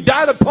Nazareth who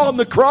died upon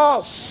the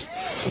cross.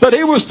 That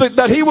he was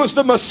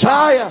the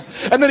Messiah.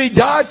 And that he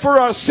died for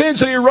our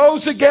sins and he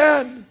rose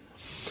again.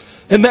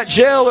 And that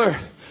jailer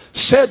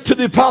said to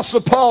the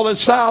Apostle Paul and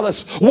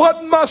Silas,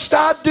 what must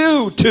I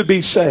do to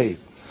be saved?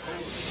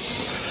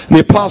 And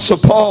the Apostle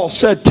Paul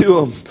said to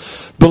him,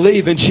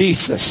 believe in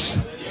Jesus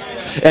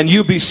and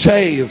you be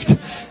saved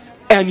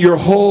and your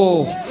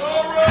whole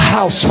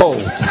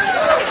household.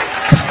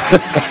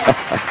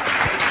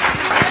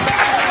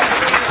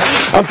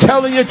 I'm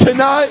telling you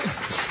tonight,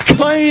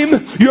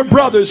 claim your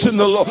brothers in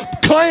the Lord.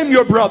 Claim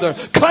your brother.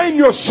 Claim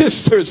your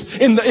sisters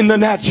in the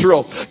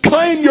natural.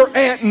 Claim your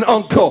aunt and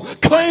uncle.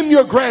 Claim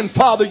your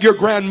grandfather, your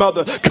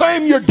grandmother.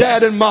 Claim your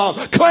dad and mom.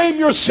 Claim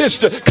your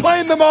sister.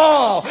 Claim them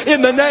all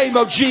in the name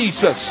of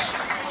Jesus.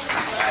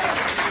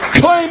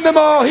 Claim them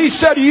all. He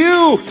said,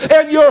 you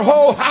and your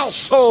whole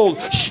household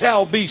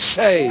shall be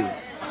saved.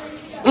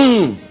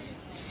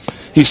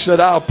 He said,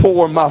 I'll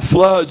pour my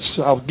floods.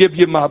 I'll give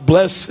you my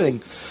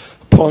blessing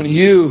upon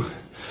you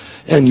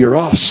and your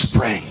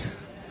offspring.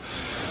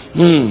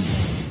 To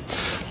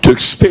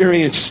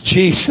experience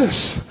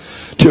Jesus,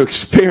 to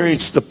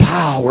experience the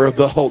power of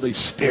the Holy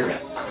Spirit.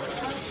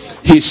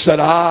 He said,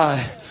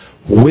 I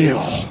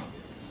will.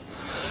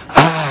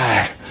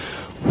 I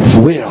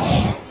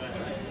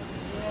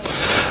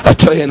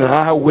tell you,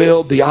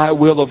 the I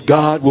will of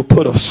God will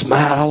put a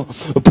smile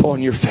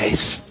upon your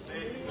face.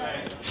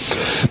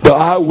 The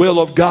I will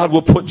of God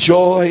will put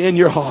joy in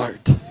your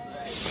heart.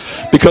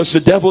 Because the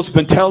devil's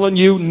been telling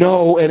you,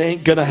 no, it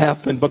ain't going to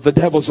happen. But the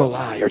devil's a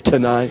liar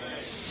tonight.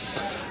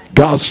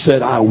 God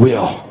said, I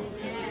will.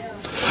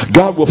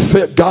 God will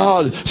fit.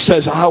 God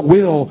says, I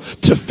will,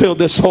 to fill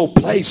this whole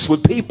place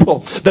with people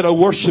that are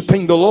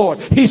worshiping the Lord.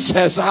 He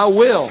says, I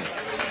will.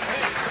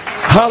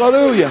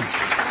 Hallelujah.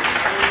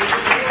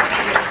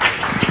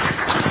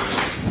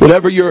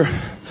 Whatever you're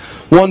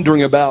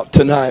wondering about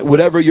tonight,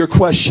 whatever you're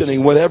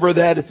questioning, whatever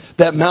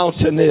that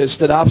mountain is,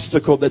 that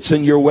obstacle that's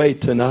in your way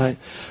tonight,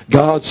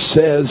 God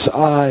says,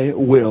 I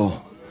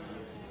will.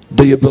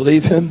 Do you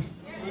believe Him?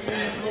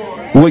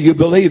 Will you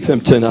believe Him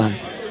tonight?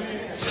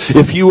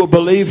 If you will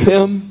believe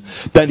Him,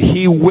 then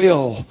He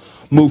will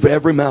move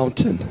every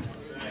mountain.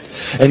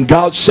 And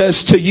God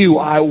says to you,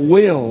 I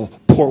will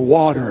pour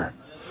water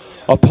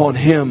upon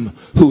him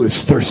who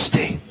is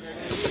thirsty,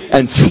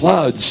 and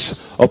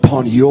floods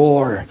upon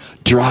your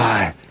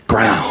dry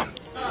ground.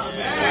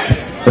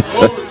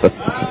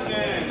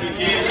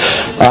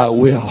 I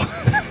will.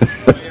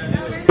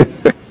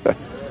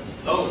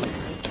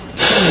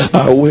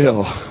 I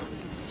will.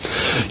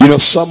 You know,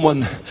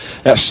 someone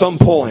at some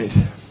point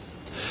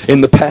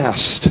in the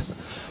past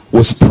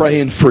was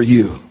praying for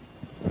you.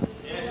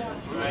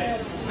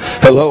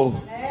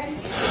 Hello?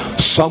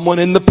 Someone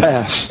in the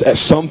past at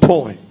some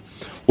point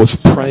was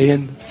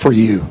praying for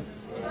you.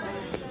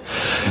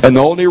 And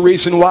the only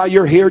reason why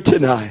you're here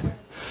tonight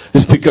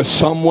is because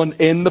someone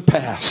in the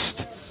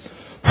past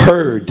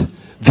heard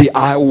the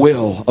I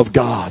will of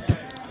God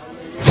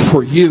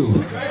for you.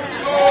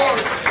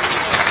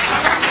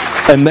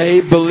 And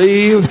they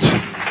believed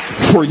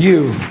for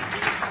you.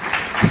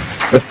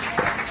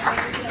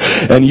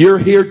 And you're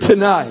here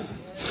tonight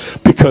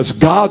because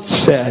God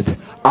said,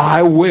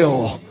 I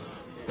will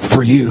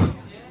for you.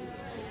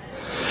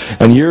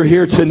 And you're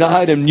here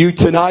tonight, and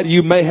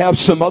you may have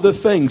some other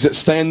things that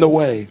stand in the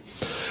way.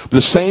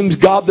 The same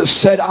God that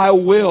said, I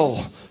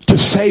will to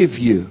save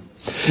you,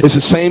 is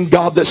the same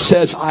God that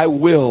says, I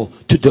will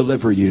to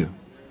deliver you.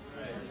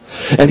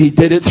 And he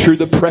did it through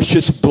the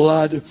precious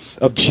blood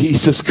of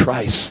Jesus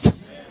Christ.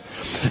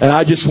 And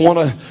I just want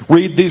to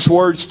read these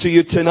words to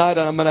you tonight.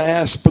 And I'm going to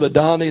ask Brother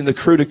Donnie and the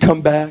crew to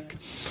come back.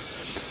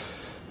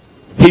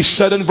 He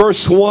said in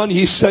verse 1,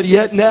 he said,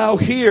 yet now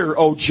hear,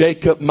 O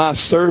Jacob, my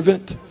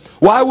servant.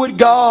 Why would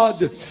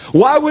God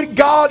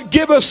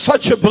give us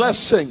such a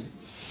blessing?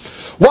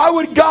 Why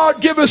would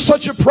God give us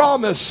such a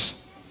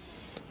promise?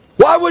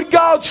 Why would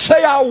God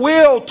say, I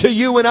will to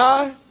you and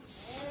I?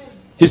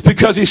 It's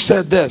because he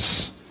said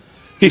this.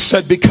 He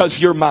said, because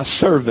you're my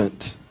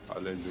servant.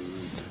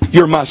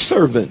 You're my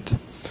servant.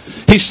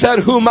 He said,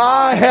 whom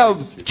I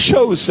have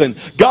chosen.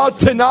 God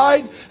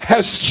tonight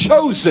has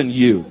chosen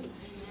you.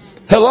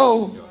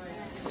 Hello?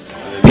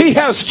 He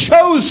has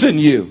chosen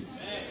you.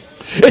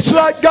 It's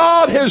like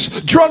God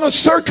has drawn a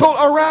circle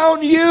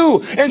around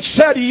you and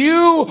said,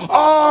 you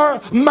are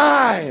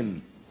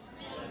mine.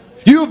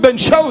 You've been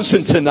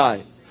chosen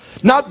tonight.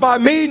 Not by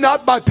me,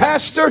 not by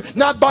pastor,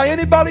 not by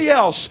anybody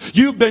else.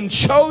 You've been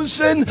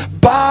chosen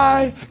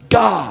by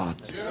God.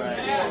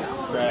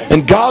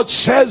 And God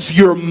says,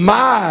 you're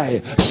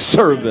my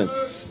servant.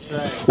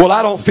 Well,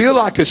 I don't feel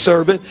like a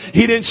servant.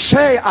 He didn't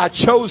say, I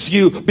chose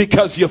you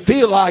because you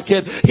feel like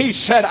it. He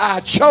said, I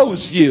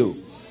chose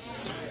you.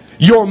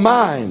 You're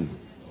mine.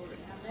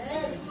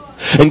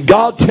 And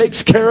God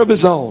takes care of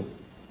his own.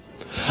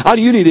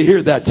 You need to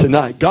hear that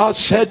tonight. God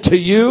said to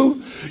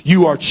you,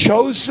 you are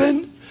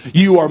chosen.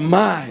 You are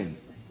mine.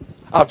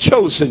 I've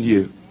chosen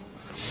you.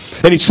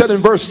 And he said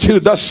in verse 2,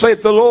 thus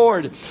saith the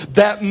Lord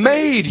that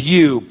made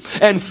you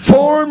and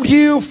formed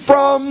you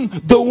from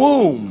the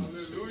womb.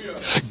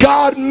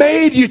 God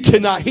made you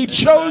tonight. He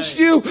chose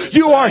you.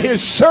 You are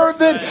his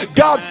servant.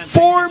 God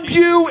formed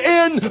you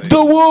in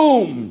the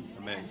womb.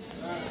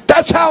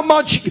 That's how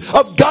much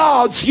of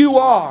God's you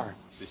are.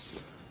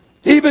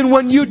 Even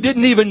when you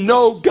didn't even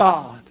know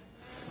God,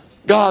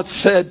 God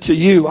said to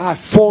you, I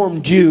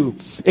formed you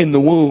in the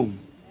womb.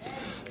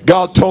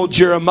 God told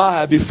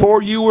Jeremiah,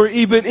 before you were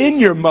even in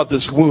your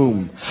mother's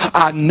womb,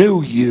 I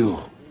knew you.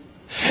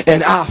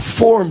 And I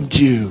formed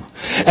you.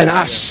 And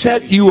I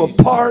set you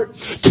apart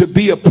to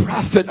be a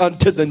prophet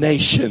unto the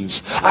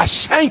nations. I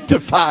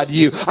sanctified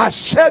you. I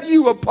set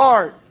you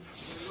apart.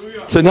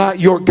 Tonight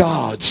you're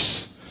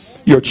God's.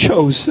 You're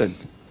chosen.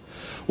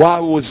 Why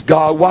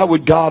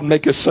would God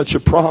make us such a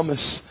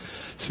promise?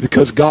 It's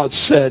because God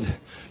said,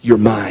 you're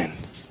mine.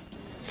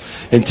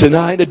 And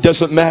tonight it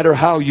doesn't matter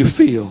how you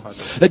feel.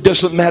 It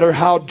doesn't matter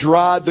how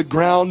dry the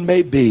ground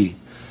may be.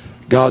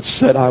 God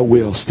said, I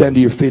will. Stand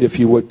to your feet if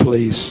you would,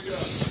 please.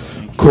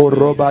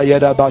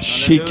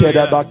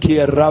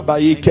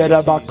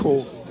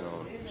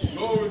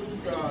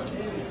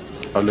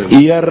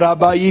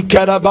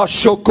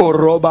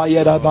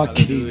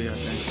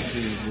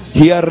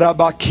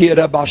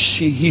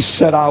 He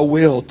said, I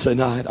will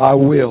tonight. I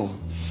will.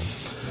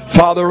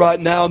 Father, right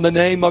now in the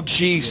name of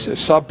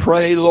Jesus, I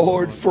pray,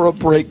 Lord, for a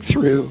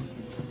breakthrough.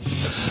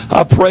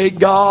 I pray,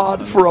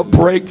 God, for a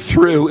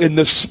breakthrough in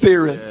the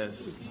Spirit.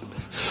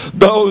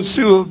 those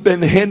who have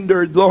been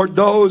hindered, Lord,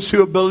 those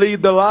who have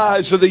believed the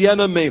lies of the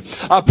enemy.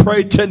 I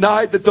pray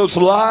tonight that those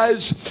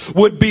lies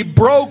would be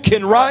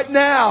broken right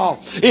now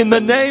in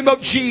the name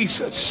of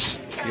Jesus.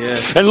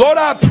 Yes. And Lord,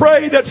 I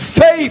pray that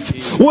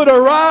faith would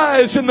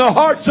arise in the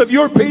hearts of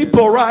your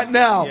people right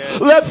now. Yes.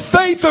 Let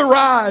faith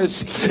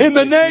arise in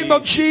the name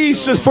of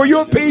Jesus for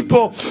your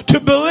people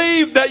to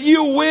believe that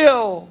you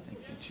will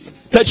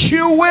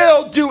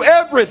do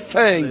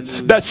everything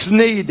that's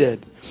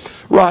needed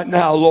right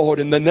now, Lord,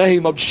 in the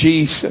name of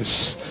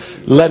Jesus.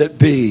 Let it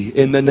be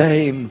in the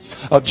name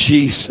of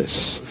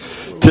Jesus.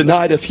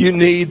 Tonight, if you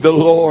need the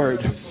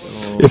Lord,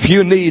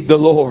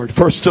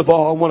 first of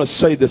all, I want to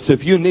say this.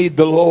 If you need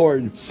the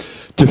Lord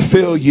to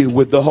fill you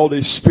with the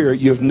Holy Spirit,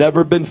 you've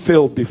never been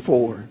filled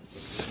before,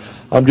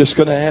 I'm just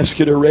going to ask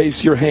you to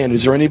raise your hand.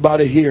 Is there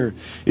anybody here?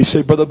 You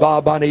say, Brother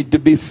Bob, I need to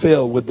be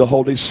filled with the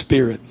Holy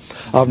Spirit.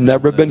 I've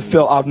never been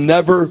filled. I've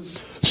never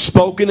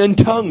spoken in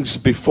tongues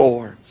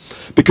before,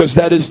 because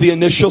that is the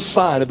initial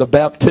sign of the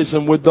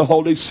baptism with the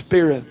Holy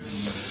Spirit.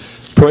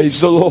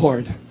 Praise the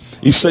Lord.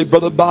 You say,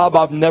 Brother Bob,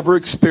 I've never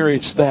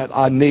experienced that.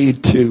 I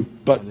need to,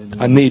 but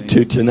I need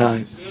to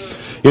tonight.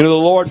 You know, the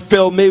Lord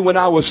filled me when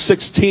I was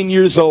 16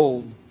 years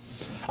old.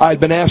 I had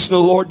been asking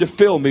the Lord to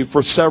fill me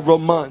for several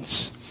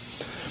months.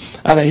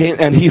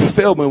 And He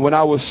filled me when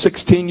I was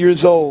 16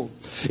 years old.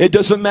 It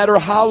doesn't matter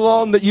how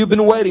long that you've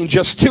been waiting.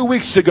 Just 2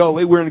 weeks ago,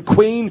 we were in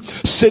Queen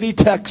City,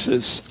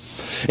 Texas.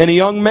 And a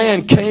young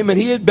man came and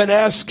he had been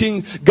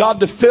asking God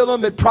to fill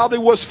him. It probably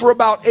was for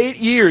about 8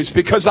 years,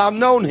 because I've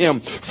known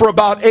him for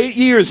about 8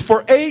 years.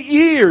 For 8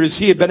 years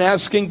he had been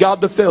asking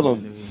God to fill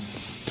him.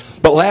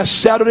 But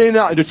last Saturday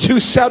night, or 2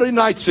 Saturday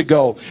nights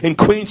ago in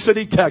Queen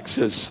City,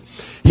 Texas,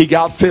 he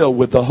got filled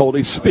with the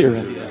Holy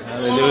Spirit.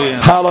 Hallelujah.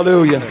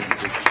 Hallelujah.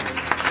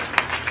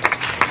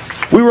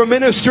 We were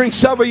ministering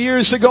several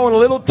years ago in a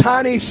little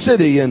tiny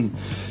city in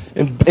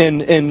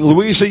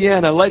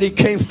Louisiana. A lady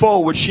came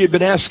forward. She had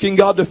been asking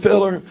God to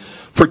fill her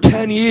for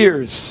 10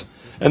 years.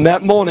 And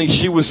that morning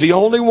she was the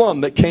only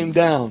one that came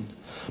down.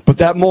 But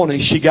that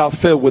morning she got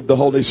filled with the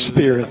Holy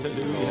Spirit.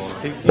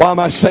 Why am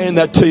I saying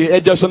that to you?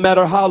 It doesn't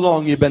matter how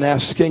long you've been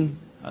asking.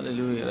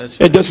 Hallelujah. That's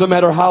It doesn't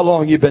matter how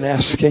long you've been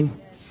asking.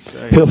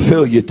 He'll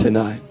fill you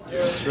tonight.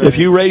 If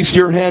you raise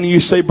your hand and you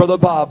say, Brother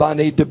Bob, I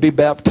need to be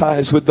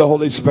baptized with the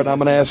Holy Spirit, I'm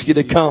going to ask you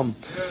to come.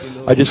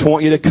 I just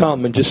want you to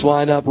come and just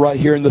line up right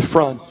here in the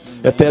front.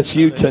 If that's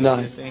you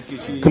tonight.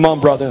 Come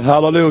on, brother.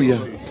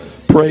 Hallelujah.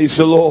 Praise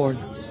the Lord.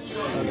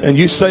 And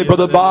you say,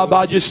 Brother Bob,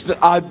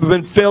 I've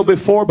been filled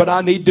before, but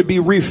I need to be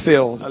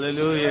refilled.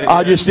 Hallelujah.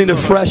 I just need a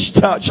fresh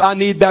touch. I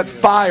need that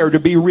fire to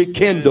be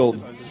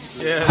rekindled.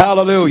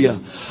 Hallelujah.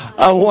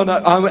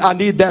 I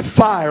need that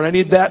fire. I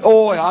need that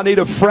oil. I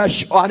need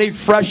fresh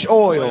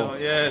oil.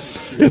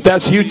 If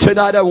that's you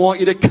tonight, I want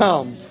you to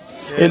come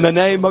in the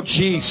name of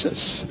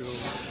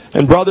Jesus.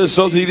 And brothers,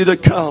 those of you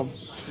that come,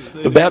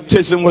 the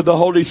baptism with the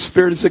Holy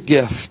Spirit is a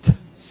gift.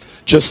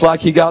 Just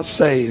like you got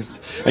saved.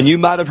 And you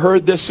might have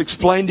heard this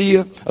explained to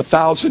you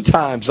 1,000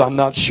 times. I'm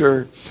not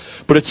sure.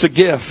 But it's a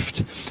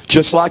gift.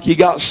 Just like you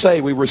got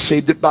saved, we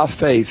received it by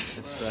faith.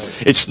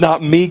 It's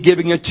not me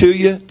giving it to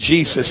you.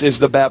 Jesus is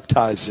the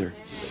baptizer.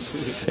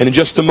 And in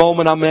just a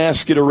moment, I'm going to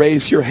ask you to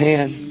raise your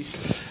hand.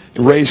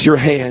 Raise your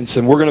hands,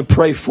 and we're going to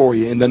pray for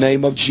you in the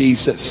name of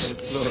Jesus.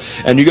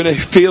 And you're going to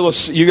feel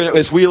us.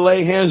 As we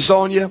lay hands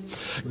on you,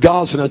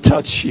 God's going to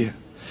touch you.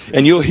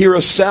 And you'll hear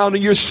a sound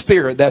in your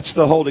spirit. That's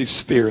the Holy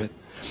Spirit.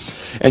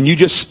 And you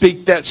just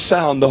speak that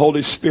sound the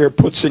Holy Spirit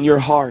puts in your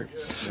heart.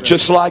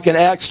 Just like in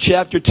Acts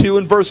chapter 2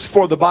 and verse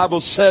 4, the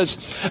Bible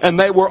says, and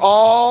they were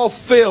all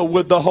filled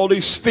with the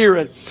Holy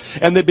Spirit,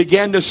 and they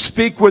began to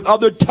speak with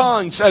other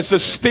tongues as the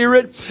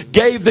Spirit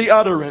gave the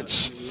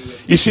utterance.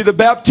 You see, the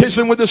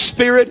baptism with the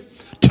Spirit,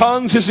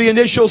 tongues is the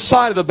initial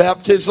sign of the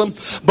baptism,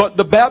 but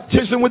the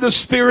baptism with the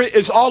Spirit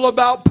is all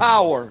about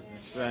power.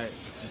 That's right.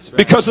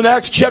 Because in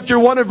Acts chapter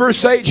 1 and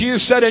verse 8,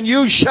 Jesus said, and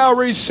you shall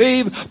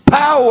receive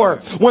power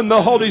when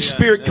the Holy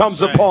Spirit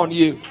comes upon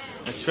you.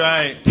 That's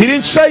right. He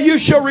didn't say you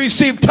shall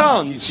receive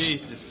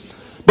tongues.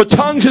 But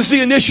tongues is the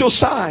initial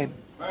sign.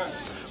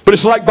 But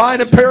it's like buying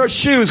a pair of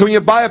shoes. When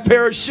you buy a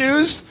pair of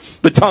shoes,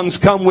 the tongues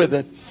come with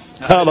it.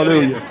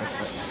 Hallelujah.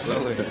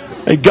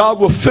 And God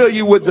will fill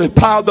you with the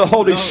power of the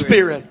Holy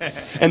Spirit.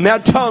 And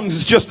that tongues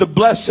is just a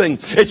blessing.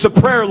 It's a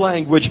prayer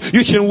language.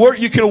 You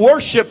can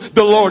worship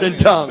the Lord in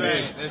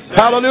tongues.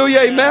 Hallelujah.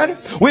 Amen.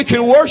 We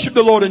can worship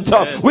the Lord in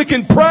tongues. We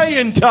can pray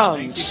in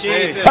tongues.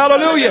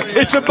 Hallelujah.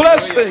 It's a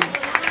blessing.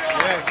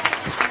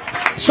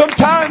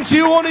 Sometimes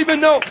you won't even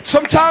know.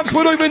 Sometimes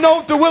we don't even know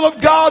what the will of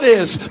God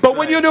is. But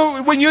when you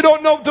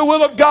don't know what the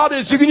will of God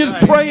is, you can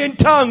just pray in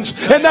tongues.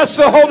 And that's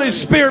the Holy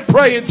Spirit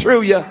praying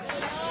through you.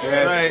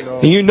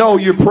 And you know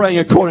you're praying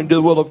according to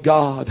the will of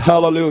God.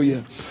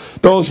 Hallelujah.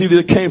 Those of you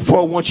that came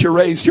forward, once you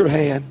raise your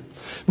hand.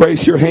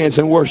 Raise your hands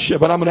and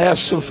worship. And I'm going to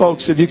ask some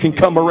folks if you can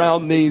come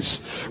around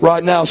these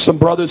right now. Some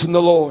brothers in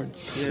the Lord.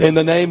 In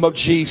the name of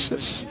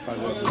Jesus.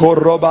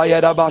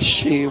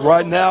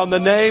 Right now in the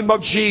name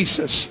of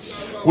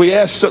Jesus. We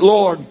ask that,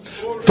 Lord,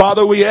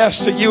 Father, we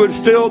ask that you would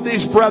fill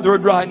these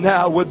brethren right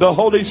now with the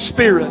Holy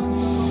Spirit.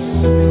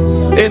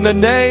 In the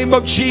name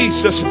of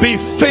Jesus, be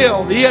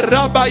filled.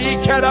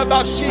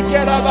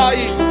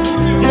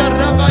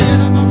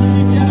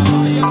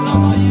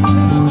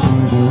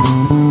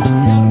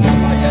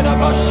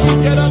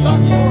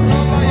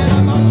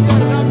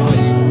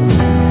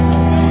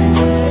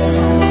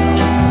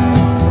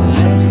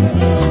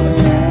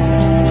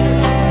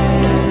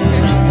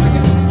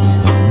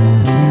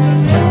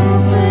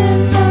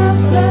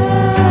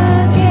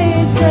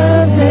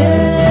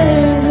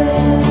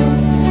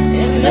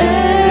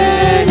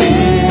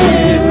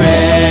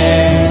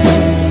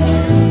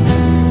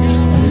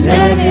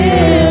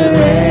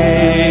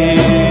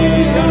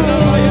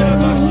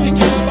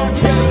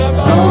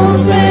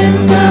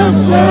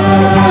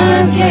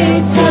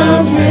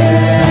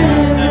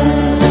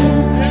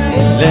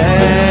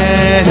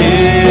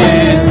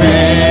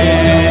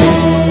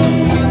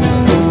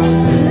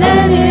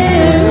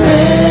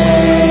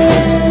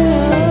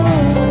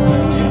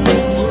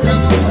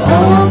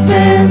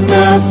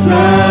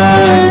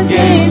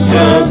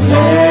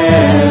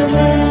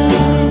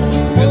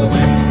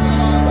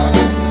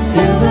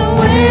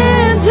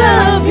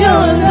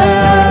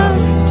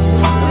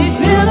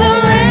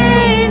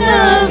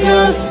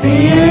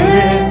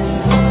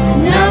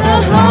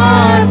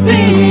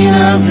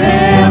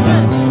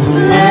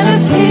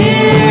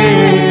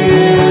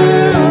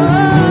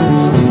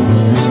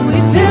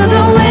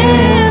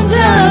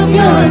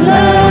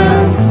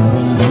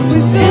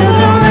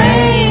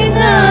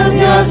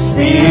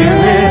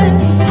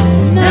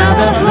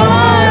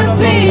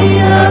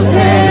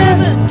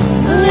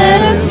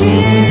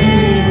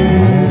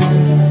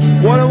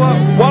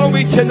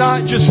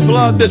 Tonight, just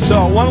flood this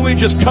altar. Why don't we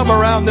just come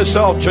around this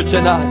altar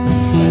tonight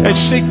and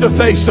seek the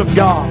face of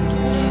God?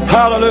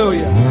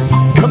 Hallelujah.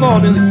 Come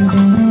on,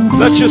 and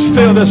let's just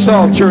fill this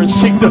altar and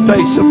seek the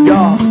face of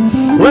God.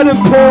 Let him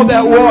pour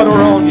that water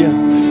on you.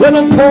 Let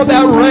him pour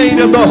that rain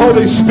of the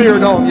Holy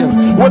Spirit on you.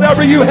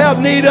 Whatever you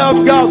have need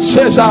of, God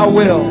says, I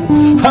will.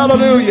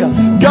 Hallelujah.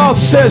 God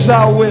says,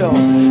 I will.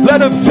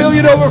 Let him fill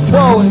you to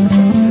overflowing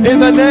in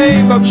the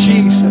name of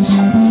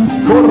Jesus.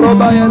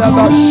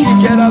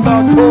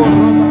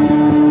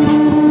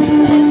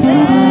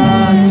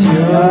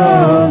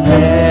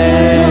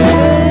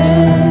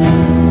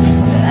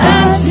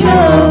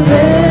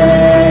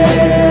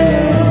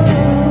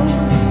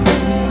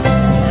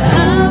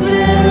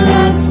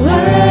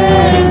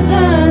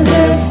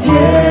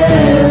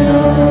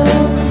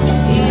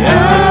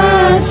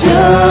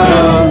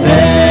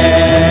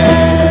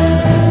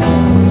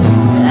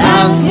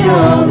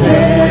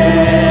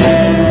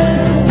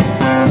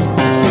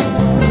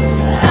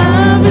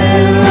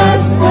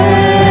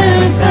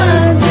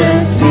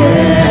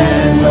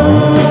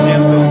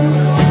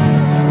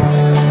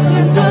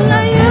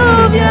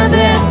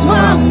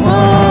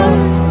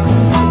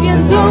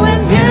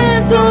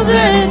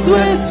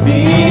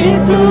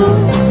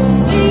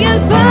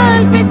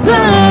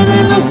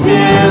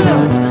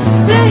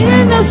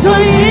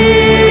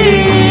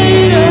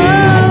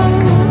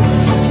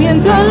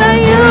 Siento la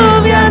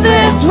lluvia de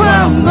tu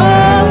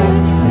amor,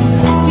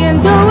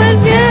 siento el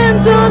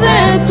viento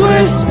de tu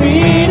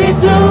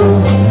espíritu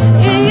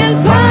y el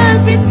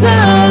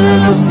palpitar de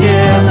los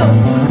cielos.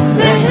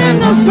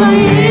 Déjenos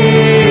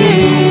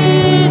oír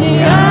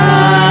y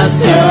haz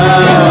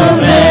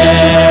llover,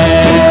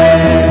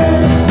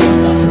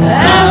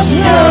 haz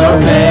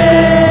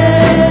llover.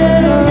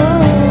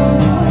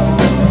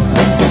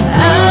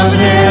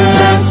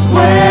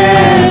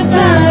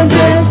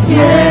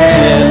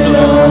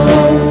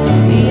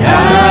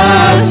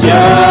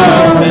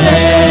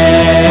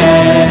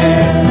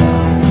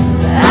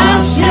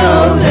 Haz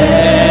llover.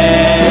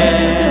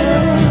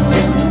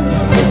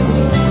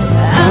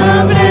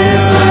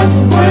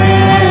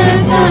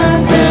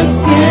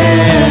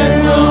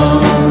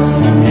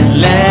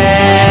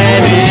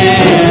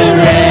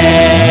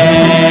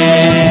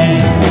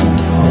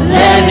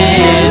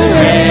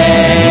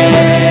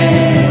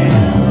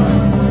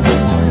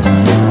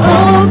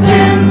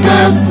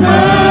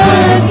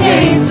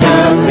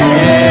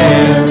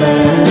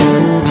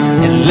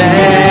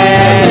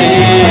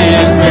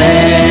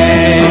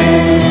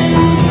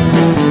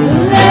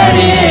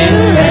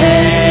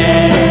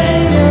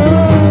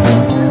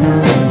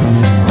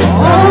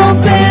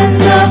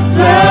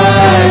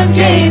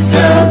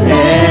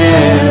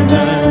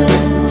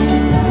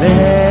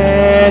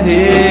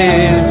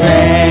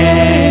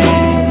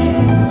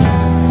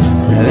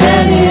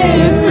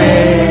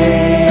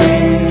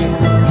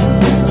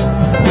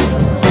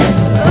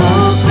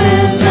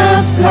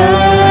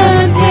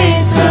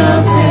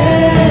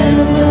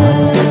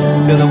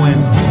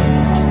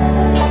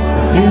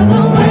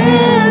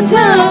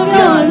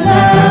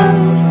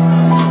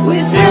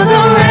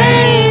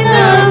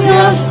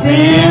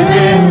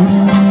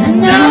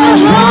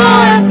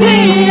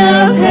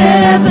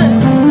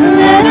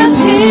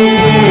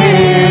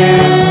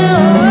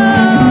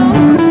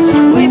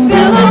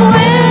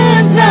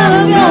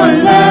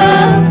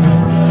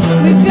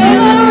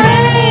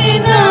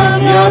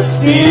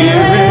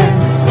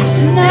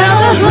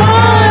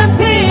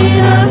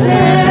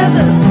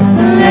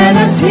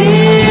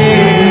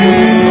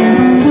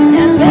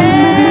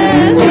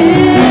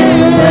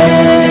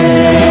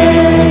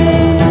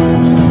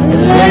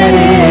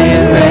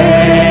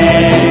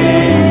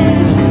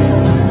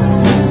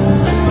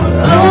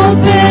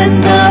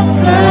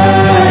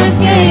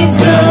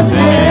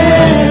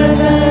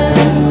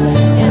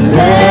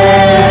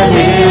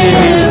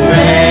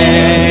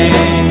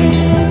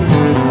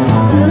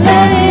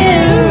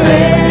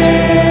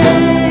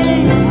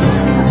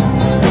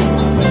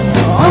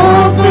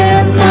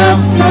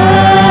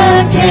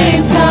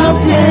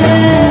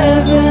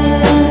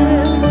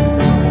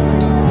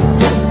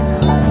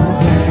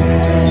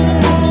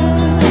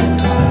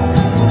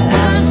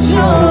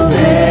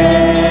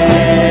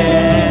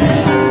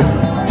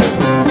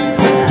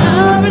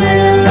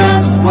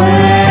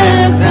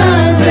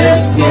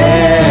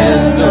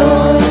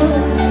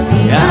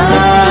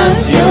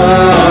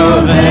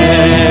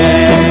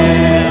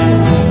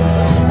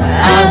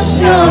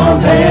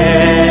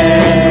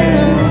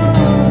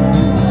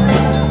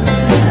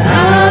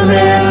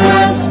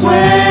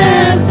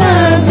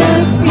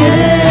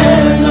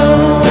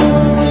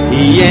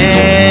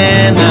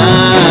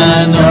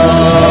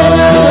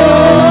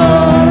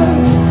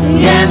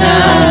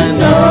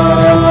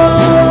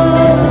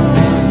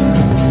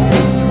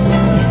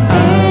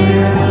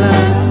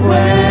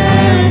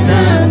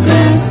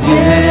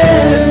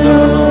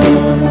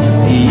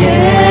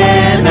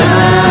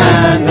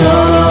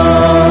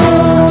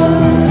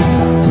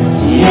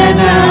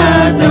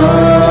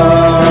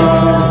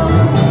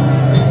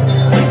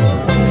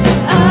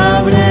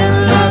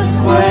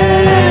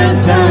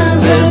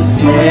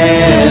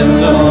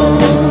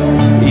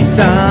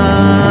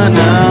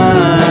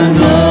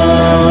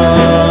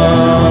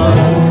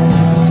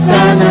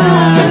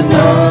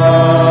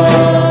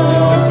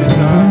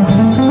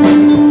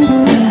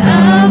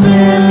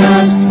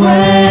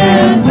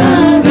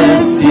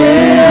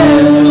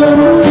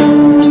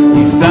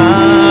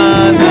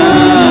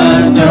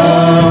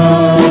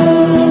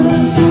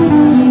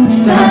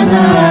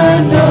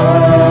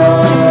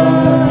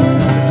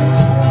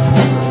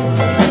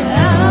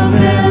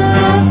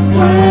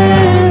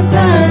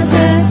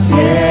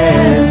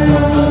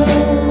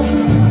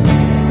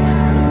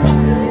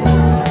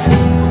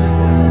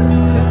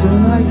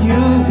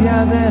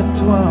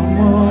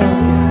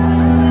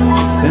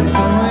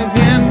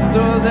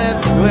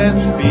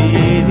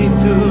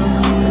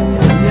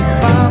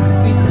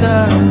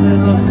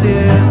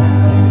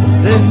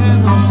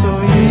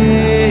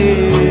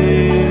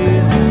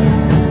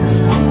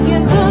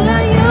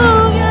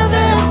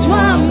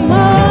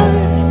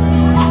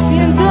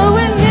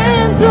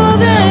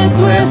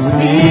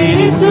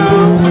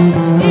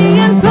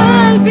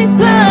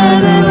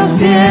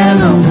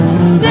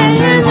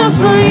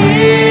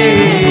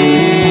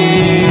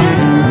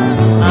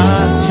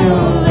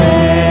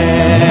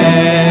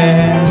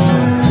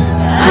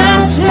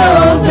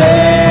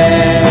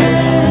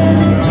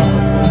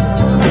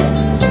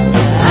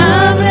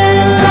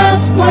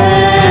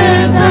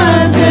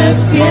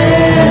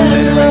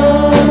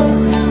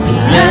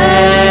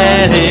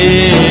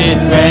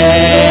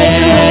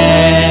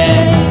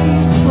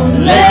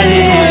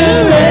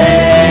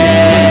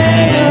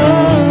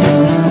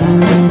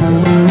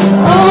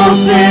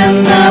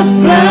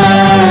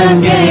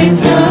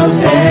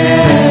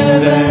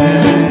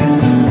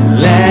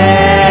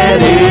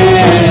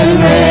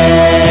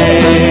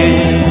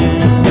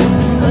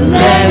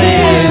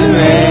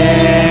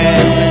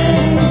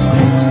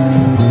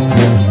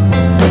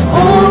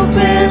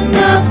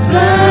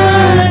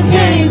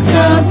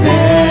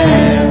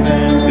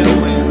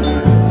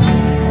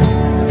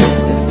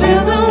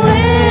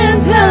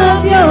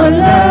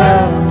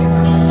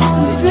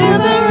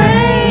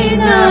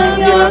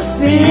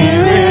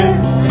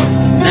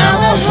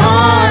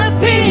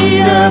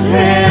 of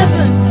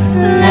heaven,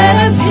 let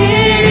us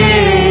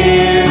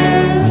hear.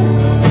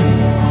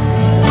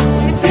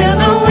 We feel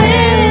the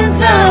winds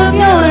of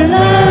your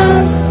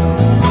love,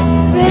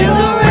 feel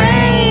the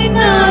rain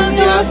of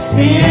your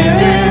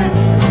spirit.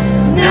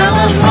 Now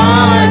the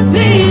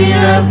heartbeat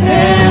of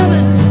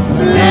heaven,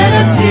 let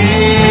us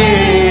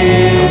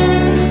hear.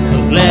 So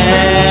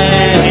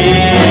let it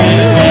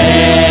rain.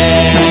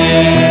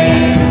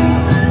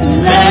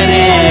 Let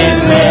it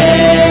rain.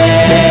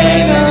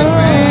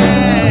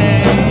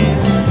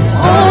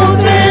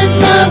 Open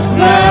the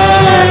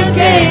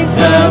floodgates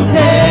of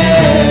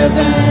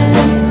heaven.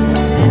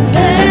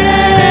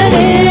 Let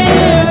it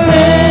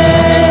rain.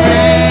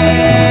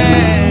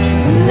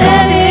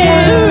 Let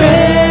it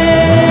rain.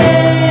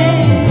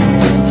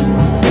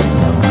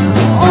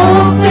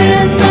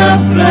 Open the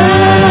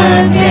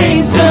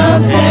floodgates of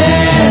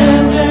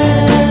heaven.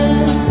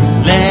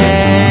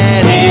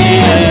 Let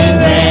it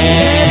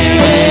rain.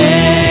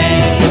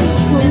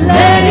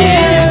 Let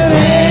it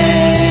rain.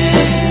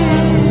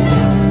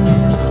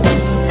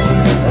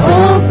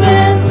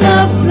 Open the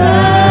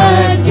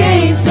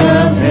floodgates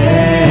of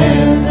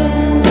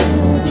heaven.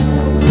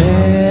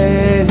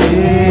 Let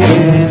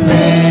it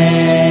rain.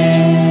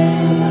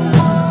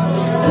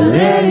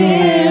 Let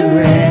it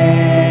rain.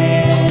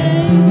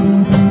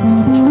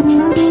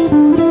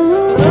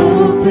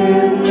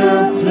 Open the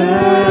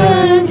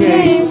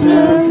floodgates of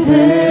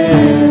heaven.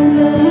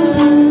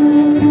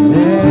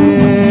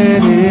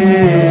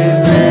 Let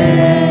it rain.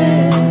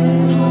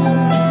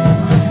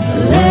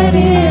 Let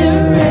it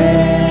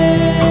rain.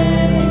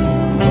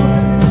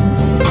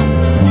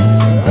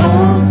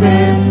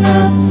 Open the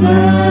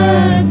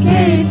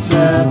floodgates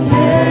of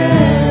heaven.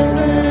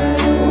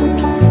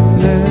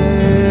 Let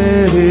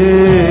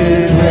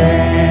it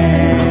rain.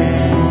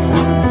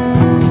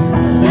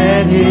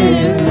 Let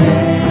it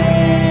rain.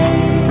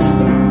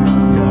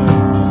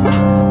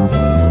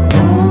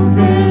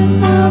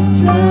 Open the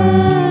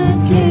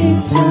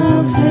floodgates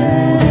of heaven.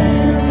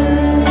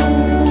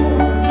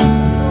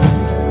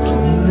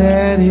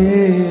 Let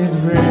it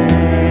rain.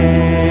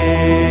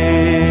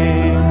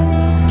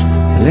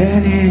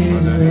 Let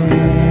it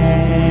rain.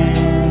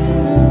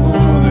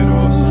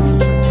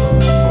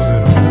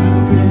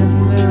 Open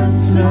the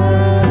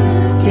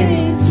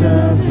floodgates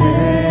of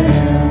heaven.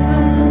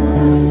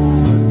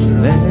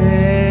 Let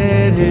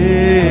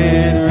it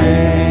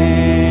rain.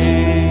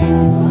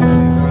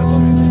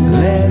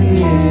 Let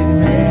it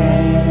rain.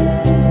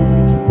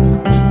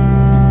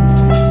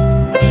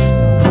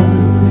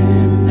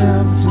 Open the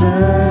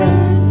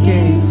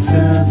floodgates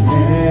of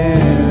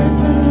heaven.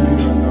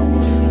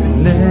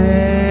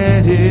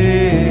 Let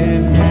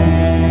it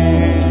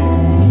rain.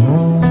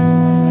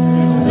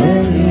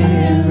 Let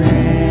it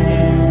rain.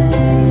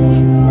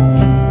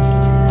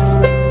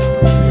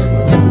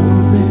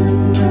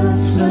 Open the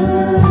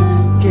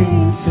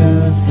floodgates of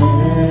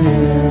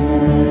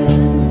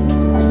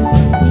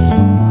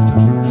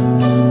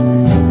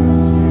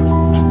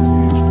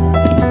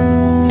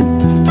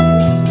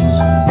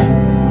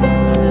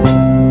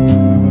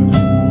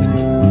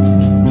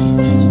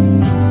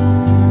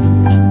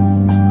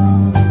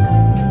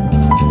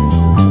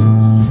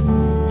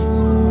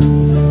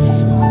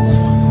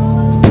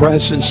The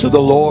presence of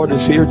the Lord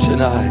is here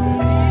tonight.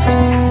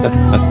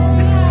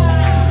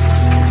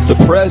 The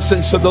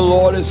presence of the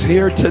Lord is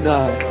here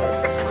tonight.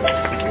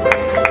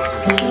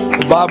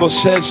 The Bible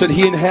says that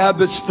He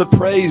inhabits the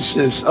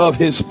praises of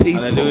His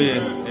people.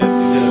 Hallelujah.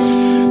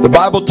 Yes, He The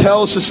Bible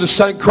tells us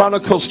in 2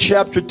 Chronicles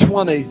chapter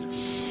 20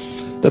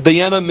 that the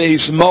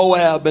enemies,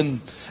 Moab and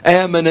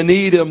Ammon and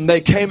Edom,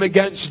 they came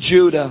against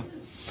Judah.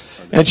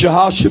 And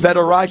Jehoshaphat,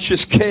 a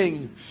righteous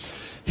king,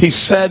 he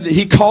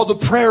called a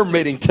prayer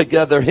meeting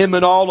together, him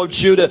and all of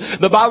Judah.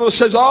 The Bible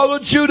says all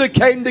of Judah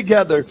came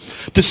together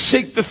to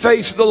seek the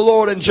face of the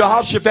Lord. And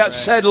Jehoshaphat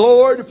said,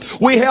 Lord,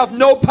 we have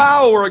no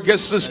power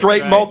against this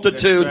great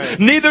multitude.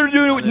 Neither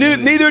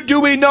do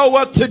we know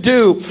what to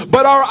do,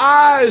 but our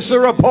eyes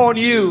are upon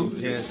you.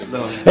 Yes,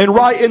 Lord. And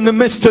right in the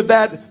midst of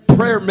that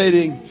prayer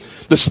meeting,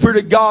 the Spirit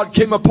of God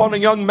came upon a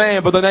young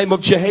man by the name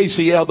of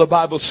Jehaziel, the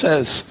Bible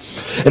says.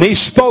 And he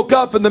spoke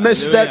up in the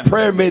midst of that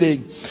prayer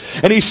meeting.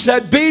 And he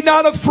said, be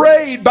not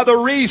afraid by the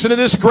reason of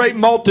this great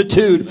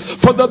multitude.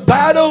 For the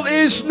battle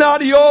is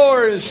not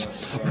yours,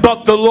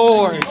 but the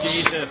Lord's.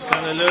 Jesus.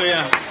 Hallelujah.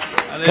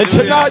 Hallelujah. And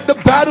tonight the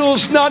battle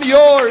is not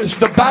yours.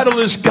 The battle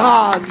is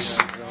God's.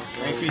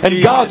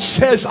 And God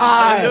says,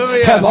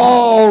 I have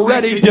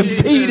already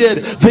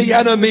defeated the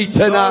enemy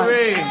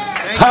tonight.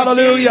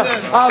 Hallelujah.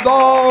 I've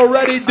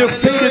already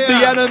defeated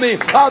the enemy.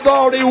 I've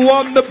already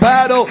won the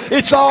battle.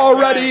 It's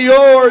already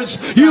yours.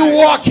 You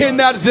walk in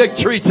that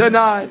victory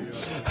tonight.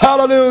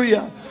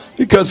 Hallelujah.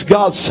 Because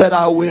God said,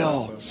 I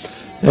will.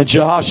 And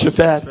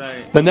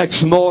Jehoshaphat, the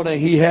next morning,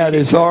 he had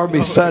his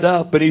army set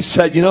up. And he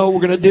said, you know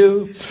what we're going to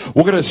do?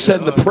 We're going to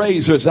send the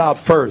praisers out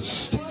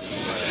first.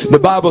 The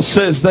Bible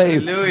says they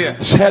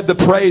had the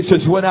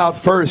praisers went out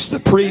first, the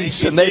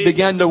priests, and they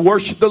began to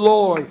worship the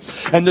Lord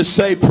and to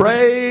say,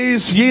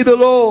 praise ye the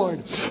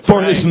Lord,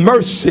 for his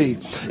mercy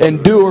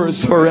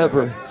endures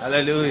forever.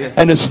 Hallelujah.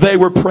 And as they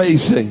were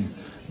praising,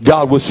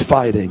 God was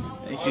fighting.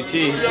 Thank you,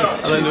 Jesus.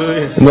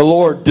 Hallelujah. And the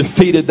Lord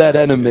defeated that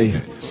enemy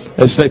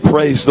as they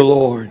praised the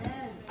Lord.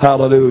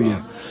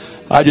 Hallelujah.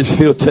 I just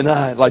feel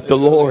tonight like the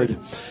Lord,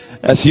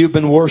 as you've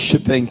been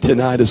worshiping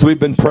tonight, as we've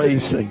been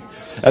praising,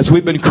 as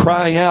we've been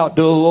crying out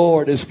to the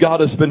Lord, as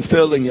God has been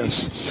filling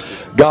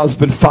us, God's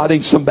been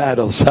fighting some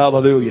battles.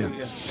 Hallelujah.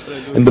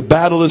 And the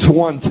battle is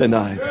won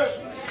tonight.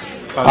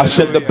 I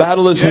said the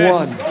battle is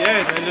won.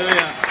 Yes,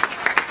 hallelujah.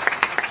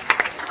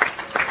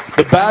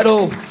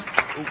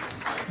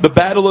 The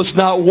battle is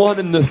not won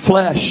in the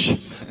flesh.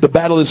 The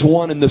battle is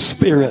won in the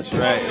spirit. That's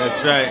right,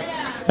 that's right.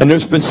 And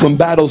there's been some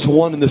battles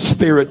won in the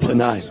spirit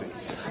tonight.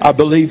 I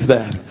believe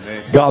that.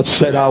 God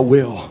said, I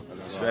will.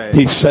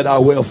 He said, I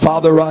will.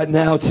 Father, right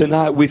now,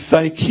 tonight, we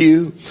thank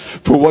you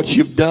for what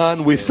you've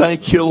done. We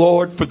thank you,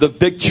 Lord, for the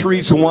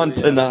victories won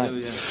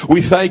tonight.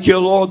 We thank you,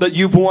 Lord, that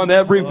you've won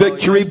every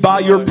victory by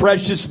your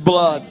precious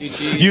blood.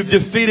 You've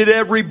defeated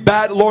every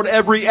battle, Lord,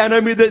 every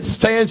enemy that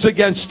stands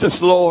against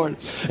us, Lord.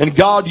 And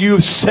God,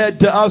 you've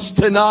said to us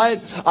tonight,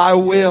 I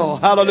will.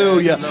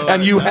 Hallelujah.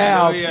 And you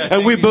have.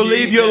 And we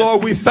believe you,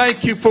 Lord. We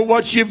thank you for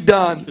what you've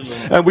done.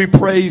 And we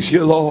praise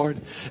you,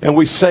 Lord. And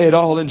we say it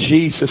all in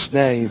Jesus'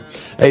 name.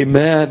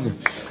 Amen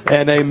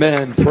and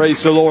amen.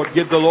 Praise the Lord.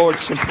 Give the Lord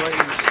some praise.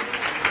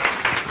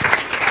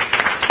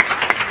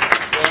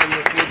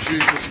 Wonderful,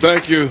 Jesus.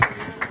 Thank you.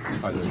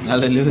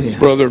 Hallelujah.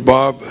 Brother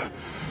Bob.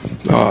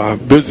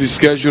 Busy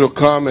schedule to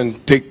come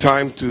and take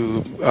time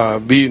to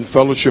be in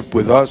fellowship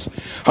with us.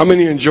 How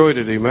many enjoyed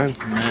it? Amen.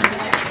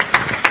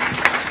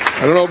 I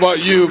don't know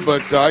about you,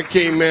 but I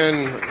came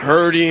in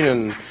hurting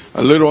and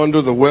a little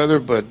under the weather,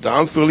 but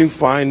I'm feeling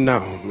fine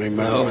now.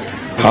 Amen.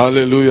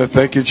 Hallelujah.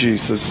 Thank you,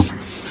 Jesus.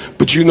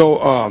 But you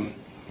know,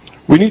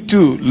 we need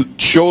to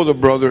show the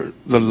brother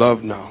the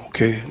love now,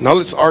 okay? Now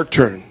it's our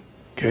turn,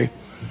 okay?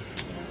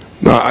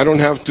 Now, I don't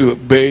have to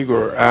beg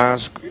or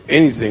ask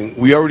anything.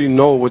 We already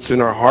know what's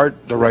in our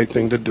heart, the right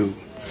thing to do.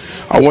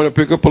 I want to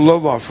pick up a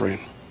love offering.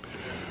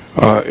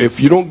 If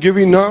you don't give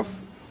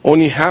enough,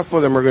 only half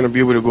of them are going to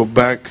be able to go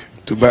back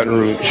to Baton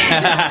Rouge.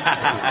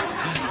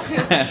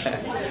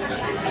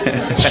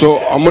 So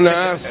I'm going to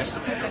ask,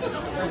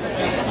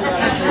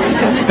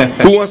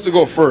 who wants to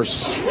go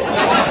first?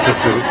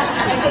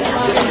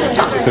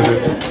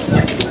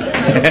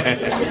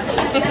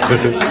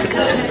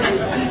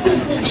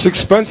 It's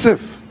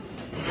expensive.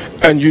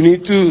 And you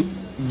need to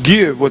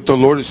give what the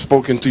Lord has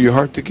spoken to your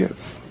heart to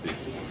give.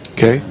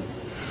 Okay?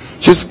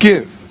 Just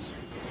give.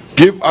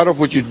 Give out of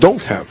what you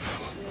don't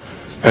have.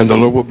 And the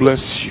Lord will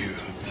bless you.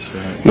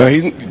 Now,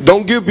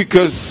 don't give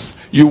because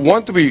you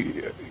want to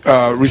be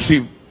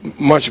receive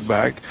much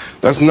back.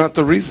 That's not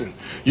the reason.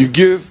 You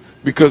give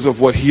because of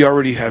what He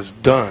already has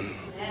done.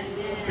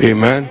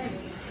 Amen.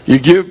 You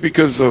give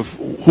because of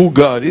who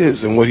God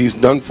is and what He's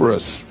done for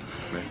us.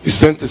 He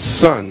sent His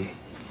Son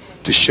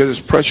to shed His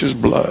precious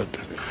blood.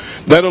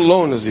 That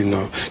alone is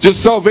enough.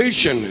 Just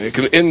salvation, it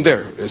can end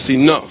there. It's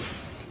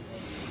enough.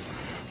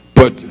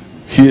 But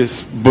He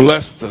has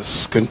blessed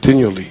us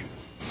continually.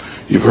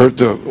 You've heard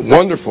the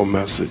wonderful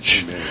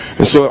message.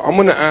 And so I'm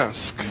going to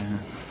ask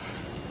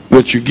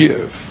that you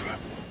give.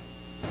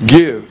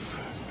 Give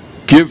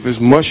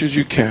as much as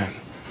you can.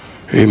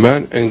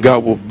 Amen. And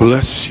God will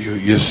bless you.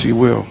 Yes, He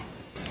will.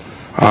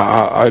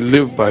 I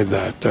live by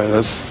that.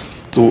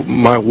 That's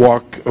my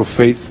walk of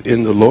faith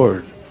in the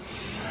Lord.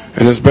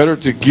 And it's better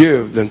to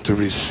give than to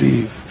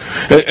receive.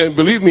 And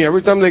believe me,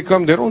 every time they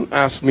come, they don't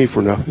ask me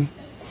for nothing.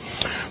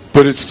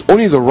 But it's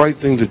only the right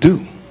thing to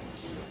do.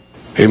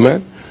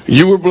 Amen.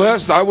 You were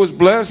blessed. I was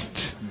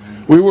blessed.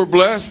 We were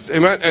blessed.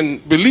 Amen.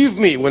 And believe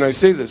me when I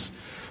say this,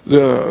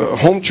 the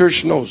home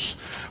church knows,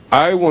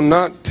 I will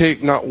not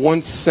take not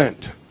 1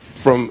 cent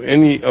from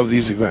any of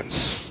these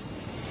events.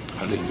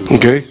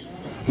 Okay?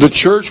 The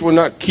church will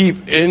not keep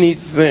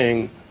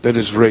anything that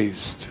is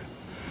raised.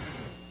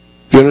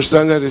 You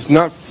understand that? It's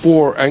not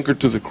for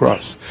Anchored to the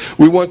Cross.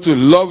 We want to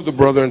love the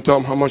brother and tell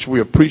him how much we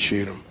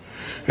appreciate him.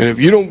 And if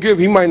you don't give,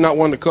 he might not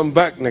want to come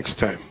back next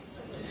time.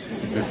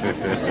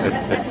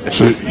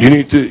 So you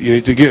need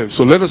to give.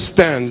 So let us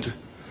stand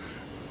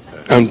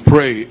and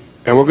pray.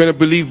 And we're going to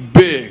believe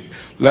big.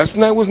 Last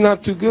night was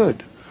not too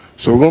good.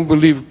 So we're going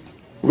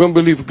to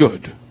believe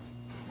good.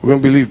 We're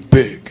going to believe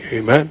big.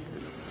 Amen.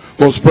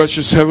 Most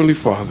precious Heavenly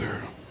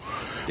Father,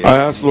 I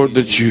ask, Lord,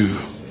 that you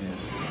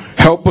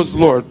help us,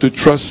 Lord, to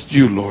trust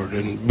you, Lord,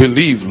 and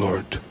believe,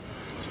 Lord,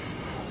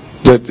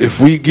 that if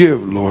we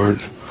give,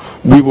 Lord,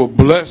 we will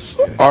bless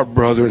our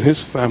brother and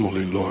his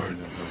family, Lord,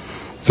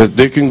 that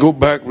they can go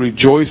back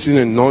rejoicing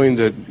and knowing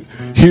that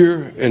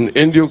here in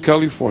Indio,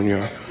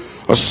 California,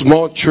 a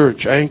small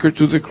church, Anchored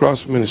to the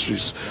Cross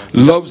Ministries,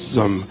 loves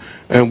them.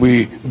 And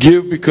we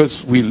give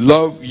because we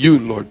love you,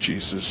 Lord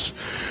Jesus.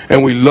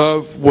 And we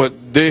love what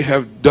they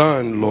have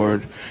done,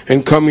 Lord,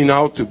 in coming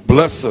out to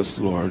bless us,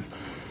 Lord.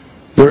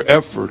 Their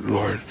effort,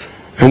 Lord.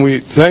 And we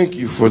thank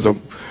you for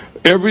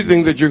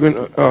everything that you're going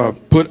to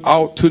put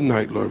out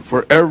tonight, Lord.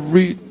 For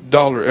every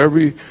dollar,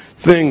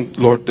 everything,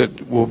 Lord,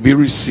 that will be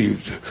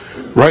received.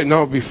 Right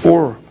now,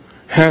 before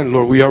hand,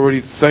 Lord, we already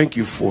thank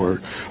you for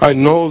it. I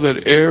know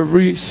that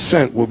every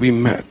cent will be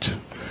met.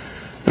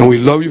 And we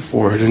love you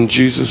for it. In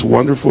Jesus'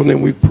 wonderful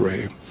name we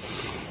pray.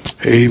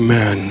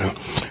 Amen.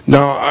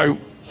 Now,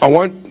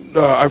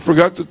 I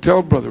forgot to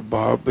tell Brother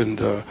Bob, but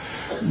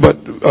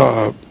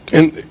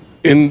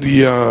in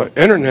the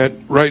internet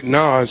right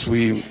now, as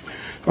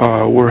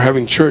we're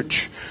having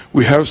church,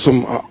 we have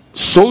some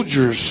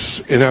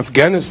soldiers in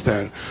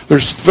Afghanistan.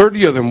 There's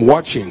 30 of them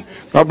watching.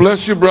 God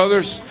bless you,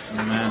 brothers.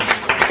 Amen.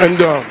 And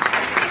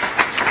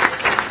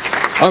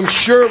I'm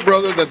sure,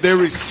 brother, that they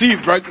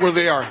received right where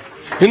they are.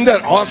 Isn't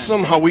that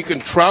awesome how we can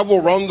travel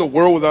around the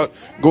world without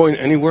going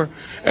anywhere?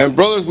 And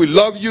brothers, we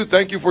love you.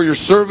 Thank you for your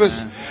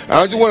service. And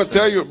I just want to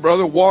tell you,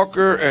 Brother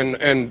Walker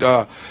and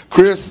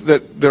Chris,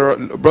 that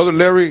Brother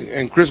Larry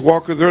and Chris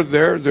Walker, they're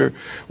there. They're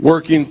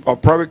working a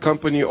private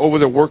company over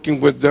there, working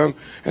with them,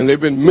 and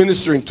they've been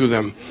ministering to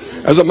them.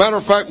 As a matter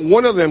of fact,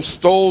 one of them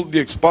stole the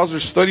Expositor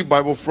Study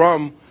Bible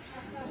from,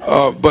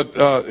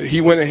 but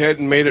he went ahead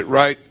and made it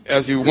right.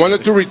 As he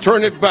wanted to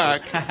return it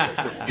back,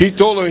 he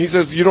told him, he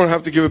says, you don't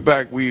have to give it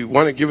back. We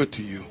want to give it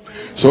to you.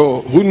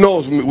 So who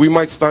knows, we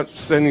might start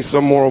sending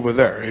some more over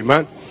there.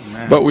 Amen.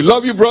 Amen. But we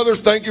love you, brothers.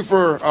 Thank you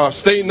for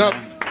staying up.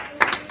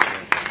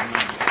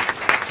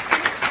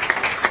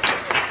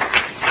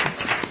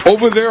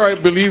 Over there, I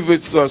believe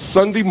it's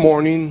Sunday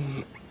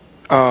morning,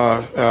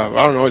 I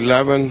don't know,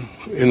 11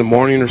 in the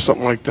morning or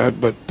something like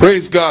that. But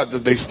praise God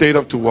that they stayed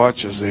up to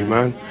watch us.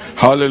 Amen.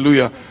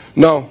 Hallelujah.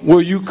 Now,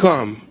 will you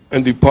come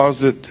and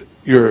deposit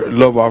your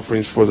love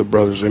offerings for the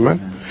brothers?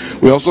 Amen.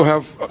 We also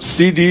have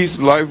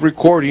CDs, live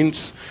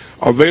recordings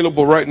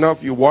available right now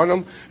if you want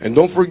them. And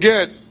don't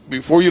forget,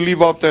 before you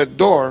leave out that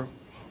door,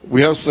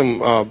 we have some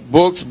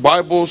books,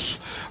 Bibles,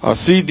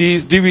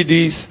 CDs,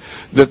 DVDs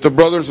that the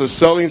brothers are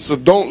selling. So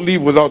don't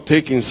leave without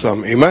taking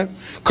some. Amen.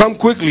 Come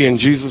quickly in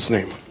Jesus'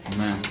 name.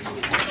 Amen.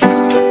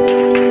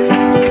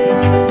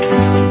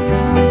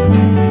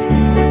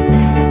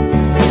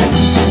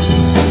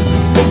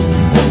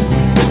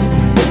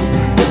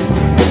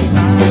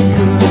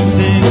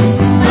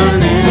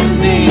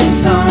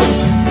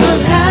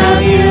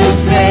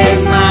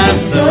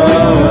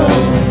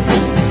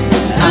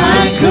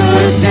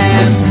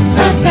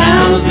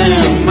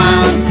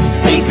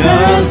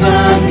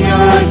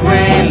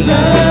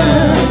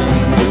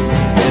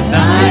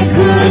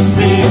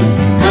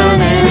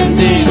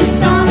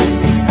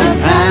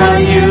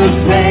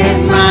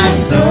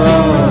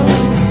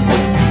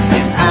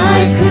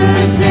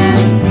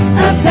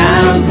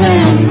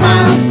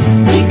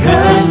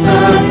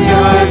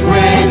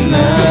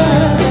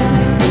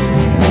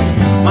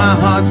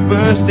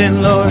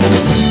 Bursting, Lord,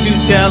 to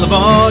tell of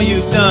all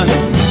you've done,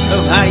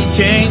 of how you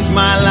changed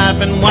my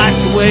life and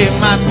wiped away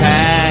my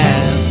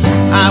past.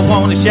 I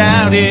want to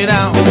shout it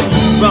out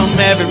from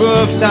every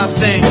rooftop,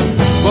 sing,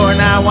 for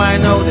now I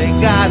know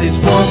that God is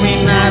for me,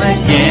 not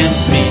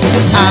against me.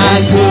 I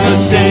could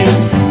sing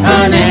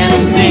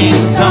unending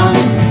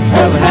songs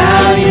of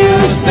how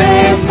you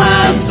saved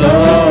my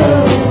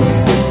soul.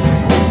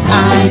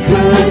 I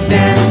could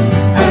dance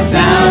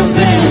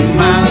 1,000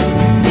 miles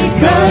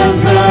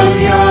because of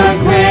your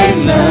great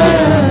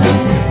love.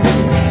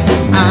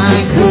 I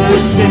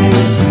could sing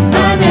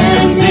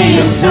unending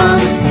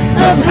songs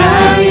of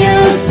how you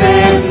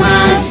saved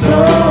my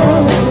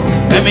soul.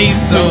 Let me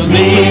so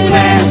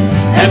libre,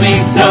 let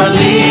me so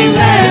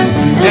libre,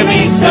 let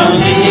me so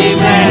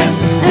libre,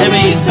 let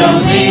me so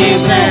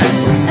libre,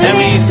 let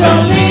me so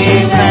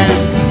libre,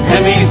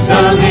 let me so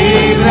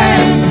libre,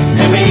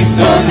 let me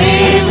so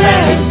libre,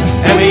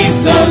 let me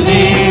so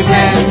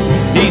libre.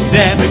 He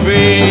set me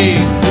free.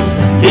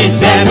 He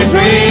set me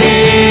free,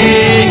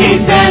 he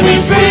set me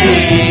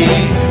free,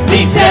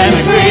 he set me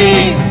free,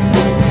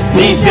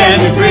 he set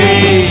me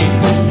free,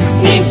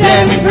 he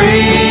set me free,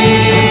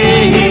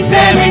 he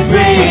set me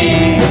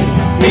free,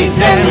 he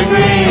set me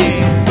free,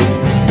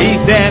 he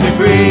set me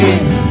free,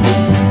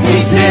 he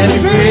set me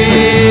free,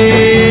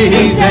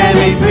 he set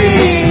me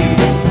free,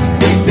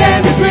 he set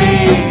me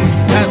free.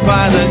 That's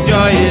why the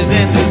joy is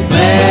in this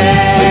place.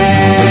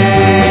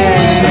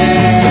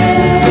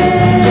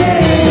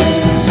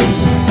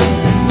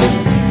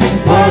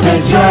 The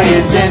joy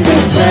is in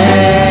this place.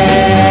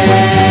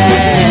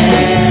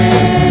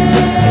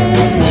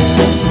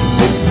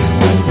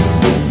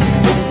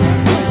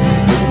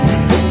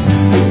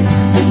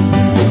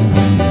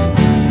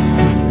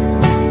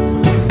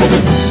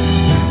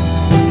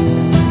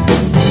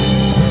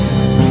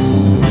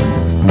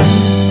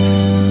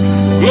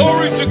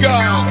 Glory to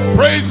God.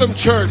 Praise them,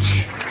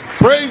 church.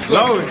 Praise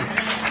them.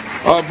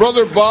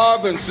 Brother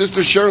Bob and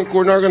Sister Sharon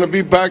Cornell are going to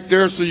be back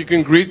there so you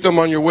can greet them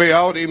on your way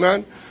out.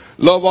 Amen.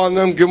 Love on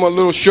them, give them a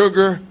little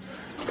sugar,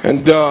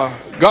 and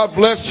God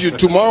bless you.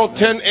 Tomorrow,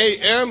 10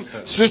 a.m.,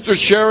 Sister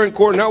Sharon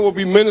Cornell will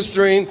be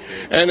ministering,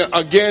 and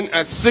again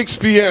at 6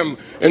 p.m.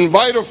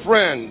 Invite a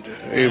friend.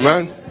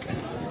 Amen.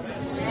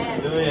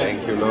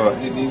 Thank you, Lord.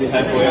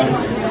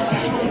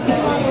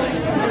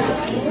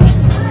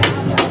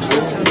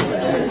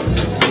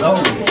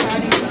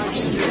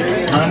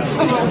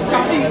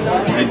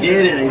 I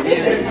did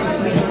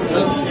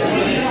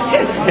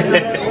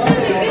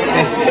it.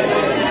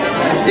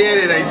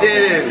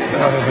 did it.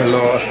 Oh,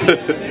 Lord.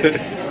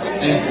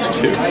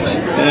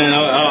 And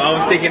I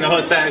was thinking the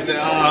whole time, I said,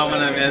 oh, I'm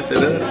going to mess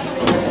it up.